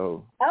back.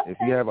 So If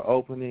you have an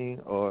opening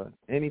or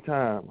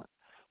anytime,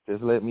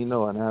 just let me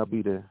know, and I'll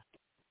be there.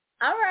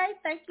 All right.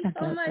 Thank you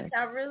so much.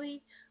 I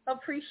really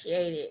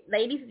appreciate it.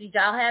 Ladies, did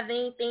y'all have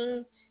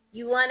anything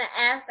you want to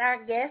ask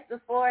our guest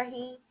before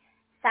he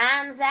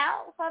signs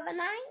out for the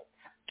night?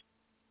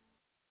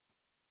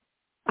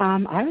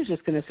 I was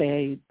just going to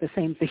say the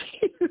same thing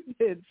you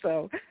did.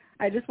 So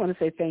I just want to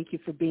say thank you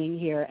for being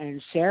here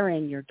and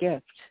sharing your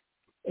gift.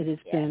 It has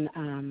been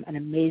an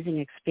amazing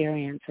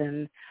experience,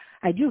 and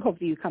I do hope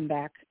that you come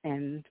back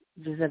and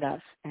visit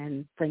us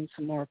and bring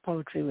some more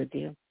poetry with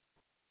you.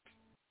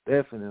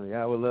 Definitely.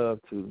 I would love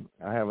to.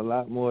 I have a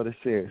lot more to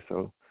share,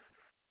 so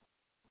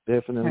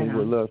definitely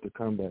would love to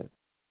come back.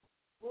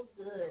 Well,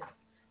 good.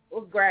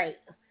 Well, great.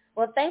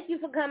 Well, thank you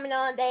for coming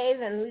on,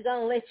 Dave, and we're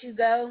going to let you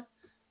go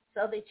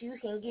so that you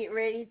can get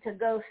ready to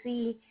go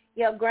see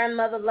your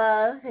grandmother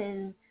Love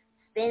and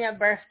spend your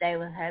birthday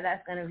with her.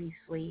 That's going to be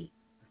sweet.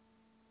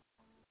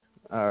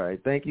 All right.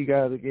 Thank you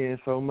guys again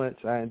so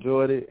much. I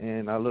enjoyed it,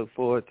 and I look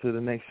forward to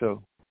the next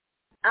show.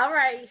 All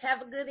right.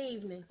 Have a good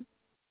evening.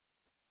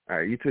 All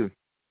right. You too.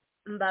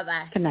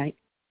 Bye-bye. Good night.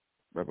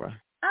 Bye-bye.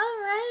 All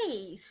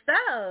right.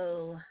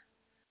 So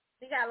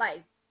we got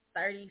like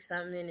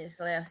 30-some minutes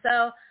left.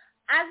 So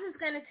I was just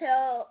going to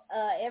tell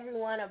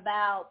everyone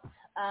about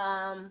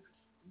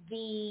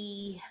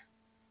the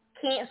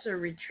cancer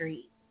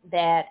retreat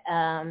that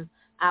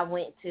I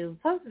went to.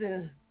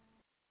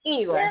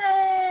 Anyway.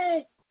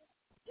 Yay!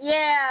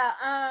 Yeah.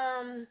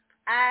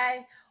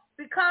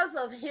 Because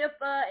of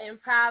HIPAA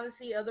and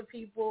privacy, other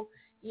people,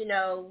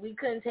 we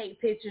couldn't take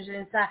pictures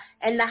inside.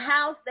 And the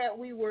house that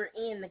we were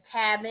in, the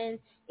cabin,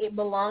 it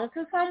belonged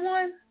to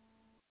someone.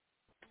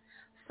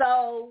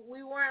 So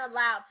we weren't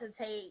allowed to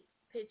take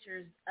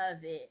pictures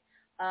of it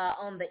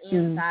on the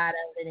inside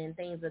of it and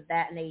things of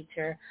that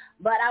nature.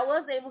 But I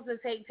was able to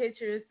take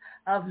pictures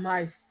of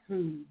my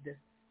food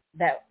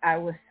that I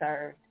was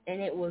served.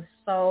 And it was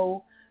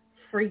so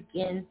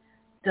freaking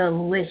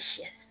delicious.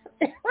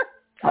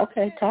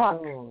 Okay,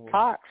 talk,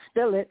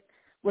 spill it.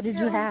 What did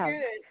you have?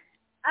 Good.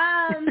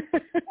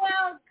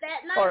 Well,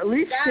 that night, or at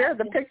least share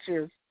the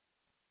pictures.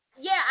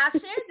 Yeah, I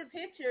shared the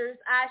pictures.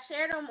 I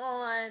shared them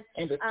on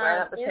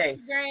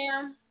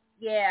Instagram.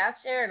 Yeah, I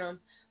shared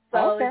them.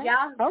 So if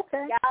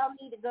y'all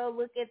need to go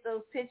look at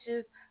those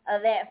pictures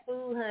of that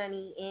food,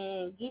 honey,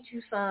 and get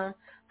you some.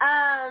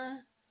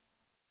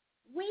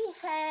 We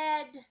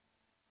had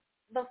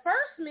the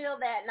first meal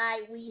that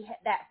night.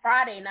 That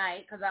Friday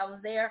night, because I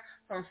was there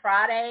from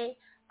Friday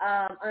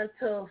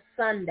until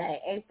Sunday,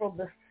 April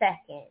the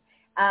 2nd.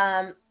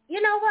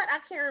 You know what? I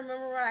can't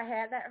remember what I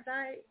had that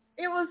night.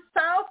 It was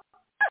so...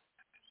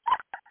 I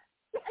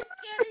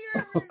can't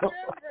even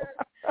remember.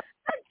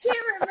 I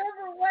can't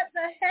remember what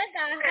the heck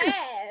I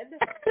had.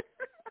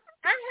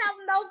 I have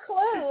no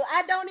clue.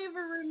 I don't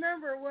even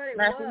remember what it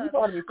was. You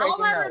want to be taking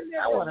notes.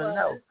 I want to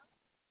know.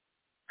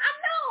 I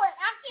know it.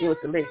 I can't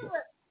remember.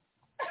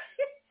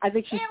 I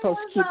think she's supposed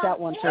to keep that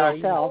one to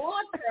herself.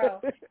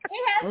 It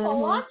had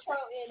cilantro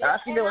in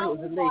it. She knew it was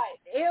delicious.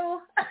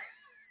 Ew.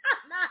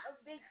 I'm not a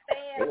big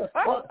fan of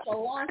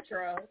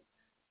cilantro.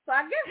 So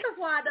I guess that's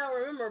why I don't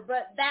remember.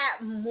 But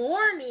that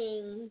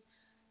morning,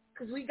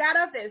 because we got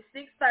up at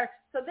 6:30.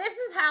 So this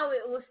is how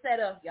it was set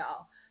up,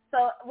 y'all.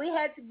 So we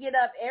had to get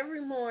up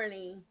every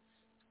morning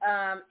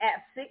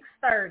at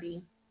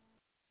 6:30.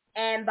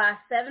 And by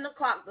 7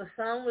 o'clock, the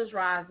sun was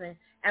rising.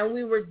 And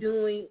we were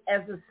doing,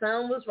 as the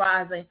sun was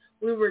rising,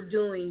 we were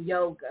doing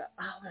yoga.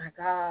 Oh, my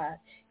God.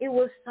 It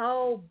was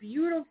so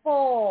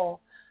beautiful.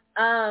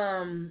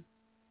 And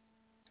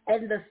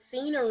the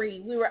scenery,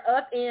 we were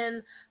up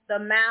in the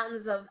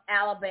mountains of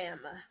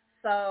Alabama.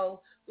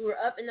 So we were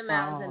up in the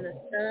mountains, and the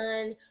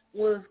sun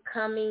was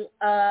coming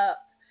up.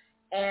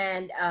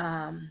 And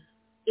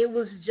it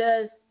was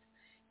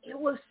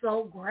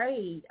so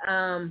great.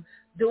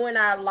 Doing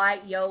our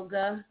light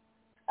yoga.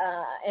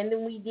 And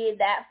then we did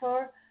that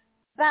for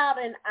about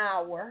an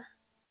hour.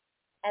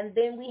 And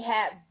then we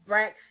had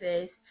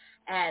breakfast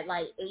at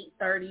like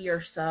 8:30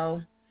 or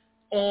so.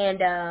 And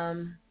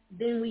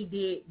then we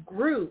did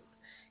group.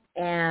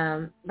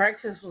 And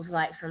breakfast was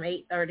like from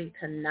 8:30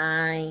 to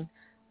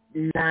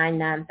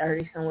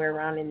 9:30, somewhere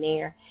around in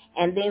there.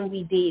 And then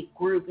we did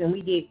group, and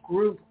we did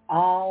group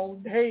all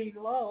day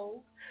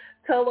long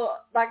till it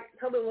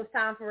was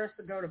time for us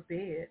to go to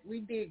bed.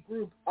 We did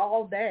group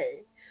all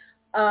day.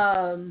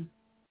 And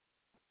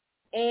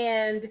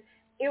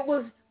it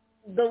was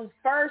the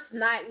first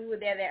night we were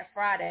there that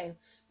Friday.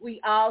 We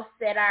all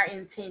set our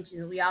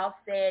intentions. We all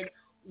said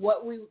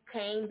what we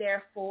came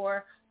there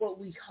for, what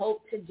we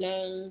hoped to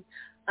gain.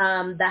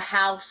 The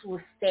house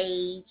was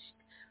staged.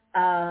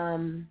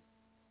 And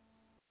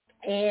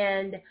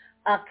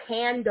a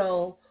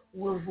candle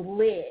was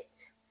lit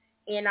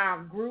in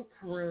our group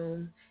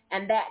room.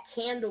 And that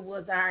candle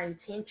was our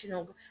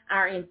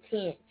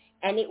intent.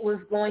 And it was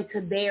going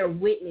to bear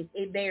witness.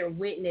 It bear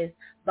witness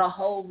the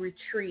whole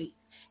retreat.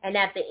 And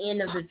at the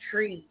end of the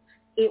retreat,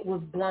 it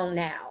was blown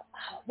out.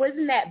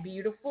 Wasn't that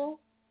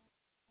beautiful?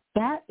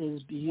 That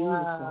is beautiful.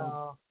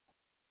 Wow.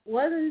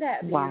 Wasn't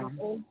that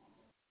beautiful? Wow.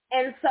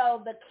 And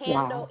so the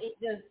candle, it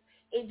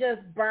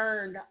just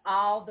burned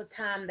all the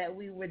time that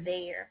we were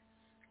there.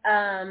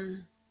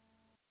 And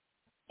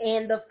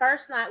the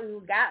first night we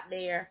got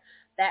there,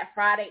 that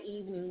Friday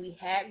evening, we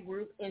had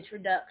group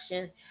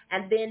introductions,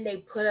 and then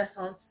they put us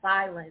on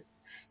silence.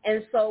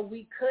 And so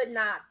we could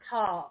not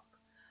talk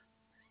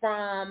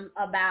from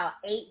about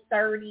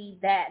 8:30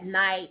 that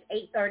night,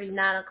 8:30,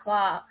 9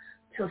 o'clock,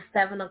 till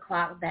 7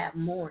 o'clock that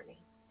morning.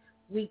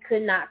 We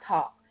could not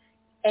talk.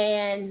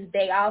 And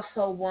they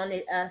also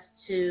wanted us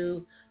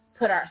to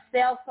put our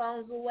cell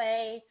phones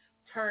away,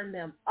 turn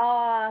them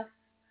off,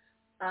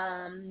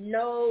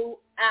 no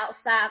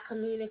outside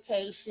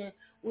communication.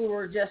 We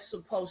were just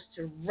supposed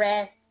to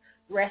rest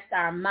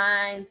our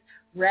minds,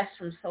 rest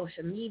from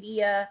social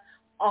media,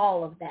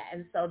 all of that.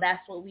 And so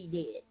that's what we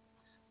did.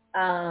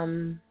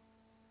 And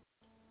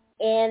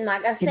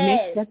like I said,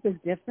 it makes such a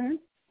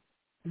difference.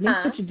 It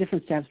makes such a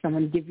difference to have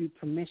someone give you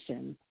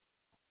permission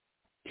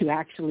to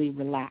actually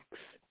relax,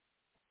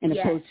 and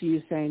opposed to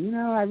you saying,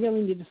 no, I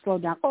really need to slow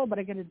down. Oh, but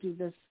I got to do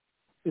this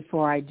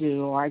before I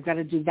do, or I got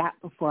to do that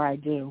before I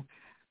do.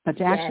 But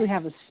to actually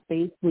have a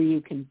space where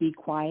you can be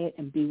quiet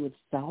and be with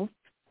self,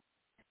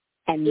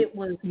 and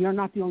you're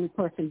not the only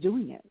person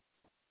doing it.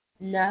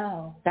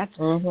 No. That's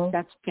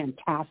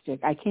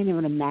fantastic. I can't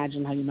even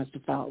imagine how you must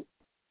have felt.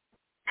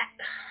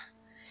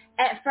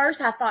 At first,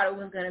 I thought it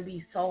was going to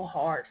be so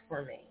hard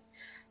for me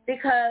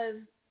because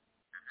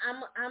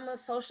I'm a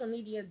social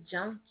media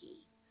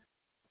junkie.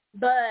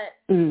 But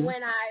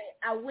when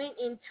I went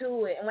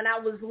into it, and when I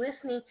was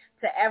listening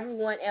to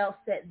everyone else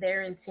set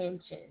their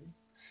intentions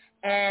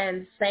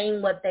and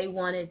saying what they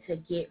wanted to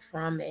get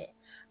from it,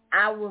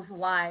 I was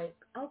like,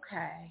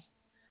 okay.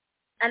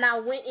 And I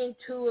went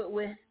into it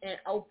with an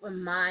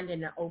open mind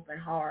and an open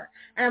heart.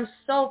 And I'm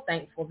so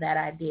thankful that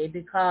I did,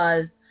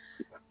 because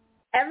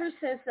ever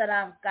since that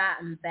I've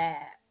gotten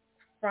back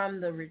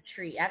from the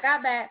retreat, I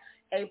got back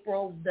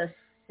April the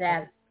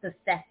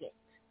 2nd.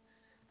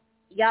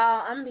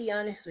 Y'all, I'm going to be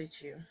honest with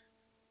you.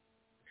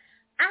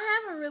 I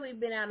haven't really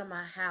been out of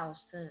my house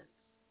since.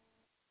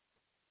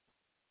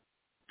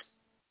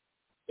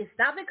 It's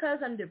not because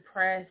I'm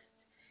depressed.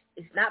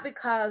 It's not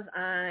because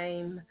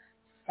I'm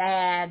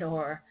sad,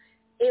 or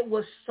it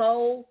was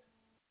so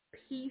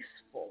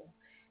peaceful.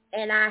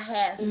 And I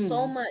had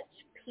so much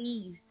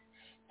peace,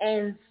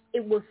 and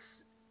it was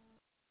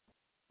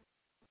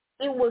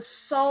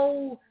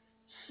so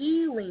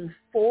healing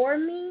for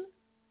me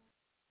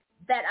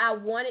that I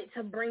wanted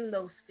to bring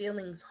those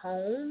feelings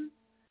home.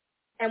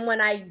 And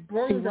when I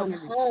bring them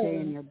home, stay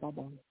in your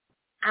bubble.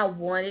 I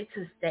wanted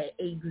to stay.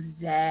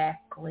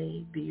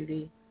 Exactly,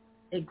 Beauty.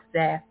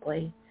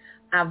 Exactly.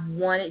 I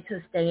wanted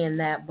to stay in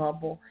that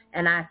bubble,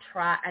 and I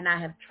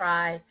have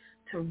tried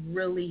to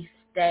really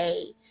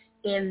stay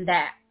in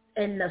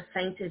the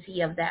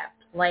sanctity of that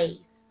place.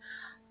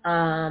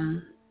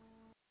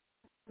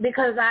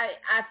 Because I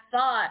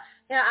thought,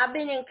 I've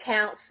been in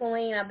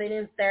counseling, I've been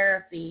in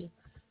therapy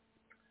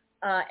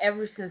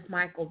ever since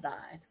Michael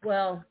died.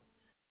 Well,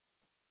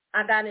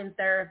 I got in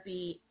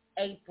therapy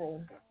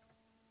April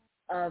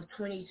of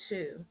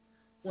 22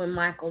 when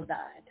Michael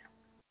died.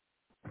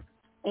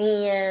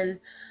 And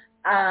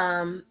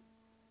I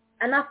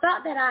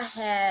thought that I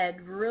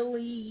had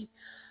really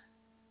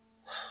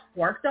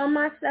worked on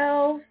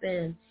myself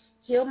and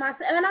healed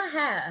myself, and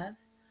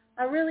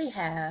I really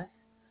have.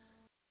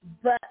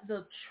 But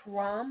the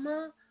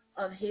trauma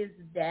of his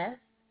death,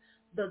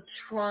 the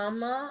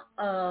trauma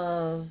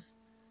of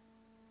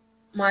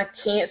my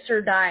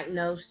cancer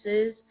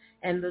diagnosis,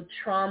 and the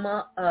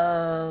trauma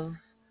of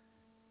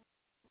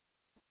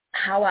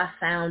how I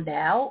found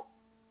out,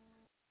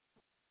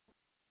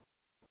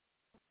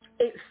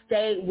 it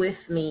stayed with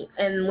me.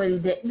 And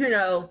when,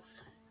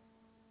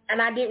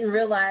 and I didn't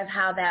realize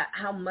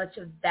how much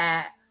of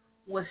that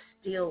was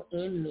still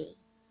in me.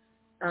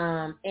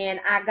 And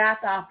I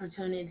got the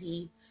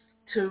opportunity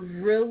to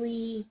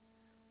really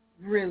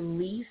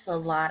release a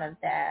lot of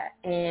that,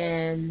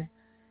 and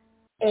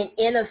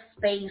in a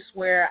space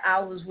where I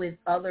was with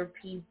other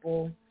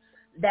people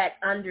that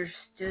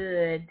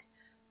understood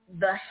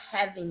the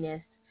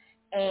heaviness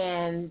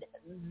and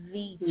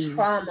the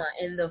trauma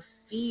and the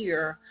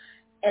fear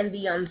and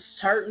the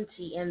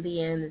uncertainty and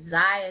the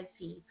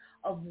anxiety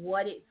of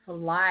what it's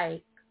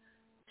like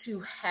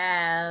to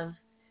have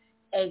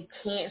a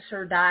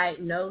cancer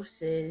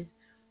diagnosis,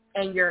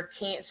 and your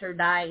cancer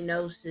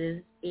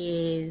diagnosis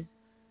is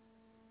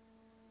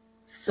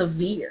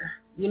severe.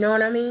 You know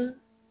what I mean?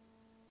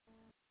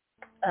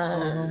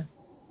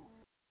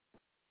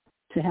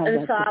 To have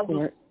that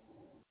support.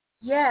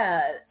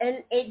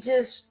 And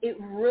it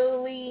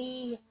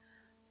really,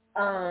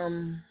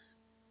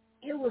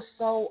 it was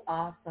so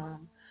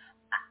awesome.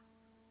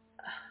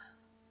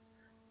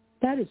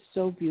 That is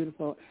so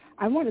beautiful.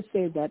 I want to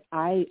say that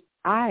I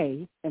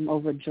am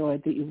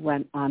overjoyed that you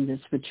went on this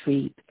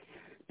retreat,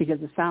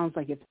 because it sounds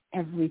like it's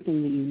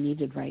everything that you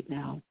needed right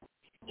now.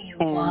 It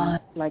was.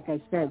 Like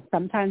I said,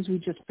 sometimes we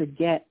just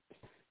forget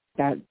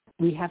that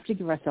we have to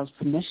give ourselves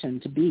permission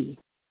to be.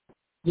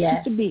 Yes.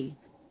 Just to be.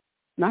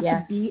 Not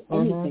to be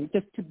anything,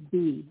 just to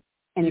be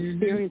and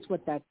experience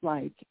what that's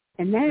like.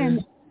 And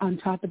then on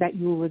top of that,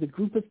 you were with a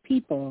group of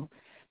people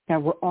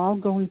that were all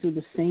going through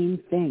the same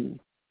thing.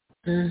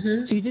 So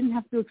you didn't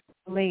have to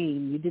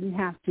explain. You didn't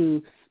have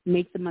to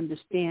make them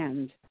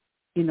understand,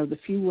 the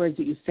few words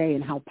that you say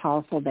and how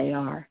powerful they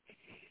are.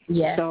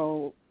 Yes.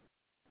 So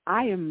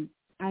I am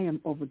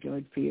am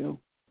overjoyed for you.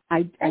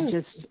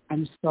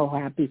 I'm so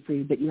happy for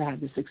you that you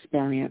had this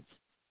experience,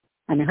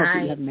 and I hope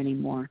that you have many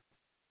more.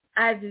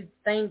 I do.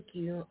 Thank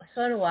you.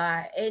 So do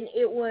I. And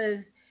it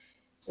was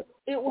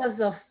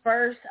the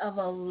first of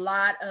a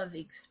lot of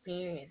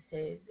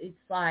experiences. It's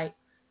like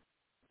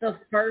the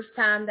first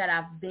time that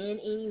I've been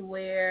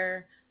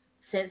anywhere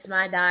since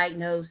my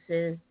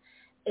diagnosis.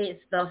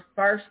 It's the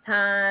first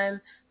time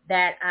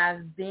that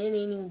I've been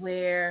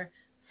anywhere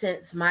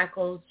since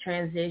Michael's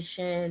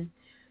transition.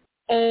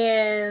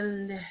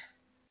 And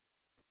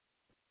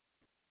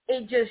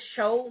it just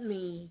showed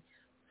me,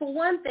 for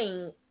one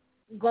thing,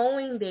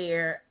 going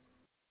there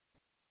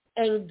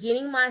and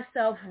getting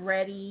myself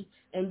ready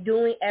and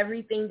doing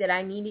everything that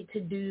I needed to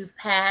do,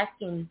 pack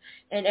and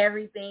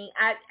everything.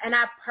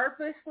 I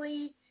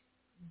purposely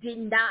did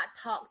not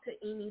talk to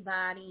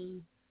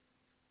anybody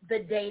the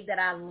day that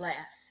I left.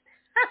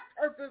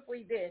 I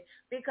purposely did,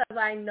 because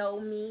I know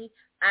me.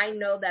 I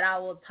know that I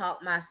will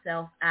talk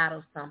myself out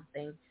of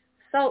something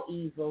so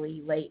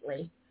easily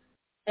lately.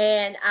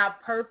 And I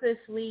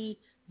purposely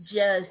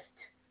just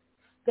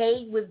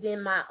stayed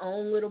within my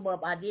own little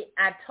bubble. I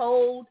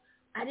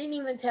didn't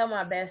even tell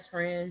my best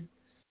friend,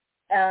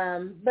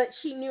 but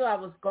she knew I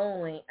was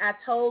going. I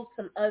told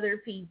some other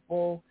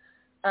people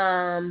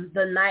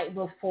the night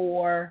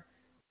before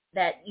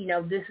that,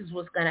 this is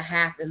what's going to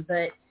happen.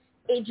 But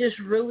it just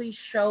really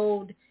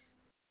showed,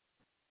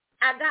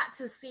 I got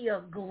to see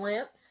a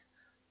glimpse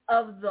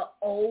of the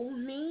old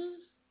me,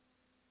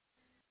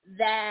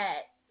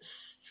 that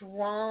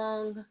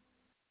strong,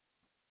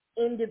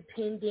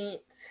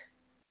 independent,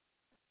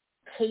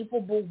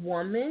 capable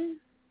woman.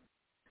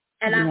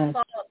 And I saw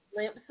a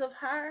glimpse of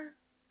her,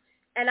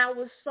 and I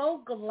was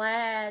so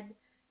glad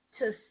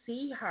to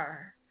see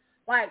her.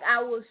 Like,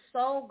 I was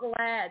so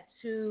glad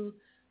to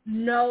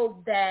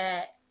know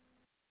that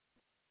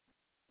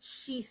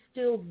she's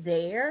still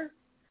there.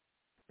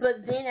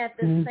 But then at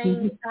the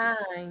same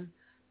time,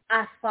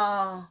 I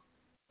saw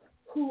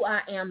who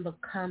I am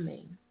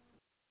becoming.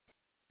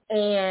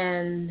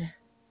 And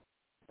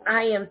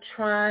I am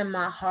trying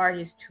my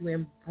hardest to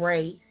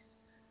embrace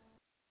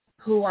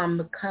who I'm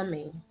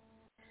becoming.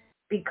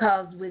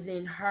 Because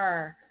within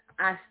her,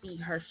 I see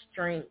her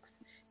strength,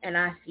 and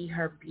I see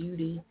her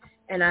beauty,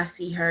 and I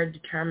see her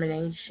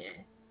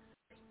determination.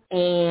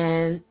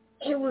 And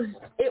it was,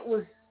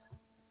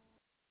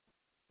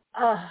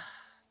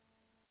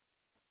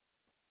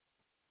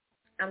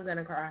 I'm going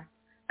to cry.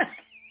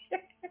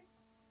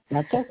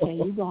 That's okay.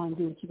 You go and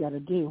do what you got to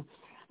do.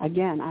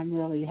 Again, I'm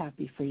really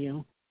happy for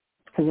you,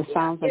 because it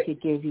sounds like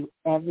it gave you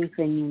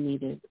everything you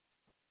needed.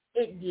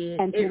 It did.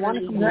 And if you want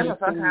to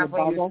communicate in your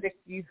bubble,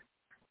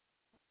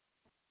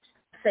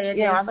 say it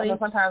again, please.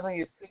 Sometimes when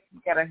you're sick, you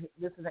got to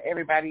listen to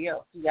everybody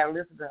else. You got to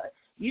listen to it.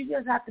 You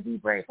just have to be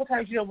brave.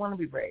 Sometimes you don't want to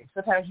be brave.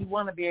 Sometimes you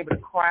want to be able to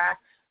cry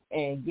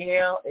and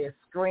yell and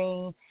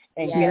scream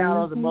and get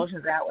all those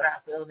emotions out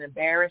without feeling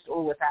embarrassed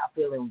or without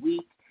feeling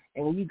weak.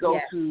 And when you go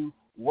to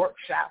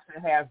workshops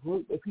and have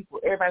groups of people,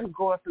 everybody who's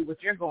going through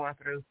what you're going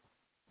through,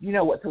 you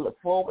know what to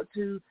look forward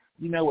to.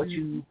 You know what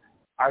you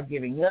are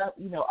giving up.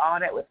 You know all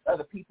that with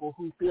other people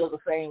who feel the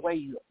same way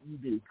you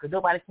do. Because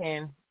nobody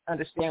can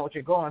understand what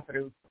you're going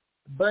through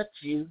but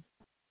you.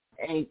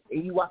 And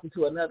you walk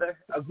into a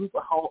group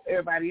of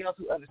everybody else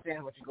who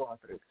understands what you're going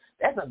through.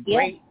 That's a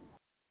great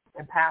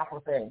and powerful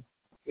thing.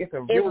 It's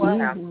a really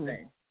powerful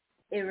thing.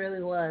 It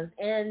really was.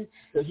 And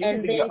because you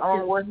can be your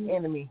own worst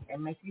enemy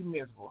and make you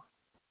miserable.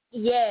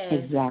 Yes.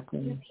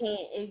 Exactly. You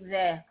can't.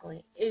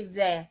 Exactly.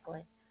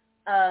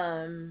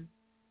 And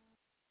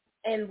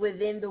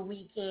within the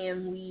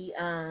weekend, we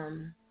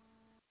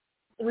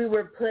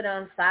were put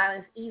on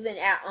silence. Even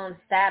on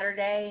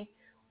Saturday,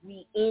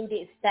 we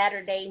ended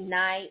Saturday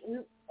night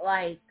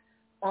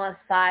on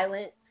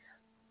silence,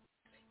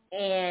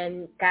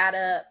 and got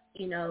up,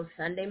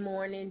 Sunday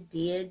morning,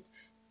 did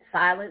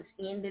silence,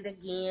 ended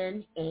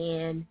again,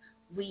 and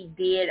we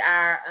did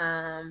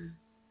our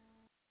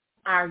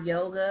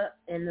yoga,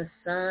 and the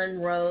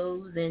sun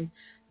rose, and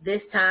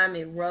this time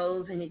it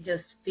rose, and it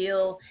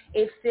filled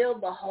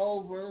the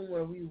whole room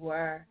where we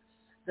were.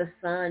 The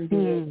sun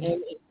did,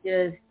 and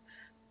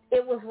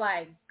it was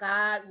like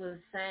God was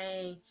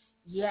saying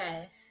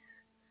yes.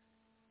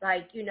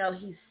 Like, he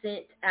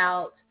sent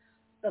out,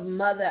 the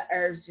Mother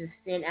Earth just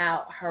sent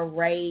out her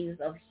rays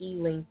of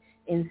healing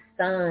and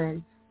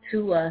sun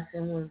to us,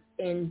 and was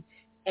and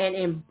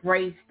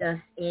embraced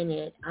us in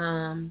it.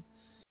 And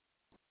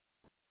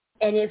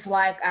it's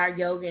like our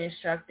yoga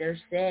instructor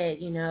said,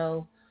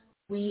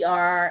 we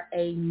are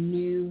a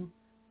new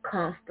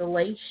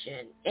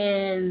constellation.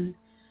 And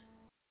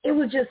it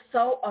was just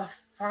so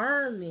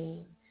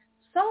affirming.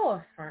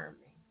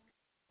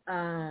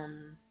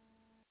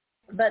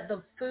 But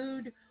the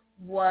food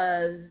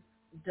was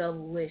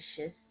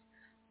delicious.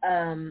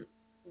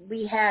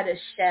 We had a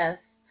chef.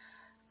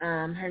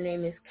 Her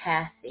name is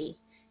Cassie.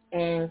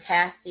 And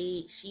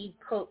Cassie, she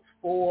cooks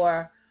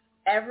for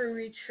every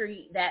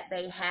retreat that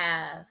they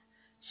have.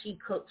 She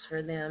cooks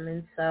for them.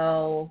 And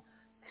so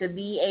to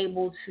be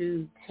able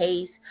to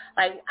taste.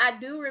 Like, I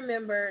do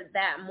remember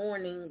that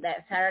morning,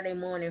 that Saturday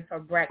morning for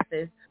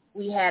breakfast,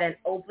 we had an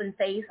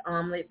open-faced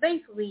omelet.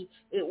 Basically,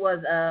 it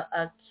was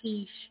a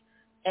quiche,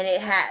 and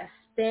it had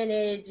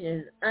spinach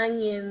and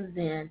onions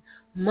and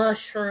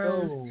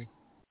mushrooms.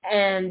 Oh.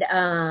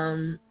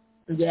 And,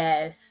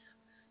 yes.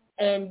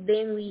 And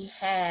then we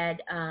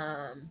had,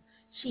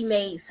 she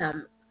made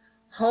some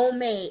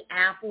homemade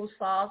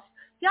applesauce.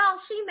 Y'all,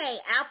 she made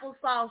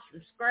applesauce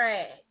from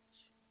scratch.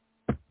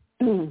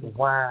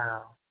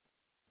 Wow.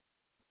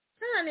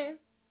 Honey,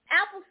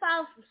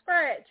 applesauce from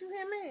scratch. You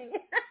hear me?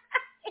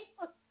 It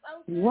was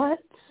so good. What?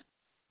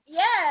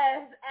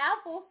 Yes,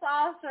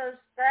 applesauce from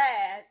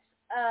scratch.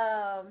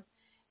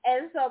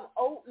 And some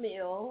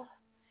oatmeal.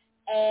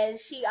 And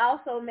she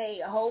also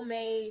made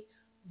homemade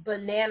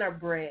banana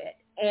bread.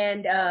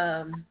 And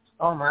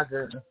oh my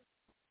goodness.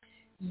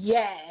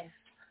 Yes.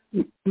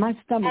 My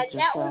stomach and just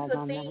that was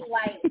the thing, that.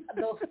 like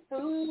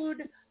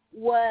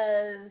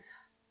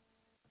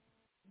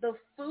the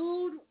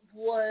food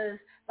was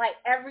like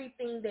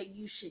everything that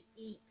you should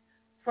eat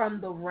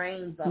from the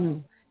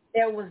rainbow.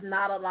 There was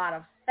not a lot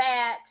of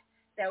fat.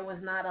 There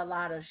was not a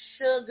lot of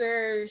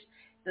sugars.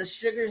 The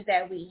sugars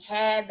that we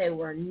had, they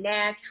were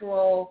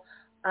natural.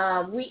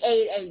 We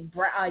ate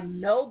a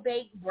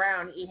no-bake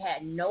brownie. It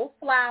had no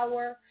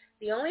flour.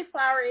 The only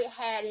flour it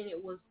had in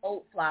it was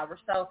oat flour.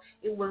 So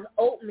it was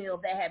oatmeal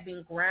that had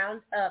been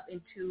ground up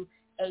into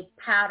a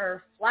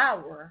powder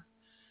flour.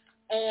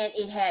 And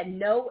it had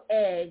no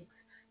eggs.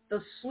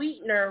 The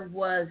sweetener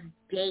was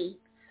dates.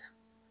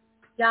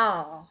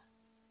 Y'all.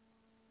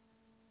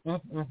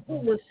 It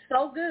was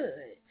so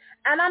good.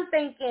 And I'm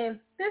thinking,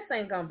 this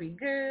ain't going to be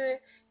good.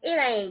 It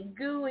ain't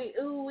gooey,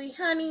 ooey,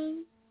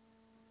 honey.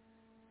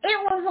 It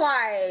was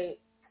like,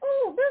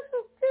 ooh, this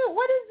is good.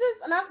 What is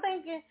this? And I'm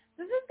thinking,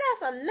 does this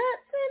got some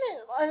nuts in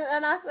it?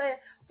 And I said,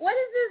 what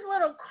is this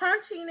little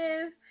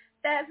crunchiness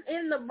that's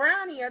in the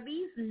brownie? Are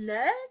these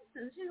nuts?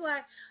 And she's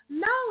like,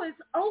 no,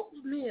 it's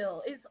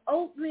oatmeal. It's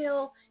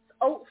oatmeal. It's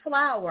oat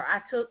flour.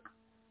 I took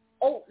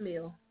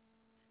oatmeal,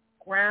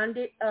 ground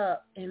it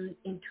up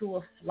into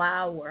a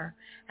flour,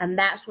 and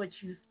that's what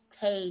you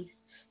taste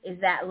is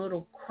that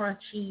little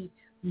crunchy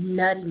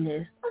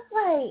nuttiness. I was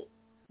like,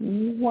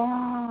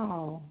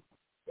 wow.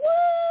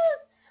 What?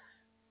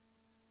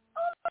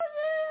 Oh my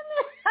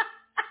goodness.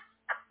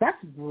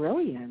 That's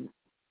brilliant.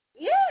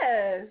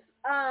 Yes.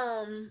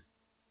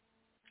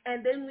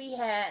 And then we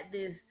had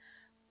this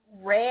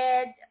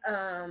red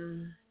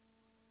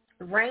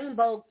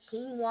rainbow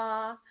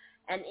quinoa,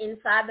 and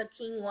inside the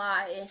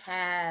quinoa it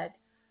had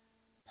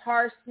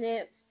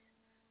parsnips,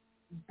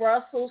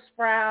 Brussels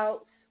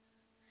sprouts,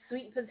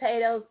 sweet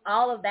potatoes.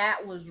 All of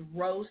that was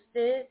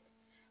roasted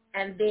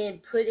and then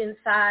put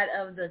inside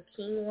of the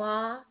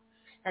quinoa.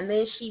 And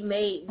then she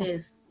made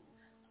this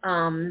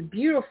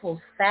beautiful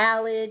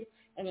salad,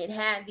 and it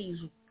had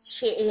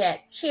it had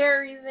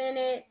cherries in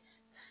it,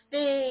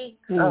 figs.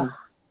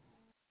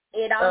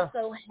 It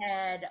also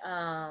had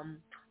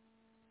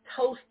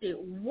toasted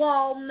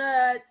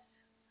walnuts,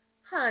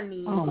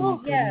 honey.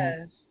 Oh,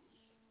 yes.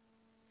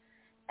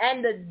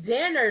 And the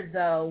dinner,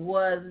 though,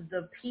 was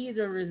the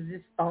pizza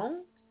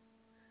resistance.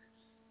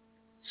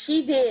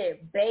 She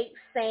did baked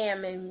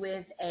salmon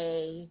with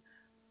a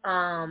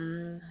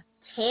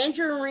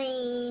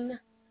tangerine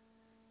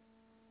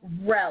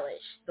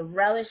relish. The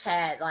relish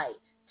had like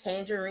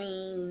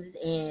tangerines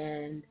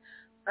and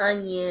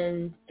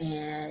onions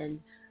and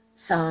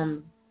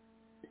some,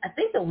 I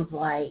think it was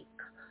like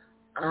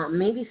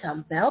maybe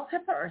some bell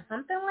pepper or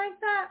something like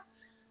that.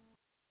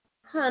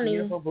 Honey.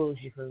 Beautiful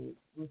bougie food.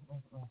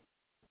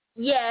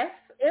 Yes,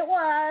 it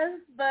was,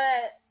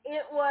 but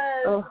it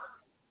was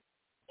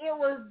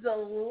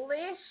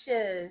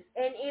delicious,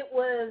 and it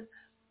was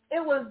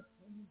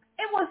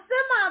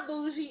semi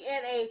bougie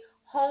in a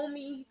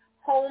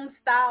home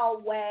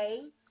style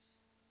way,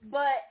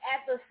 but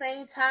at the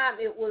same time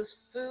it was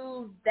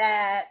food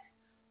that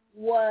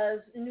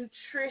was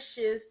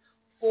nutritious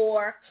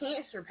for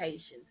cancer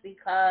patients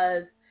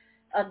because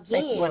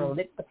again, you want to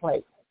lick the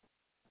plate.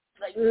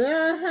 Like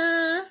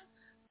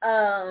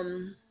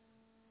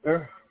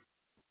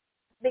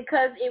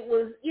because it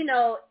was,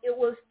 it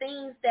was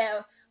things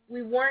that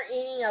we weren't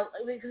eating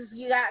because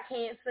you got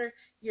cancer.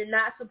 You're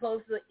not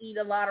supposed to eat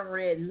a lot of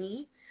red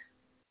meat.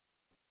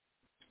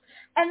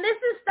 And this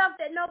is stuff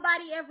that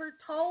nobody ever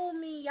told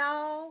me,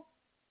 y'all.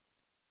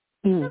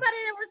 Nobody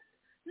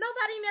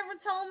never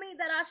told me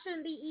that I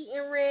shouldn't be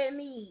eating red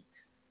meat.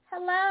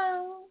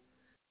 Hello?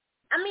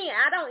 I mean,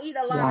 I don't eat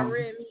a lot of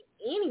red meat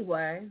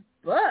anyway,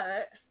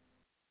 but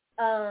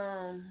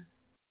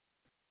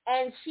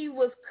and she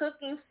was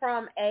cooking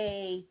from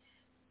a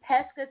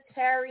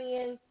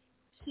pescatarian,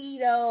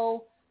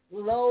 keto,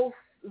 low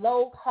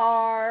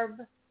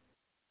carb,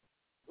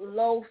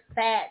 low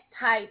fat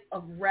type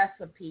of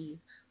recipes,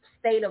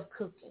 state of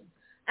cooking.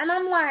 And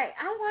I'm like,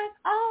 I like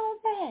all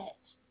that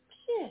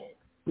shit.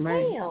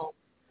 Right.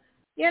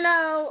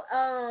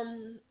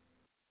 Damn.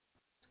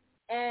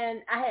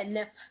 And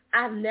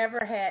I've never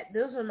had,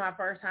 this was my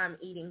first time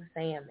eating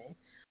salmon.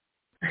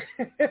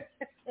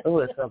 Oh,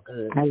 it's so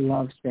good. I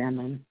love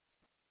salmon.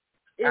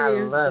 I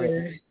love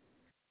it.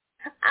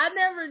 I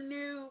never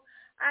knew.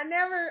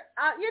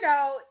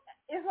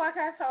 It's like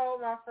I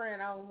told my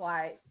friend, I was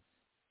like,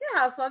 you know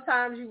how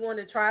sometimes you want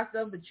to try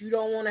stuff, but you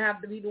don't want to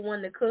have to be the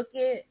one to cook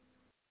it?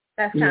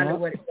 That's kind of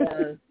what it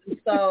does.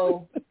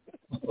 So,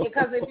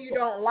 because if you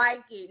don't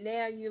like it,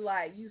 now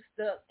you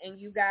stuck and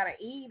you got to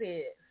eat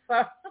it.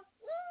 So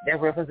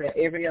that represents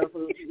every other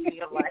food you eat in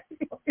your life.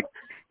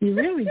 You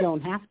really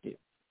don't have to.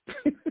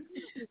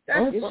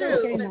 That's it's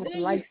true. okay not to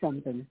like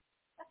something.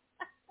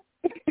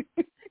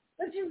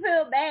 But you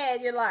feel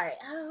bad. You're like,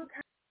 oh,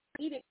 God,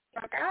 eat it.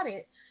 I got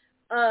it.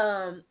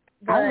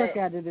 But I look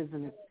at it as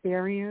an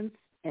experience,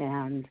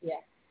 and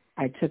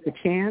I took a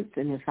chance,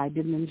 and if I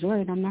didn't enjoy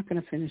it, I'm not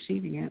going to finish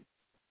eating it.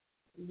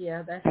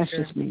 Yeah, that's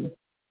true. Just me.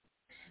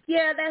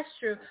 Yeah, that's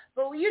true.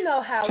 But you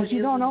know how it is. Because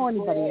you don't owe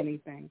anybody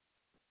anything.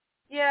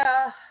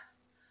 Yeah.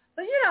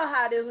 But you know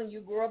how it is when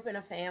you grow up in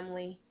a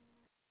family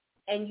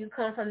and you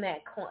come from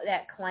that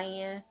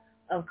clan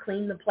of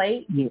clean the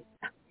plate.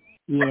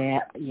 Yeah.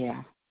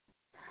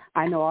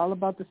 I know all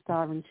about the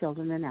starving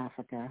children in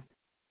Africa.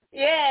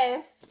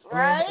 Yes,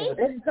 right?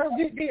 This is so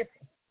good.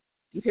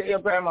 You tell your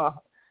grandma.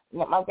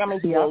 My grandma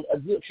did a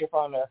guilt trip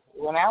on us.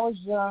 When I was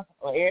young,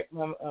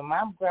 when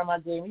my grandma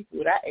gave me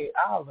food, I ate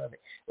all of it.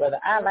 Whether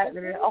I liked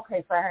it or not,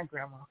 okay, fine,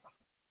 grandma.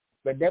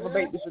 But never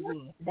bake this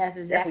again. That's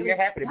exactly. You're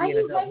happy to be an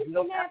adult. You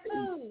don't have to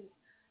food?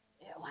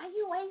 Why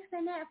you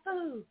wasting that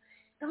food?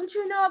 Don't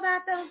you know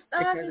about those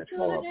starving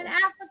children in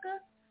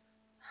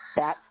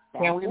Africa?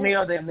 Can we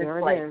mail them this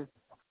place?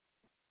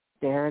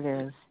 There it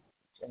is.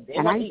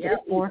 And I used to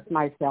force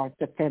myself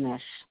to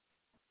finish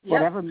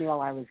whatever meal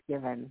I was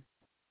given.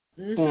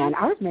 Mm-hmm. And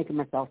I was making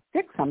myself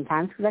sick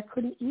sometimes because I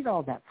couldn't eat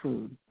all that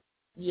food.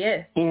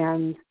 Yes.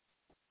 And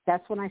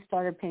that's when I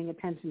started paying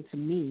attention to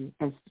me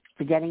and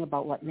forgetting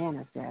about what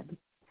Nana said.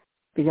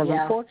 Because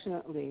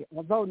unfortunately,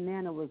 although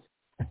Nana was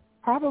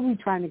probably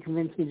trying to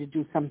convince me to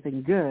do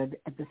something good,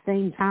 at the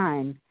same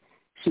time,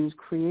 she was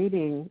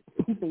creating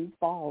something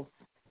false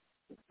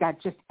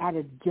that just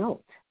added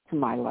guilt to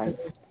my life.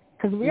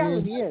 Because the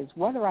reality is,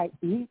 whether I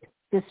eat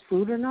this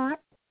food or not,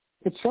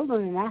 the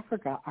children in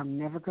Africa are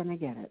never going to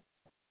get it.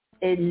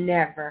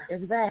 Never.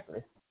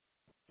 Exactly.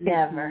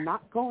 Never. It's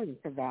not going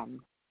to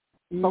them.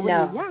 But when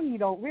you're young, you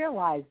don't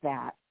realize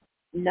that.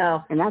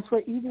 No. And that's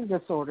where eating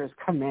disorders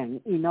come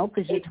in,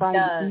 because you're trying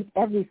to eat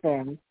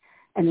everything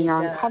and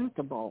you're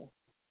uncomfortable.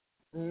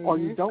 Mm-hmm. Or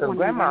you don't want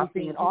to eat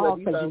anything at all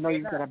because you know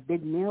you've got a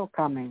big meal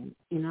coming,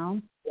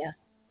 Yeah.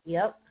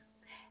 Yep.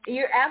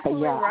 You're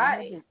absolutely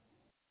right.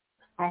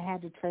 I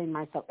had to train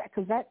myself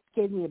because that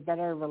gave me a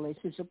better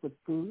relationship with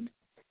food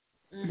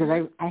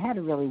because I had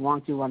a really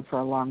wonky one for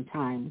a long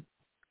time.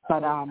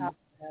 But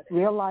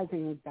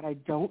realizing that I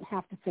don't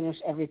have to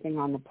finish everything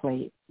on the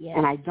plate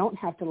and I don't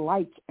have to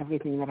like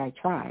everything that I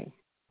try.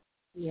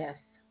 Yes.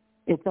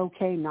 It's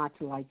okay not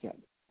to like it.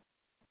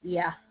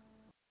 Yeah.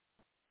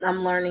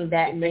 I'm learning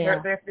that now. They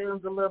hurt their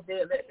feelings a little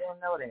bit, let them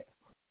know that.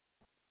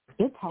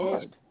 It's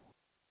hard.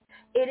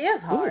 It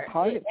is hard. It was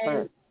hard at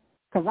first.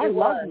 Because I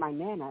loved my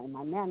Nana, and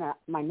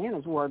my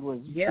Nana's word was,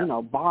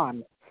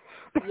 bond.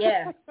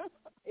 Yeah,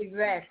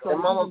 exactly. The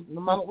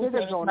moment we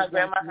came to my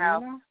grandma's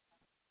house.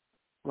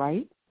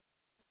 Right?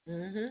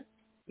 Mm-hmm.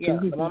 Yeah,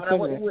 the moment I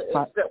went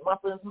step one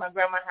foot into my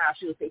grandma's house,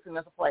 she was fixing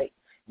us a plate.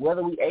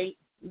 Whether we ate,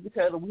 we could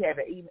tell her we had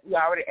to eat, we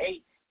already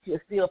ate, she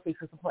would still fix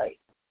us a plate.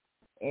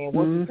 And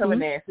once you come in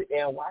there and sit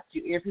there and watch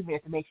you every few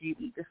minutes to make sure you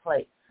eat this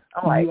plate.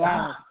 I'm like,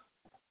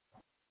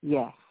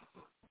 Yes.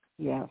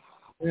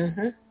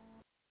 Mm-hmm.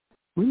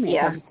 We may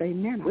have the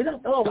same Nana. We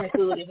don't throw away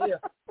food in here.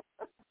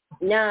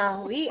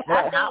 No,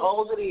 how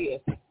old it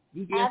is.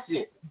 You get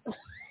it.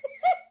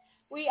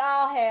 We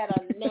all had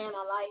a Nana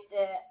like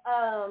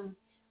that.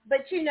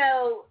 But you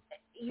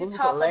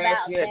talk about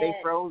last year that. They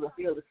froze and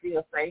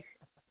feel safe.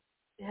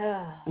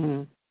 Yeah.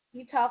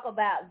 You talk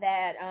about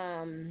that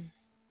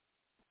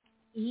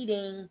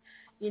eating,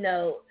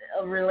 a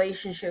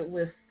relationship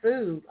with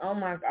food. Oh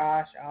my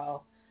gosh,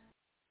 y'all.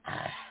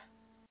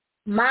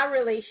 My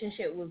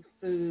relationship with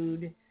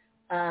food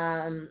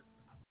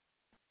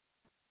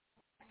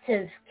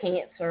since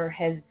cancer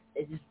has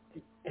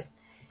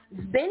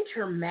been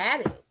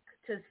traumatic,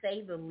 to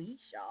say the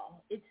least,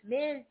 y'all. It's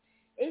been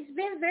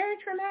very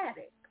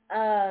traumatic.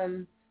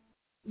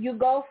 You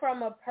go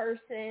from a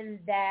person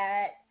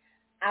that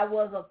I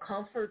was a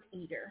comfort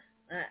eater,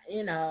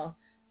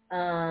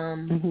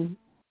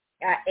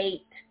 I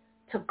ate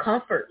to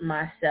comfort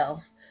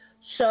myself.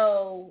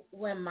 So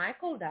when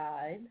Michael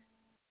died,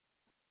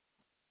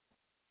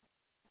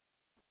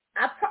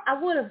 I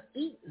would have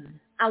eaten.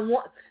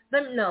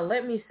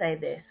 Let me say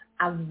this.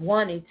 I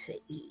wanted to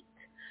eat.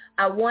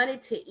 I wanted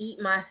to eat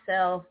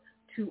myself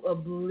to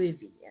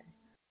oblivion.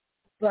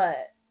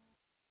 But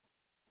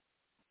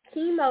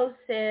chemo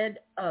said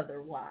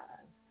otherwise.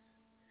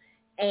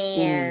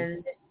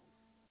 And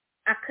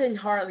I couldn't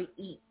hardly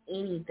eat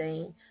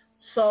anything.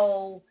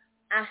 So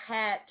I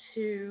had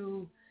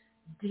to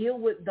deal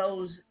with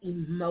those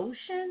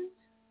emotions.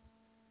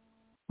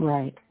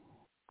 Right.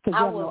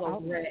 I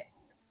was a wreck.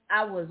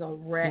 I was a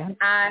wreck. Yeah.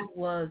 I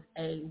was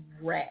a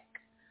wreck.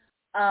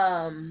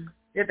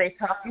 Did they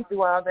talk you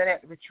through all that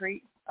at the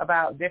retreat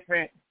about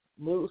different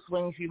mood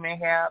swings you may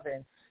have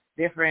and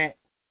different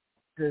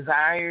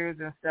desires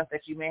and stuff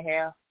that you may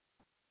have?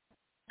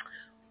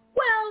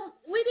 Well,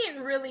 we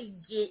didn't really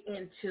get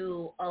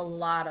into a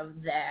lot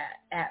of that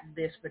at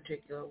this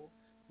particular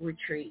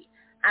retreat.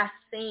 I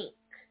think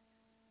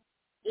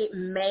it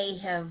may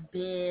have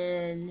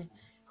been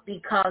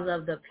because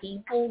of the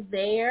people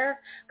there,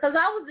 because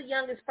I was the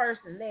youngest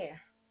person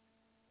there.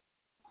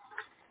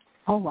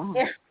 Oh, wow.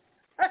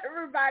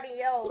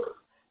 Everybody else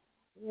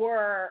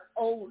were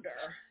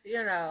older,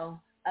 you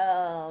know.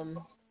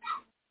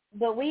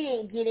 But we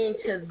didn't get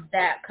into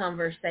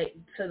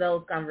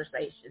those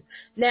conversations.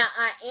 Now,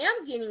 I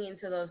am getting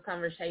into those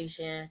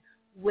conversations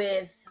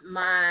with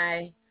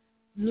my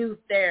new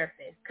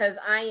therapist because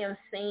I am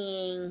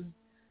seeing,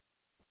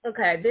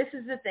 okay, this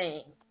is the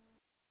thing.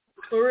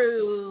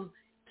 Through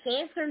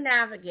Cancer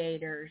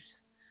Navigators,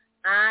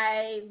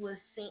 I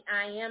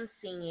am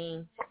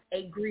seeing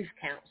a grief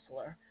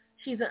counselor.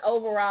 She's an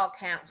overall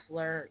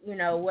counselor, you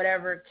know,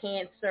 whatever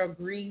cancer,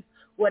 grief,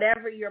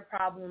 whatever your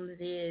problems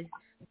is,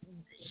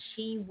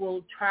 she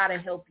will try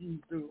to help you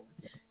through.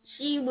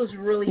 She was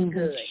really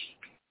good.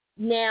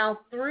 Now,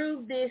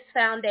 through this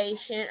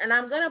foundation, and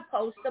I'm going to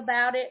post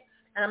about it,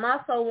 and I'm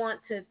also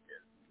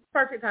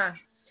perfect time.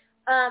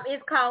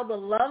 It's called the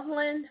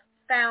Loveland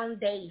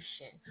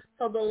Foundation.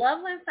 So the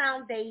Loveland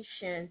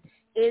Foundation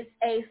is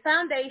a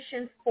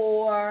foundation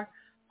for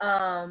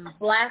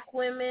Black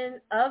women,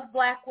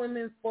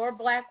 for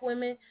Black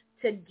women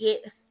to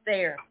get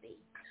therapy.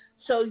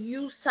 So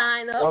you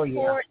sign up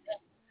for it.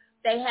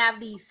 They have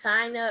these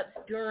sign-ups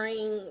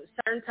during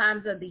certain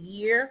times of the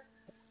year,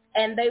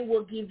 and they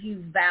will give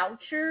you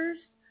vouchers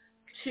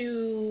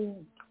to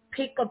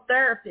pick a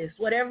therapist,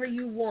 whatever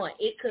you want.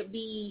 It could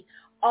be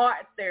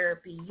art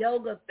therapy,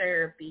 yoga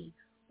therapy,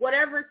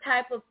 whatever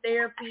type of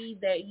therapy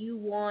that you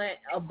want,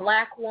 a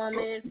Black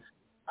woman,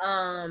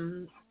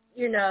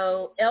 you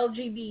know,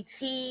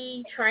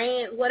 LGBT,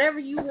 trans, whatever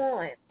you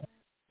want,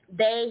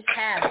 they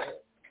have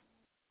it.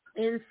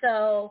 And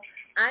so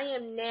I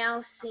am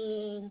now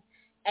seeing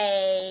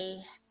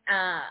an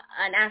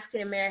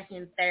African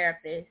American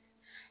therapist,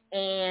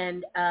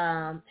 and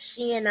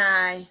she and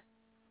I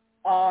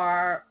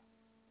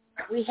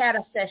we had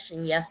a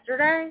session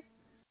yesterday,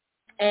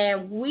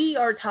 and we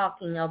are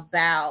talking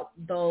about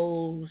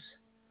those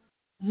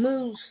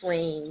mood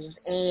swings,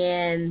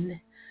 and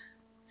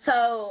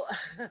so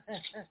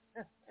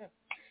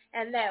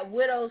and that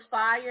widow's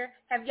fire.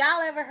 Have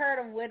y'all ever heard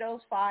of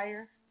widow's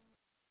fire?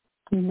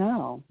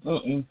 No.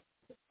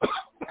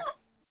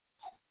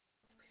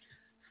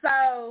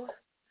 So,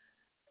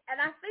 and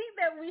I think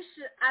that we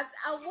should,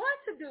 I want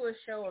to do a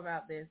show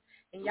about this,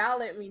 and y'all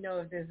let me know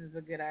if this is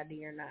a good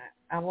idea or not.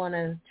 I want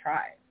to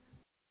try it.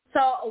 So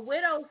a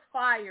widow's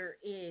fire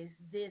is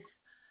this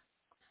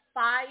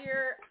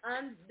fire,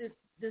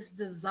 this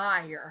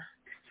desire,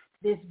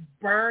 this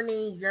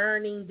burning,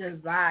 yearning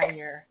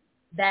desire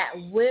that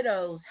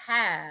widows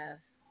have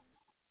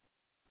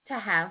to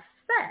have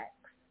sex.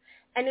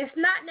 And it's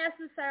not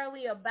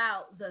necessarily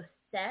about the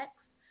sex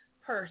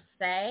per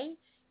se.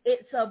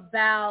 It's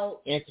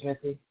about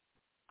intimacy.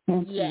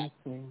 Yes.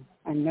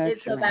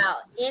 It's about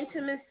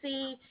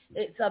intimacy.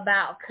 It's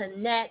about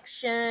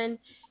connection.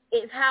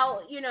 It's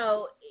how, you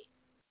know,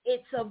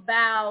 it's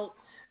about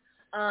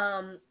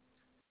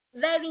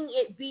letting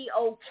it be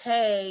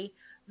okay,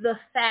 the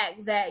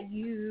fact that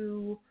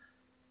you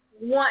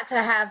want to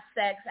have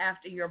sex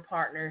after your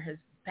partner has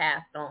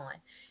passed on.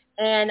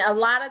 And a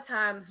lot of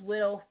times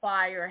widow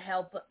fire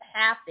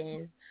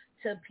happens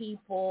to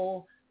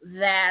people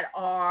that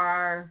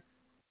are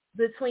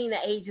between the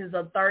ages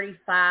of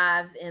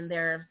 35 and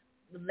their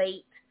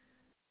late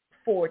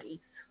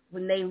 40s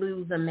when they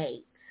lose a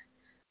mate.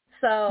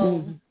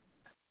 So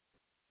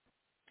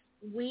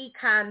we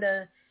kind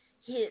of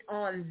hit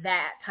on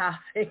that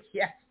topic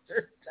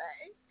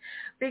yesterday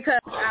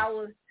because I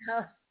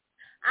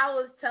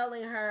was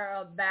telling her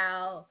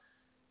about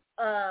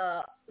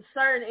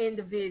certain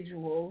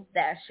individuals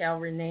that shall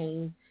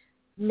remain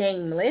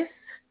nameless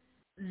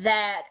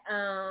that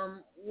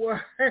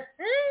were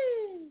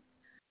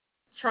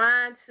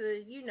trying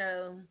to, you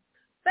know,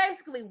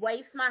 basically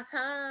waste my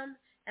time,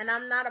 and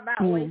I'm not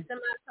about wasting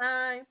my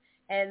time.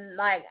 And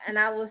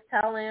I was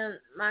telling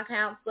my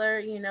counselor,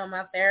 you know,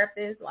 my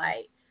therapist,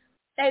 like,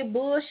 they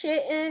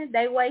bullshitting,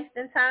 they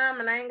wasting time,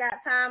 and I ain't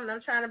got time, and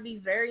I'm trying to be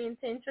very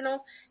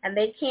intentional, and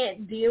they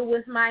can't deal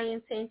with my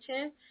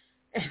intention.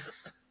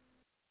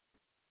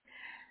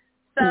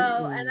 So,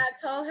 and I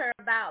told her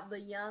about the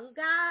young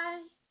guy,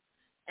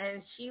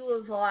 and she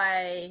was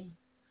like,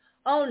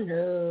 oh,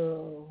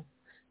 no,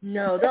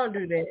 don't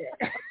do that.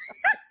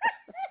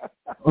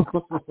 I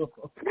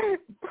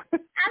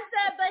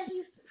said, but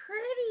he's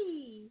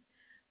pretty.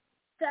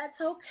 That's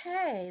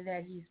okay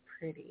that he's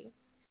pretty.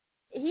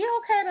 He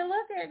okay to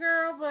look at,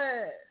 girl,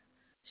 but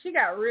she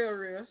got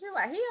real. She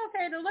like, he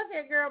okay to look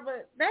at, girl,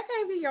 but that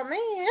can't be your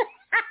man.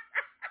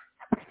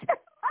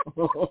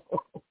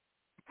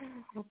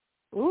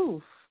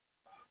 Oof.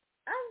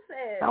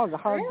 said, that was a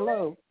hard really?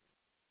 blow.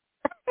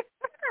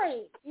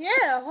 Like,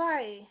 yeah,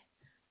 like,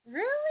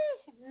 really?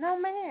 No,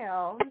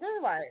 ma'am.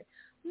 They're like,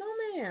 no,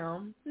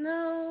 ma'am.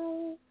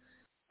 No.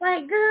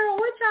 Like, girl,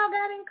 what y'all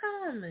got in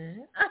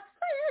common? I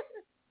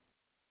said,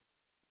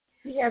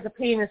 he has a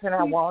penis and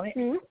I want it.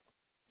 Mm-hmm.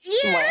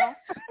 yeah.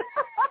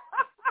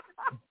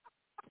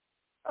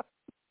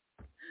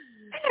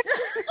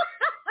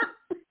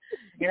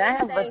 And I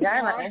have a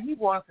vagina and he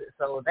wants it,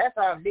 so that's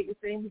our biggest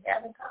thing we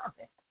have in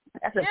common.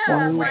 That's Well,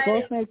 important. we like,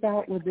 both make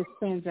out with this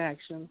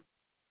transaction.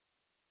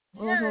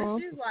 Yeah,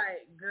 she's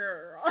like,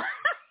 girl.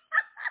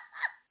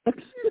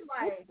 She's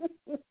like,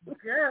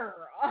 girl.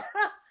 I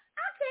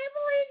can't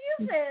believe you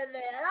said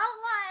that. I'm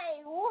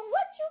like, well,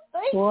 what you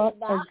think? What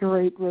about? a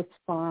great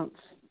response.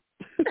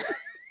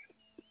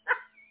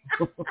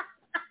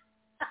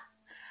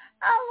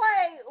 I'm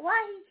like, why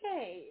he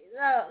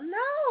can't?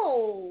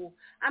 No.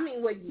 I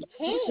mean, well, you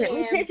can. He sent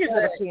me pictures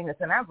of the penis,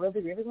 and I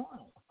really, really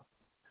want it.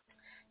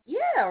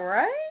 Yeah,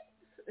 right?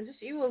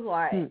 She was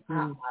like,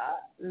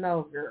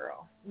 no,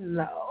 girl.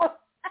 No.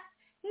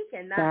 He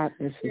cannot. That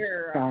is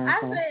girl. I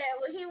said,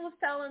 well, he was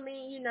telling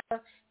me, you know,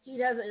 he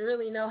doesn't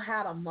really know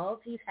how to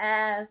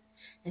multitask,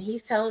 and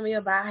he's telling me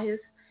about his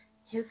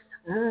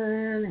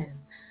son, and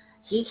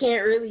he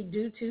can't really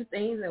do two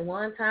things at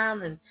one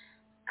time, and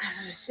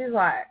she's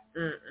like,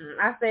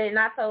 I said, and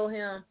I told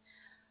him,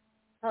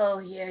 oh,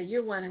 yeah,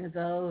 you're one of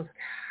those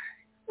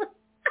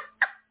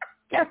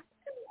guys.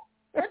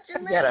 What you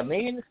mean? You got a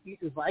million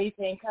excuses why you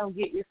can't come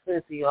get your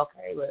pussy,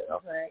 okay? But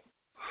okay.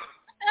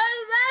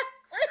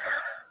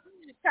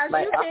 Exactly.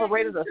 Like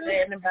operators are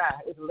standing by.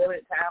 It's a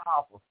limited time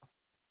offer.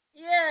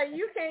 Yeah,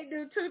 you can't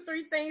do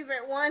 2-3 things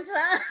at one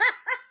time.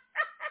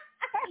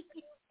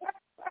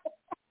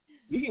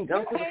 You can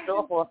go to the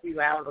store for a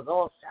few hours or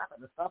go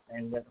shopping or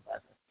something with a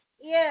person.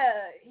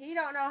 Yeah, he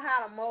don't know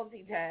how to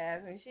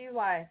multitask, and she's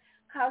like,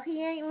 cause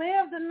he ain't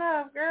lived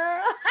enough,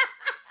 girl.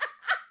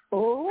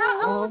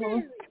 How old is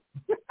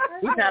he?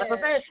 He's not a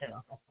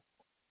professional.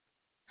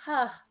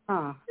 Huh.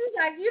 She's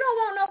like, you don't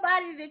want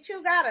nobody that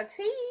you gotta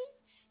teach.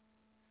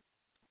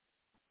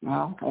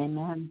 Well,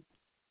 amen.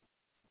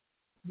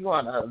 You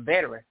want a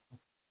veteran.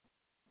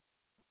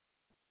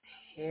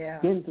 Yeah.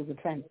 Into the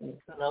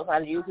trenches. Who knows how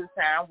to use his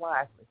time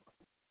wisely.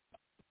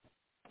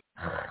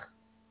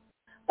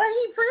 But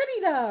he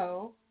pretty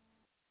though.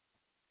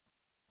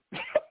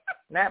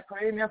 Not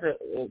pretty enough to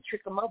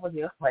trick him up with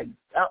you. Like,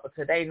 oh,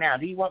 today now,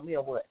 do you want me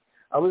or what?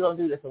 Are we going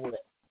to do this or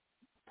what?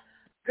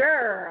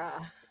 Girl.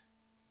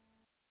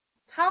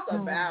 Talk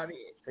about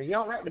it. So you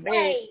don't like the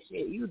bed?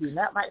 Shit, you do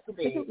not like the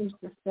bed. It's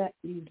just that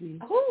easy.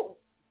 Who?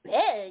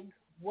 Beg?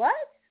 What?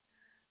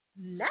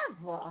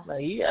 Never. No,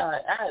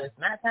 it's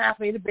not time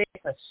for you to beg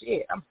for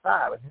shit. I'm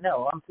sorry.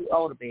 No, I'm too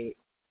old to beg.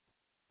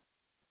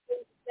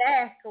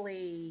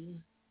 Exactly.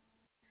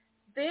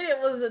 Then it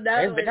was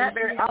another It's not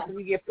very often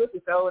you get pussy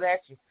thrown at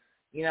you,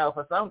 you know,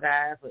 for some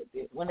guys. But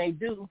when they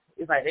do,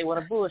 it's like they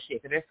want to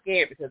bullshit because they're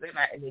scared because they're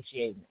not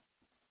initiating it.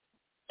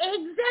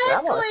 Exactly.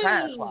 I'm on a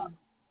time clock.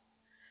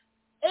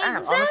 Exactly.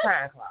 I'm on a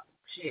time clock.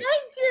 Shit.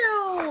 Thank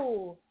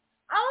you.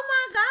 Oh,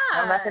 my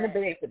God. I'm not going to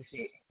beg for the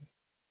shit.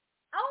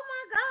 Oh,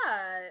 my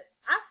God.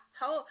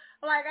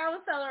 I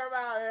was telling her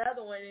about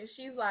another one, and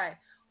she's like,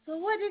 so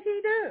what did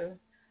he do?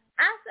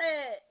 I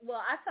said,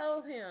 well, I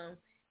told him,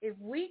 if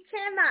we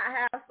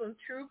cannot have some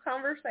true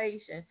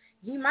conversation,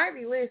 he might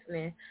be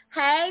listening.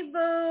 Hey,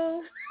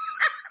 boo.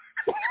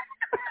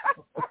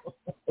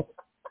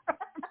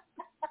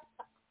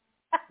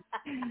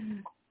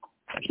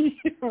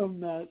 You're a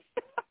mess.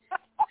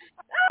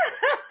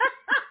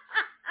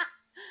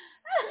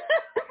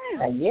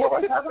 Yeah,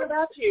 we're talking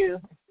about you.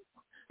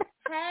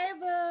 Hey,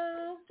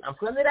 boo. I'm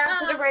putting it out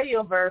to the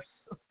radio verse.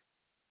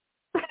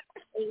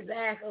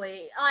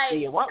 Exactly. Like, do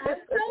you want this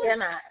or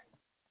not?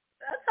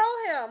 I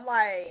told him,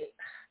 like,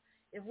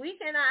 if we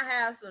cannot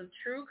have some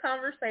true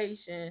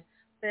conversation,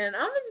 then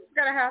I'm just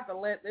going to have to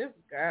let this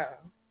go.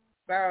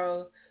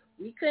 So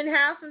we couldn't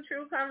have some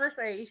true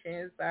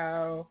conversation,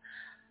 so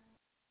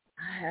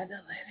I had to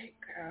let it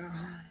go.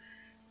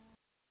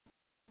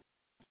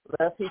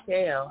 Love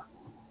PKL.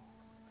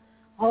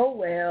 Oh,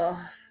 well.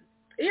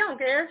 He don't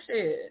care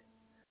shit.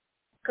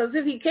 Because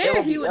if he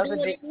cared, he would do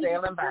it. Dick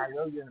sailing by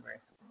your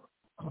universe.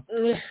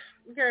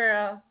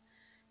 Girl.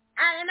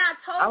 And I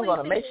totally I'm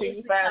going to make sure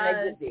you find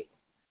that good dick.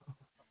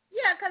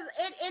 Yeah, because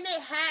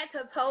it had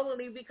to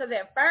totally, because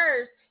at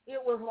first it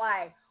was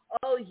like,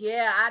 oh,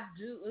 yeah, I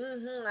do,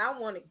 I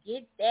want to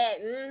get that,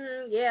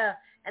 yeah.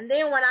 And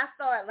then when I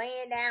started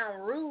laying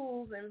down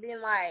rules and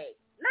being like,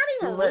 not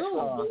even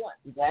rules.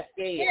 You got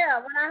scared. Yeah,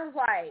 when I was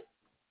like,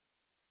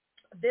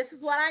 this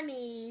is what I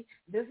need,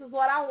 this is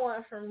what I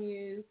want from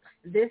you,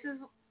 this is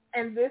this,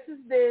 and this is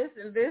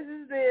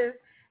this.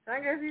 And I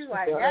guess he's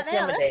like, yeah,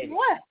 damn, that's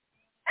what?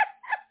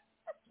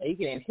 You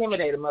can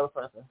intimidate a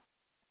motherfucker.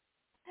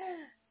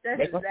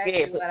 That's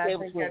exactly what I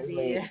think I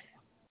did.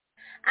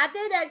 I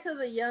did that to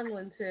the young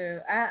one, too.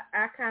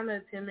 I kind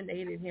of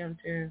intimidated him,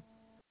 too.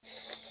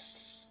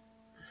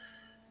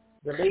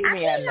 Believe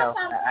me, I know.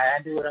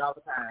 I do it all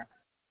the time.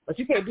 But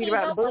you can't beat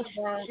around the bush.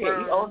 Shit,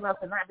 you old enough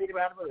to not beat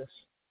around the bush.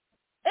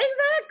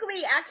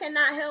 Exactly. I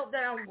cannot help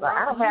that I'm grown.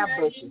 I don't have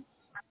bushes.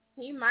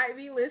 He might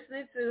be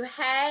listening to,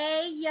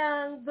 hey,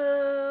 young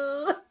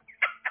boo.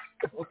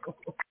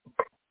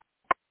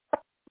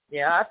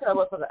 Yeah, I tell you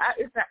what,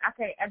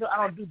 I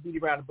don't do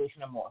beat around the bush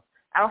no more.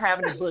 I don't have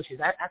any bushes.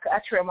 I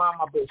trim all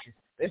my bushes.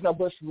 There's no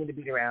bush for me to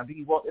beat around. Do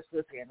you want this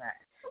pussy or not?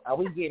 Are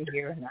we getting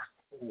here or not?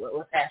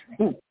 What's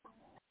happening?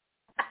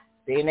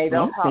 Then they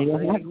don't talk.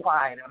 They be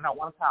quiet. I don't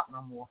want to talk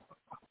no more.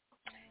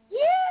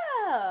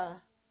 Yeah.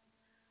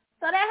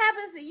 So that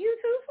happens to you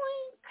too,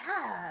 Swing?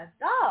 God,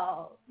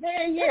 dog.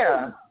 Man,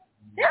 yeah.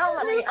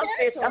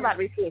 I'm about to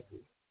be 50.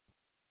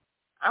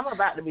 I'm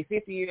about to be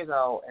 50 years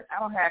old, and I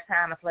don't have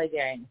time to play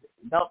games.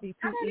 Don't be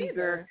too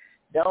eager.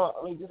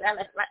 Just act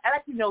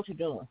like you know what you're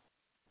doing.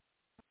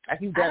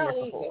 Like you've done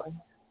this before.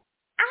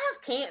 I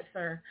have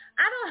cancer.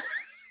 I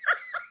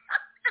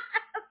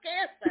have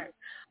cancer.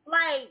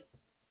 Like,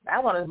 I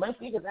want as much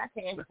sleep as I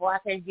can before I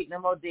can't get no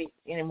more dick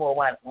anymore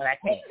when I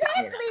can't.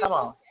 Exactly. Come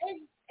on.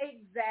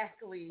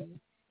 Exactly.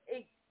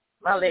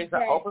 My legs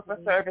are open for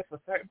service for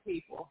certain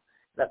people.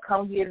 So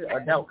come get it or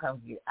don't come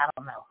get it. I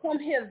don't know.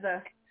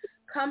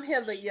 Come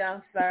hither,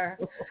 young sir.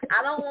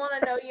 I don't want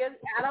to know you.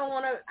 I don't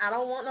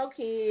want no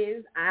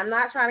kids. I'm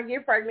not trying to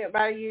get pregnant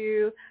by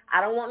you. I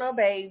don't want no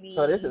baby.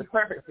 So this is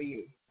perfect for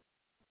you.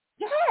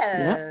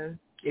 Yeah.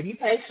 If you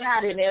pay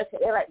shot in there,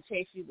 they like to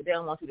chase you, but they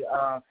don't want you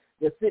to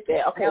just sit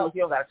there. Okay, look,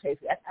 you don't got to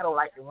chase me. I don't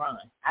like to run.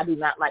 I do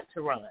not like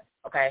to run.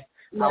 Okay?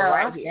 No, I'm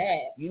right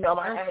here. You know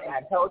my name.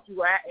 I told you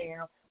where I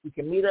am. We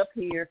can meet up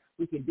here.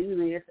 We can do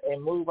this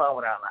and move on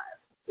with our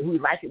lives. If we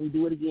like it, we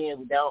do it again.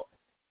 We don't.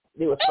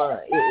 It was fun.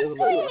 It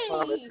was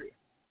fun.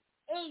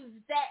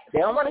 Exactly. They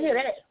don't want to hear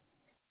that.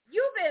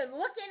 You've been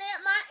looking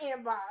at my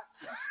inbox.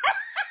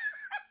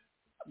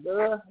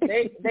 Girl,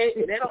 they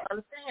don't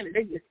understand it.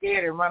 They get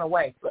scared and run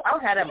away. But I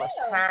don't have that much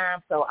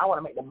time, so I want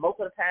to make the most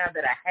of the time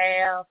that I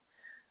have.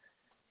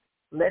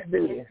 Let's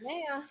do this.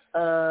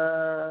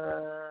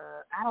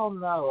 I don't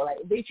know. Like,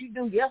 bitch, you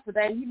knew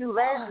yesterday. You knew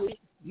last week.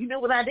 You knew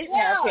when I didn't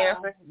have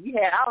cancer. You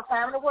had all the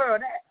time in the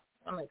world.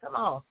 I'm like, come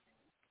on.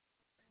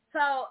 So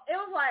it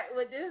was like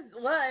with this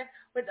one,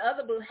 with the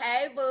other boo,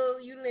 hey boo,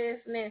 you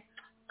listening?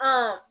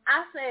 I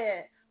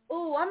said,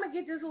 ooh, I'm gonna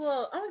get this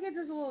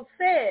little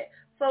set.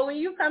 So when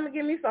you come and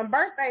give me some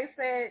birthday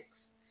sets,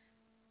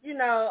 you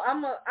know,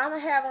 I'm gonna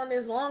have on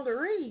this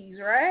longeries,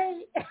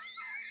 right?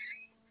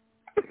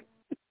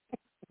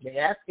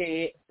 Yeah, I'm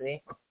scared.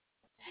 See,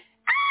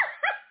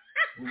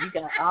 you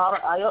got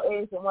all your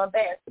eggs in one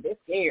basket. They're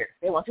scared.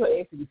 They want your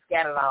eggs to be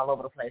scattered all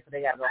over the place, so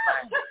they gotta go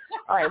find them.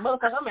 All right,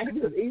 motherfucker, I'm making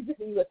this as easy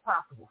for you as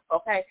possible.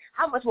 Okay,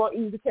 how much more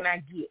easy can I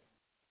get?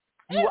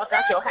 You walk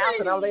out your house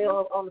and I lay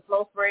on the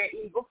floor, spread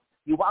eagle.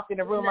 You walk in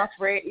the room, I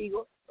spread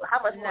eagle.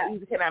 How much more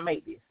easy can I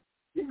make this?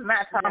 This is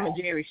not Tom and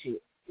Jerry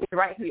shit. It's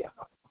right here.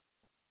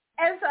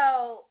 And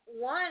so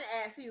one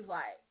asked, he was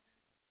like,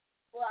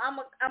 well, I'm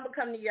gonna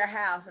come to your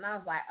house, and I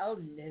was like, oh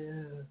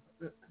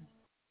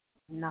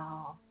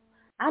no,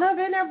 I done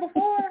been there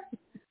before.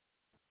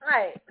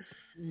 Like,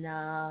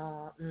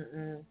 no,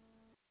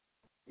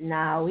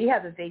 no, we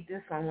have to take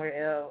this somewhere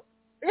else.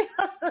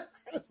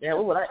 Yeah,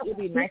 it'd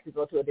be nice to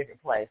go to a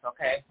different place,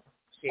 okay?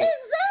 Shit.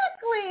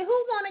 Exactly.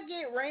 Who want to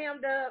get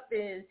rammed up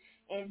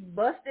and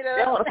busted up?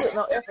 They don't want to put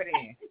no effort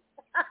in.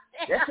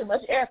 That's too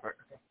much effort.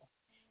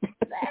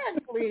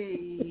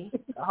 Exactly.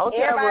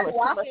 Everybody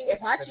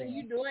watching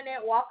you doing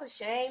that walk of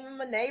shame in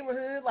my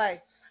neighborhood,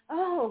 like,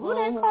 oh, who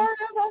that car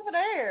is over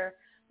there?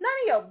 None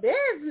of your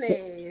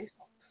business.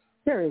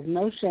 There is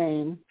no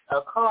shame.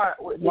 A car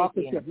with walk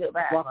with your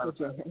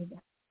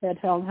head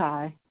held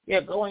high.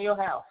 Yeah, go in your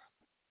house.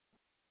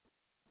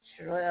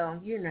 Well,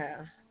 you know,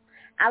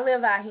 I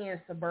live out here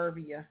in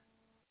suburbia.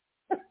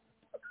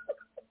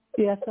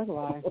 Yes, that's a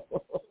lie.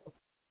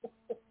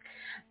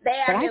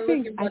 I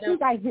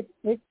think I hit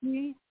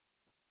 50.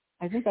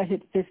 I think I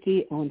hit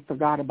 50 and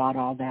forgot about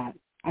all that.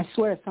 I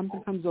swear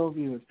something comes over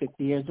you at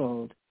 50 years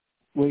old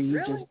where you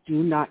just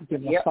do not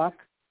give a fuck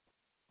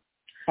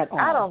at all.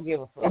 I don't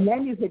give a fuck. And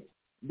then you hit,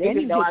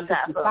 I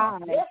got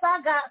 55. Yes,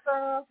 I got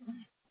some.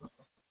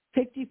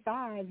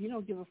 55, you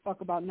don't give a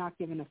fuck about not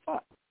giving a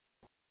fuck.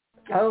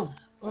 Oh.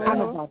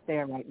 I'm about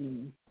there right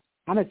now.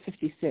 I'm at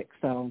 56,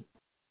 so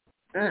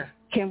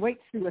can't wait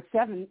to see what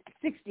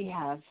 60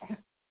 has.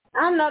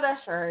 I know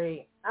that's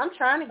right. I'm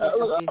trying to get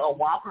a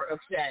walker of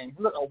shame.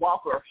 Look, a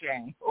walker of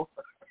shame.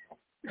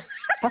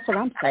 That's what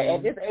I'm saying.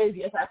 At this age,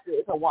 yes, I said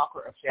it's a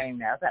walker of shame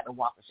now. It's at the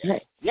walk of shame.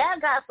 Yeah, I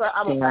got some.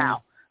 I'm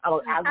about. I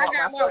walk my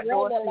front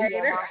door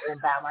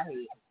and bow my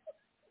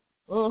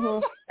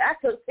head. I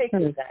took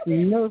pictures.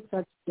 No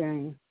such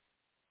thing.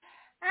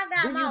 I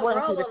got my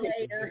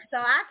rollerblade so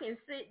I can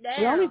sit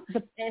down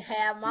and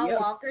have my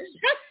walkers.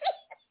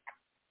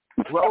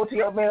 Roll to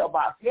your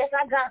mailbox. Yes,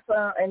 I got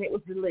some, and it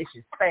was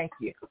delicious. Thank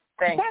you.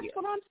 That's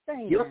what I'm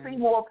saying. You'll see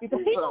more people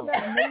soon. The people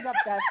that made up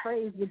that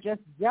phrase were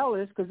just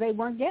jealous because they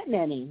weren't getting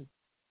any.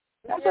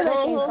 That's where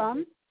they came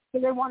from. So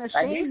they want to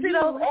shame you. You see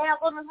those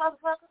abs on this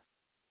motherfucker?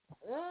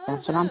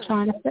 That's what I'm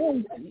trying to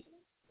say.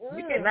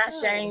 You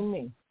cannot shame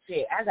me.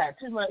 shit, I got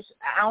too much.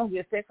 I don't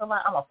get sex a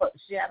lot. I'm gonna fuck the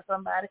shit out of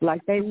somebody.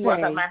 Like they you walk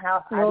say, out my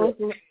house,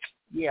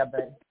 yeah,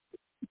 buddy.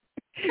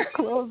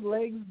 Closed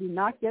legs do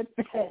not get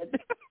fed.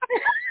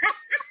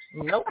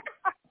 Nope.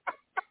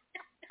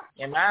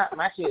 And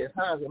my shit is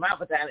hungry. My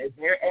vagina is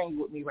very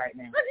angry with me right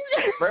now.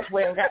 First,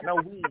 we ain't got no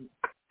weed,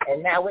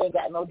 and now we ain't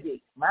got no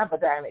dick. My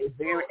vagina is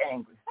very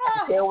angry. I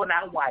can tell when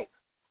I wipe.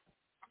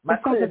 My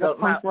clear is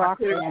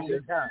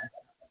done.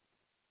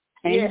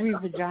 Angry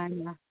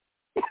vagina.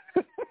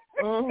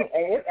 And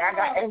I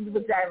got angry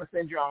vagina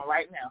syndrome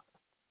right now.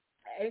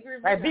 Angry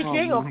like, vagina. bitch, you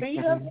ain't gonna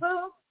feed us,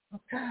 too?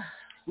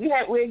 We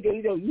ain't gave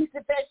you no yeast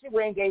infection.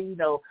 We ain't gave you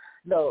no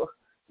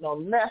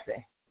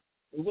nothing.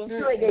 We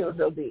ain't gave us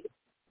no dick.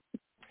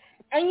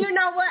 And you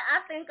know what?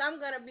 I think I'm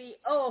gonna be.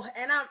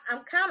 And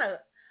I'm kind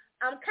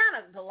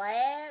of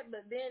glad,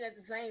 but then at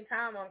the same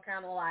time, I'm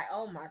kind of like,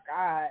 oh my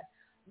God.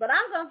 But I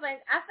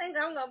think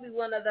I'm gonna be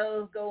one of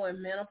those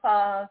going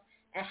menopause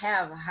and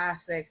have a high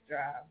sex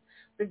drive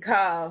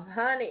because,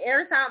 honey,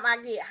 every time I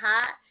get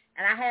hot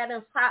and I have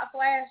them hot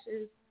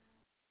flashes,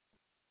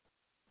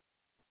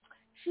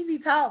 she be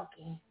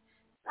talking.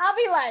 I'll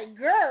be like,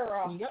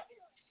 girl,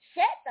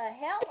 shut the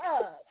hell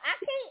up. I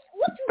can't.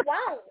 What you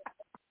want?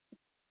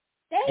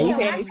 Damn,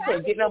 you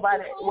can't get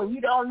nobody when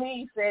you don't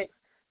need sex.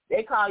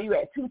 They call you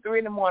at 2-3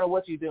 in the morning.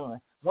 What you doing?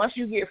 Once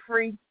you get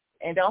free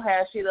and don't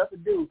have shit else to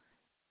do,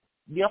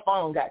 your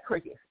phone got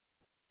crickets.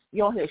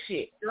 You don't hear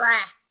shit.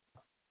 Dry.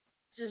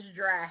 Just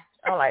dry.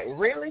 I'm like,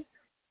 really?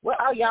 Where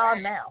are y'all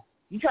now?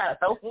 You trying to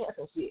throw hints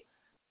and shit.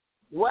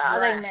 Where are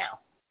they now?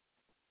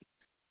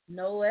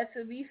 Nowhere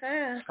to be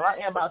found. I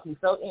am about to be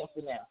so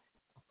empty now.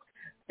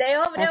 They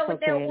over there with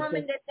that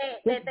woman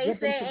that they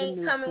say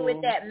ain't coming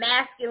with that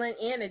masculine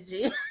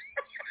energy.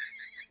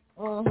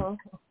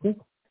 Mm-hmm.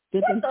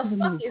 Get what into the the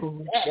fuck new is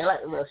pool. that? They're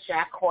like the little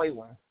shy coy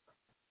ones.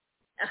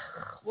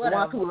 The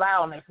one too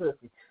loud on that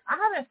pussy. I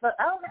haven't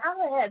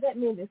had that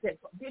many that said,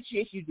 bitch,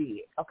 yes, you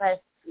did. Okay?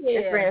 Yeah,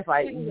 your friends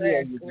like, exactly.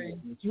 yeah, you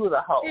did. You was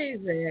a hoe.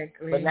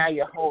 Exactly. But now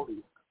you're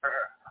holy.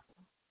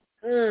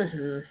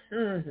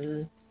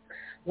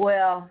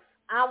 Well,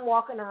 I'm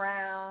walking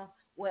around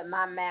with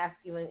my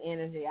masculine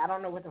energy. I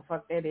don't know what the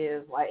fuck that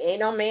is. Like, ain't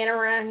no man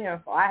around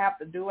here, so I have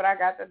to do what I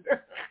got to do.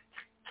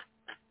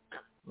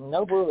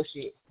 No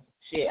bullshit.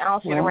 Shit, I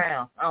don't sit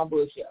around. I don't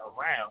bullshit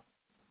around.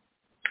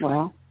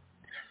 Well.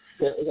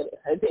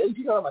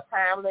 You know, my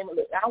time limit.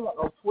 Look, I don't want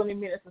no 20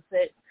 minutes of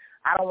sex.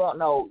 I don't want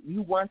no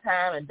you one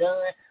time and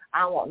done.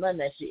 I don't want none of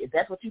that shit. If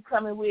that's what you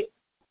coming with,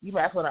 you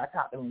might as well not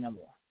talk to me no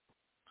more.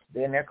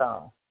 Then they're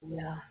gone.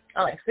 Yeah.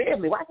 I'm like,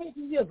 seriously, why can't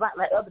you just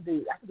like other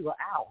dudes? I could do an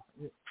hour.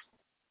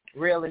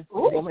 Really?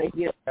 Ooh. Then when they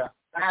get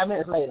 5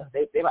 minutes later,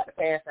 they about to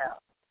pass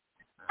out.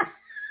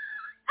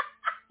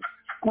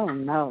 Oh,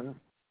 no.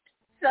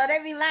 So they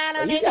be lying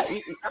on it.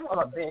 I'm on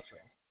a veteran.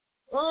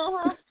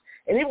 Mm-hmm.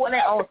 And even when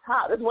they're on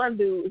top, this one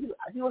dude,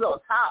 he was on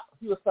top.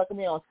 He was sucking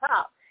me on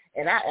top,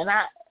 and I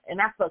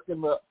fucked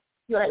him up.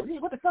 He was like, hey,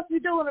 what the fuck you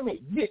doing to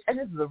me, bitch? And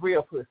this is a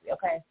real pussy,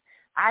 okay?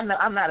 I know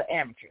I'm not an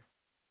amateur.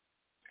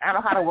 I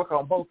know how to work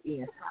on both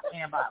ends, top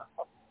and bottom.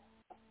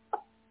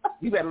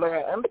 You better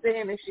learn to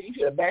understand this shit. You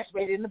should have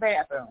masturbated in the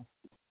bathroom.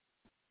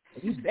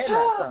 You better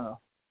not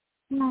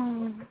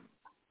come.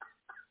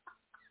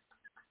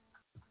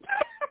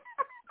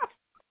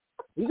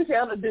 You can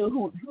tell the dude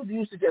who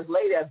used to just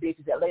lay there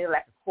bitches that lay there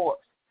like a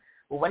corpse.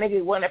 But when they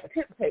get one that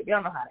participate, they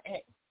don't know how to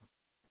act.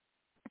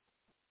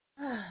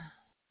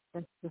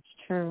 That's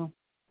true.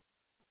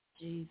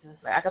 Jesus.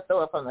 Like I can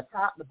throw it from the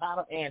top, the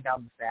bottom, and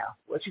down the south.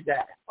 What you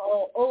got?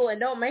 Oh, and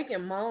don't make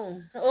him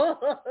moan.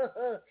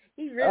 Oh,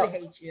 he really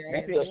hates you.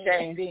 They feel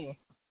ashamed then.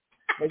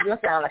 They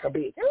just sound like a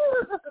bitch.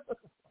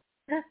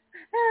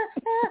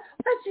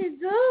 What you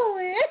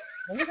doing?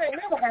 And you ain't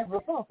never had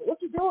before.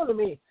 What you doing to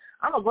me?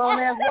 I'm a grown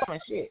ass woman,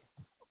 shit.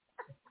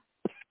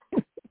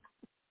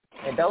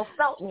 And don't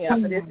stalk me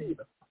after this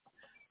either.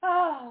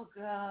 Oh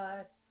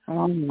God.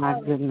 Oh my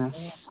goodness.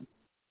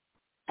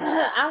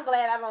 I'm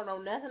glad I don't know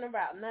nothing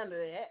about none of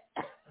that.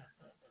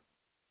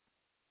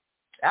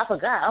 I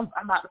forgot. I'm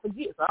about to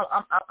forget, so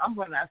I'm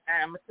running out of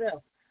time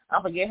myself.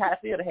 I forget how I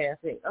feel to have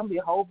sex. I'm gonna be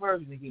a whole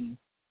virgin again.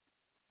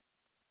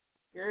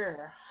 Yeah.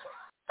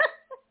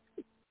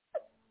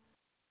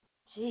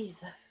 Jesus.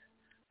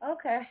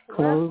 Okay.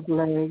 Closed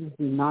legs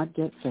do not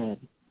get fed.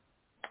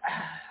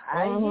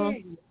 I hear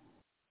you.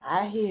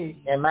 I hear you.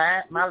 And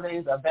my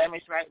legs are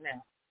damaged right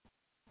now.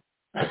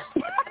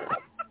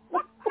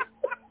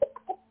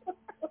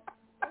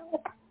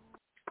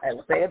 I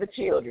will say the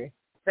children.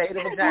 Say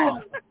the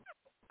vagina.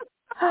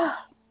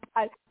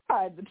 I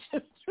tried the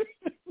children.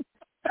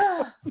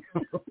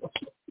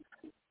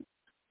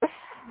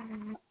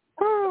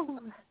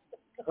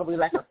 It'll be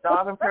like a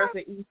starving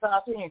person eating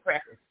saltine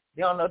crackers.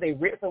 They don't know they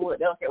rich or what.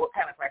 They don't care what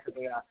kind of crackers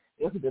they are.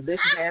 Those are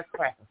delicious ass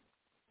crackers.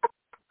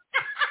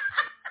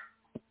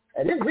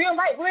 And this real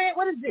light bread?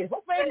 What is this?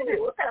 What bread is this?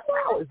 What kind of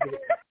flour is this?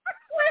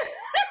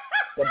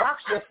 The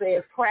box just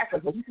says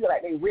crackers, but you feel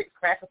like they rich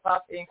crackers,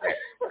 saltine crackers.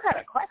 What kind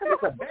of crackers?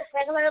 It's the best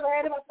crackers I ever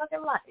had in my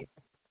fucking life.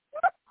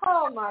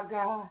 Oh my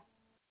God.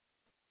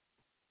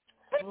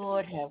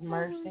 Lord have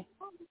mercy.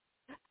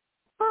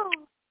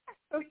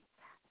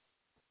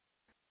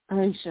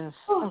 Gracious.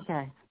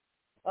 Okay.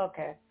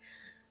 Okay.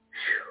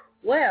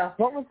 Well,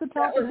 what was the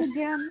topic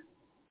again?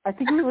 I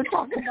think we were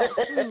talking about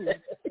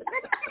food.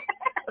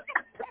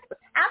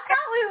 I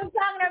thought we were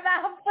talking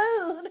about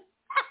food.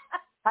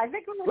 I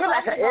think we're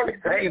like an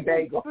everything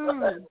bagel.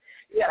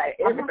 Yeah, like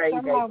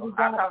everything bagel.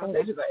 Our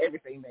conversations are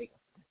everything bagel.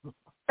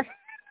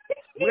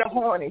 We're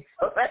horny.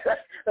 So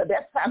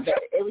that's time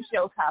that every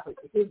show topic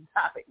is his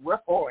topic. We're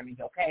horny,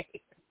 okay?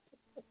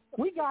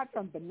 We got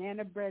some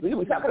banana bread. We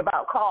were talking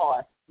about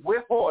cars.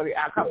 We're horny.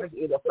 Our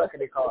conversation is a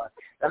fucking car.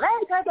 The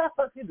last time I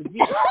fucked in the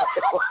Jeep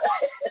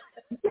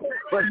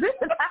was this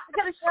the topic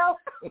of the show?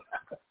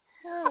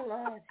 Oh,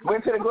 Lord.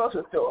 Went to the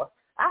grocery store.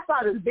 I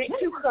saw this big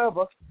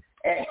cucumber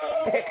and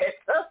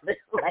something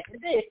like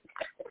this.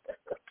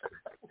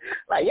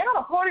 Like, y'all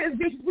the horniest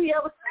bitches we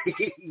ever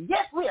seen.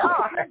 Yes, we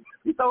are.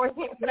 We throwing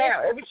hints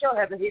now. Every show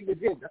has a hidden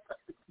agenda.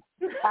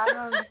 I don't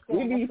understand.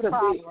 We need the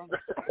problem.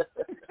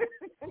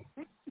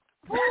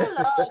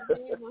 Oh, Lord,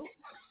 Jesus.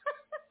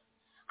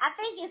 I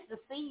think it's the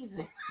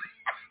season.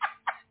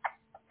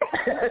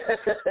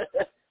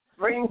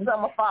 Spring,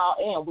 summer, fall,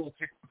 and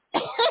winter.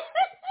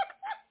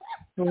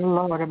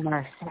 Lord have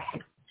mercy.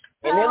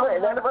 And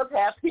then none of us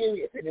have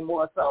periods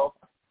anymore, so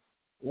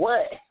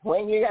what?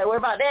 When you got to worry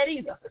about that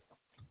either.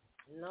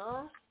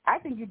 No. I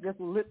think you just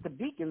lit the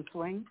beacon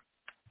swing.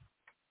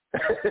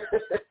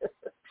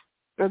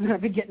 They're going to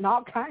be getting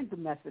all kinds of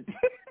messages.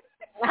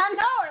 I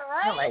know it,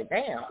 right? I'm like,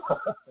 damn.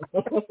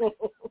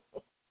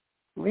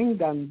 Ring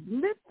done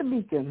lit the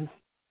beacon.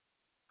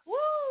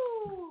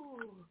 Woo!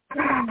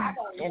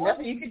 And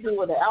nothing you can do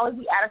with it. I always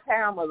be out of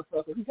town,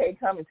 motherfucker. You can't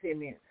come in 10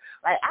 minutes.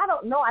 Like, I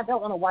don't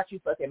want to watch you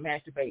fucking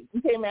masturbate.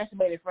 You can't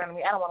masturbate in front of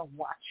me. I don't want to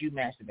watch you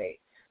masturbate.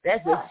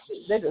 That's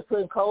just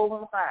putting coal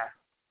on the fire.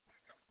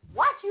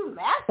 Watch you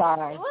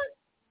masturbate?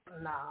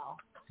 No.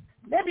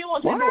 Maybe you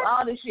want to do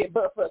all this shit,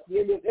 but fuck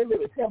you. They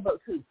live at $10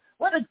 too.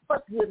 What the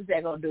fuck good is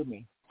that gonna do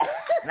me?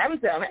 And I be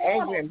saying I'm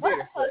angry and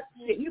bitter.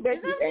 Shit, you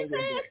better be angry and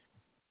bitter.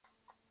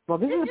 Well,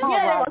 this is the part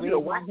where I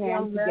raise my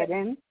hand to get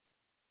in,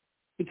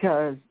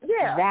 because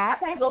that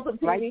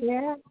right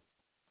there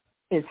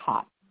is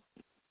hot.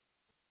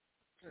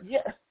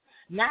 Yeah.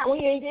 Not when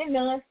you ain't getting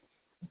none.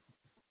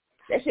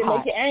 That shit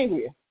make you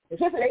angrier.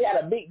 Especially they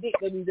got a big dick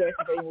that you dirty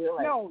thing with.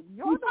 Like, no,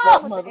 you're the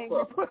one with the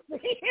angry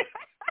pussy.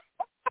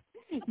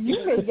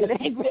 You may get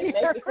angry. Make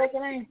you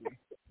fucking angry.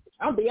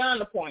 I'm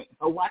beyond the point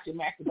of watching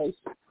masturbation.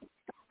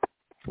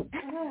 Come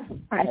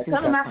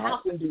to my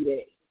house and do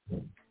that.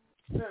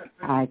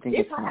 I think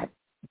it's hot.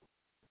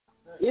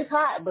 It's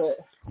hot, but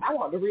I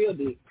want the real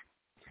dick.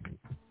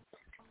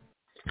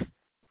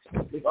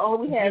 If all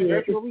we have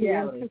virtual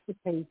reality. The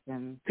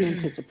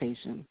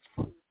anticipation.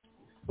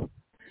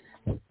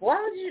 Why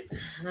would you?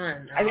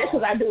 I guess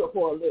because I do it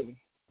for a living.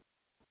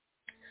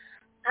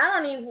 I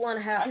don't even want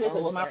to have fun. I guess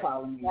that's what my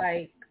problem is.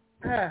 Like,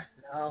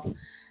 no.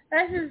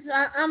 That's just,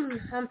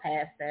 I'm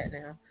past that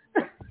now.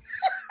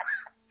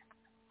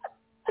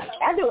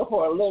 I do it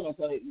for a living,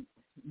 so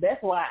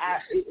that's why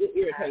it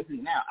irritates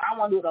me now. I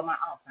want to do it on my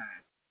off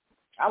time.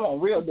 I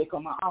want real dick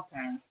on my off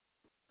time.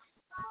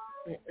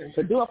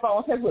 So doing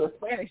phone sex with a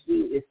Spanish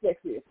dude is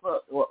sexy as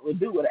fuck. Or we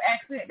do with an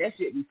accent, that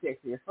shit be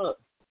sexy as fuck.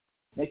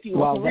 If you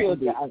want real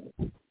dick.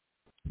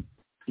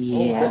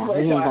 Yeah, we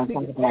ain't gonna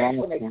talk about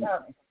anything.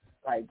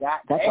 Like, God,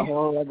 that's a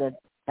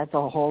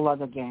whole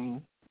other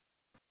game.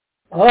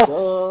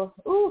 Oh,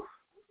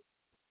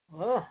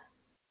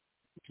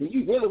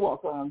 you really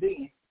want something, do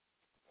you?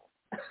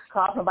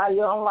 Call somebody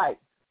you don't like.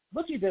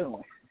 What you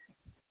doing?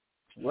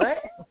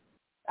 What?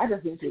 I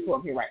just need you to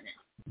come here right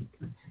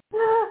now.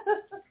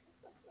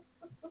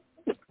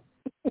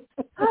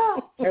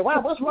 Hey,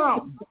 what's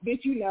wrong?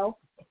 Bitch, you know.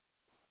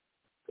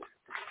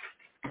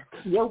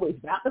 Yo, it's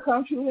about to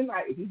come true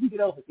tonight if you can get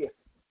over here.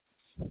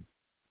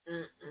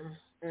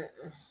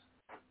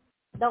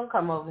 Don't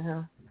come over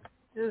here.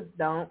 Just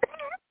don't.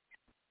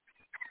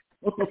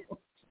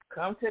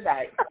 Come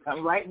tonight.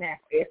 Come right now.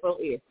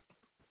 SOS.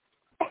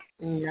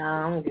 No,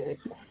 I'm good.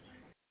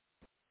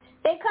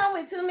 They come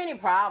with too many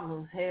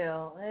problems.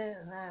 Hell.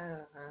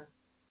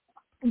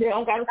 They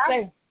don't got to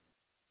stay.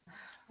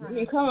 You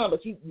can come,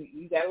 but you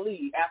got to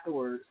leave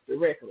afterwards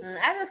directly.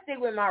 I just stick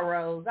with my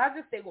rose.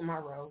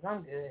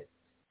 I'm good.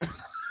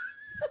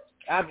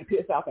 I'll be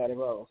pissed off at the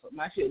rose. So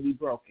my shit will be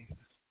broken.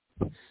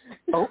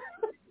 Oh,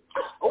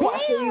 I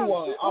see you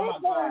one. Oh, my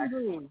God.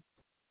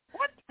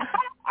 What?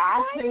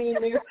 I seen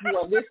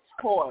this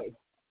toy.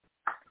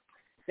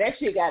 That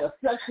shit got a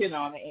suction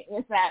on it, and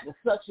inside the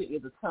suction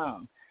is a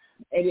tongue.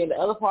 And then the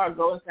other part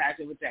goes inside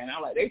your vagina.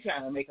 I'm like, they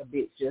trying to make a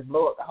bitch just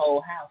blow up the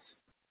whole house.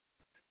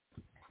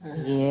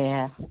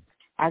 Yeah.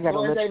 I got a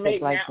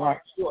lipstick like that.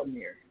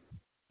 Extraordinary.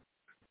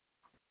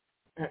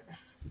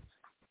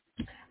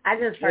 I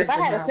just if I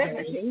had a sex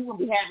machine, we wouldn't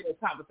be having this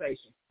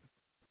conversation.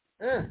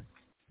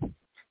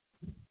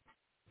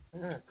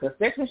 Because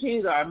sex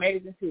machines are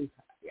amazing too.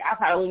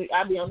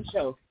 I'll be on the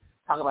show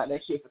talking about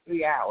that shit for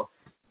 3 hours.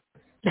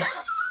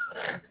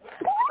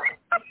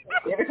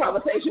 Every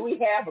conversation we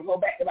have will go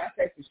back to my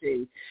sex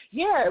machine.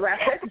 Yeah, my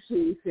sex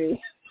machine,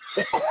 see.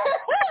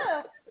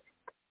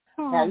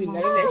 How you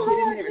name that shit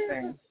and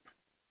everything.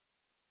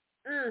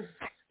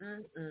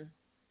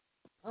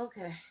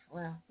 Okay,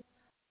 well,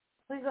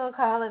 we're going to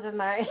call it a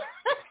night.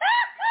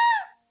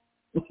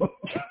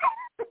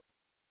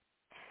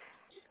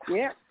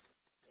 Yeah.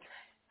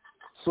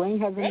 Swing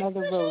has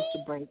another rose to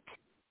break.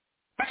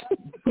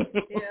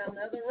 Yeah,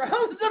 another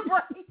rose to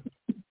break.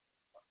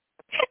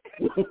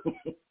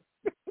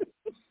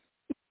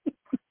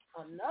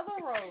 Another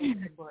rose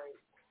to break.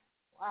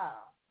 Wow.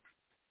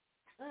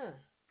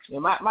 Yeah,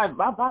 my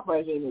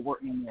vibrator ain't even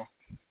working anymore.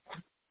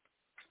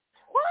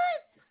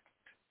 What?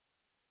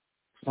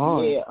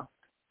 Oh. Yeah.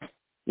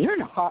 You're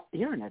in a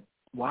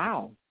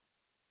wow.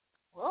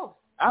 Whoa.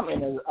 I'm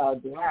in a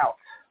drought.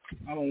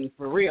 I mean,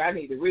 for real, I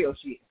need the real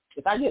shit.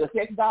 If I get a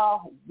sex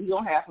doll, we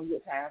gonna have some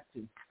good times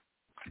too.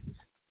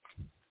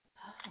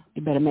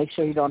 You better make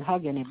sure you don't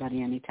hug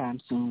anybody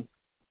anytime soon.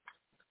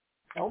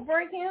 Don't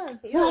break him.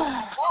 He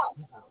gonna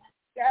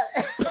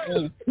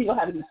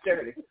have to be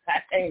sturdy.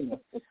 Titanium.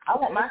 I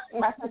want my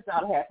sex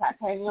doll to have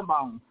titanium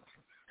bones.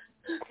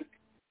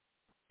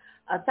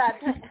 A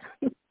titanium.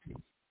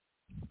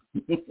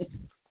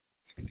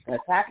 A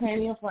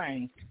titanium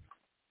frame.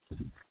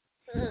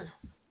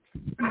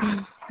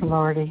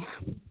 Lordy.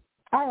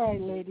 All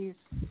right, ladies.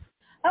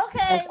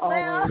 Okay, As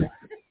always,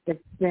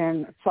 it's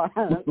been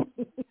fun.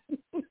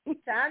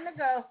 Time to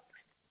go.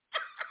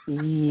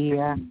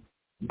 Yeah.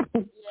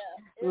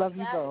 Love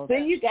you both.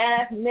 See you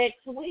guys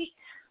next week.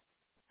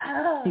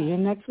 See you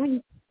next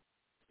week.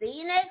 See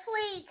you next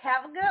week.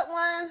 Have a good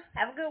one.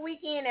 Have a good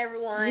weekend,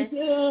 everyone. You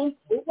too.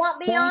 We won't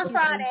be on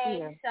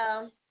Friday,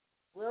 so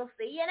we'll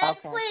see you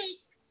next week.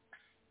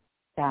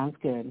 Sounds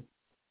good.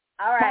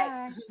 All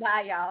right.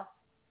 Bye y'all.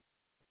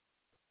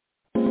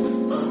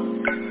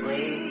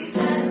 Wait.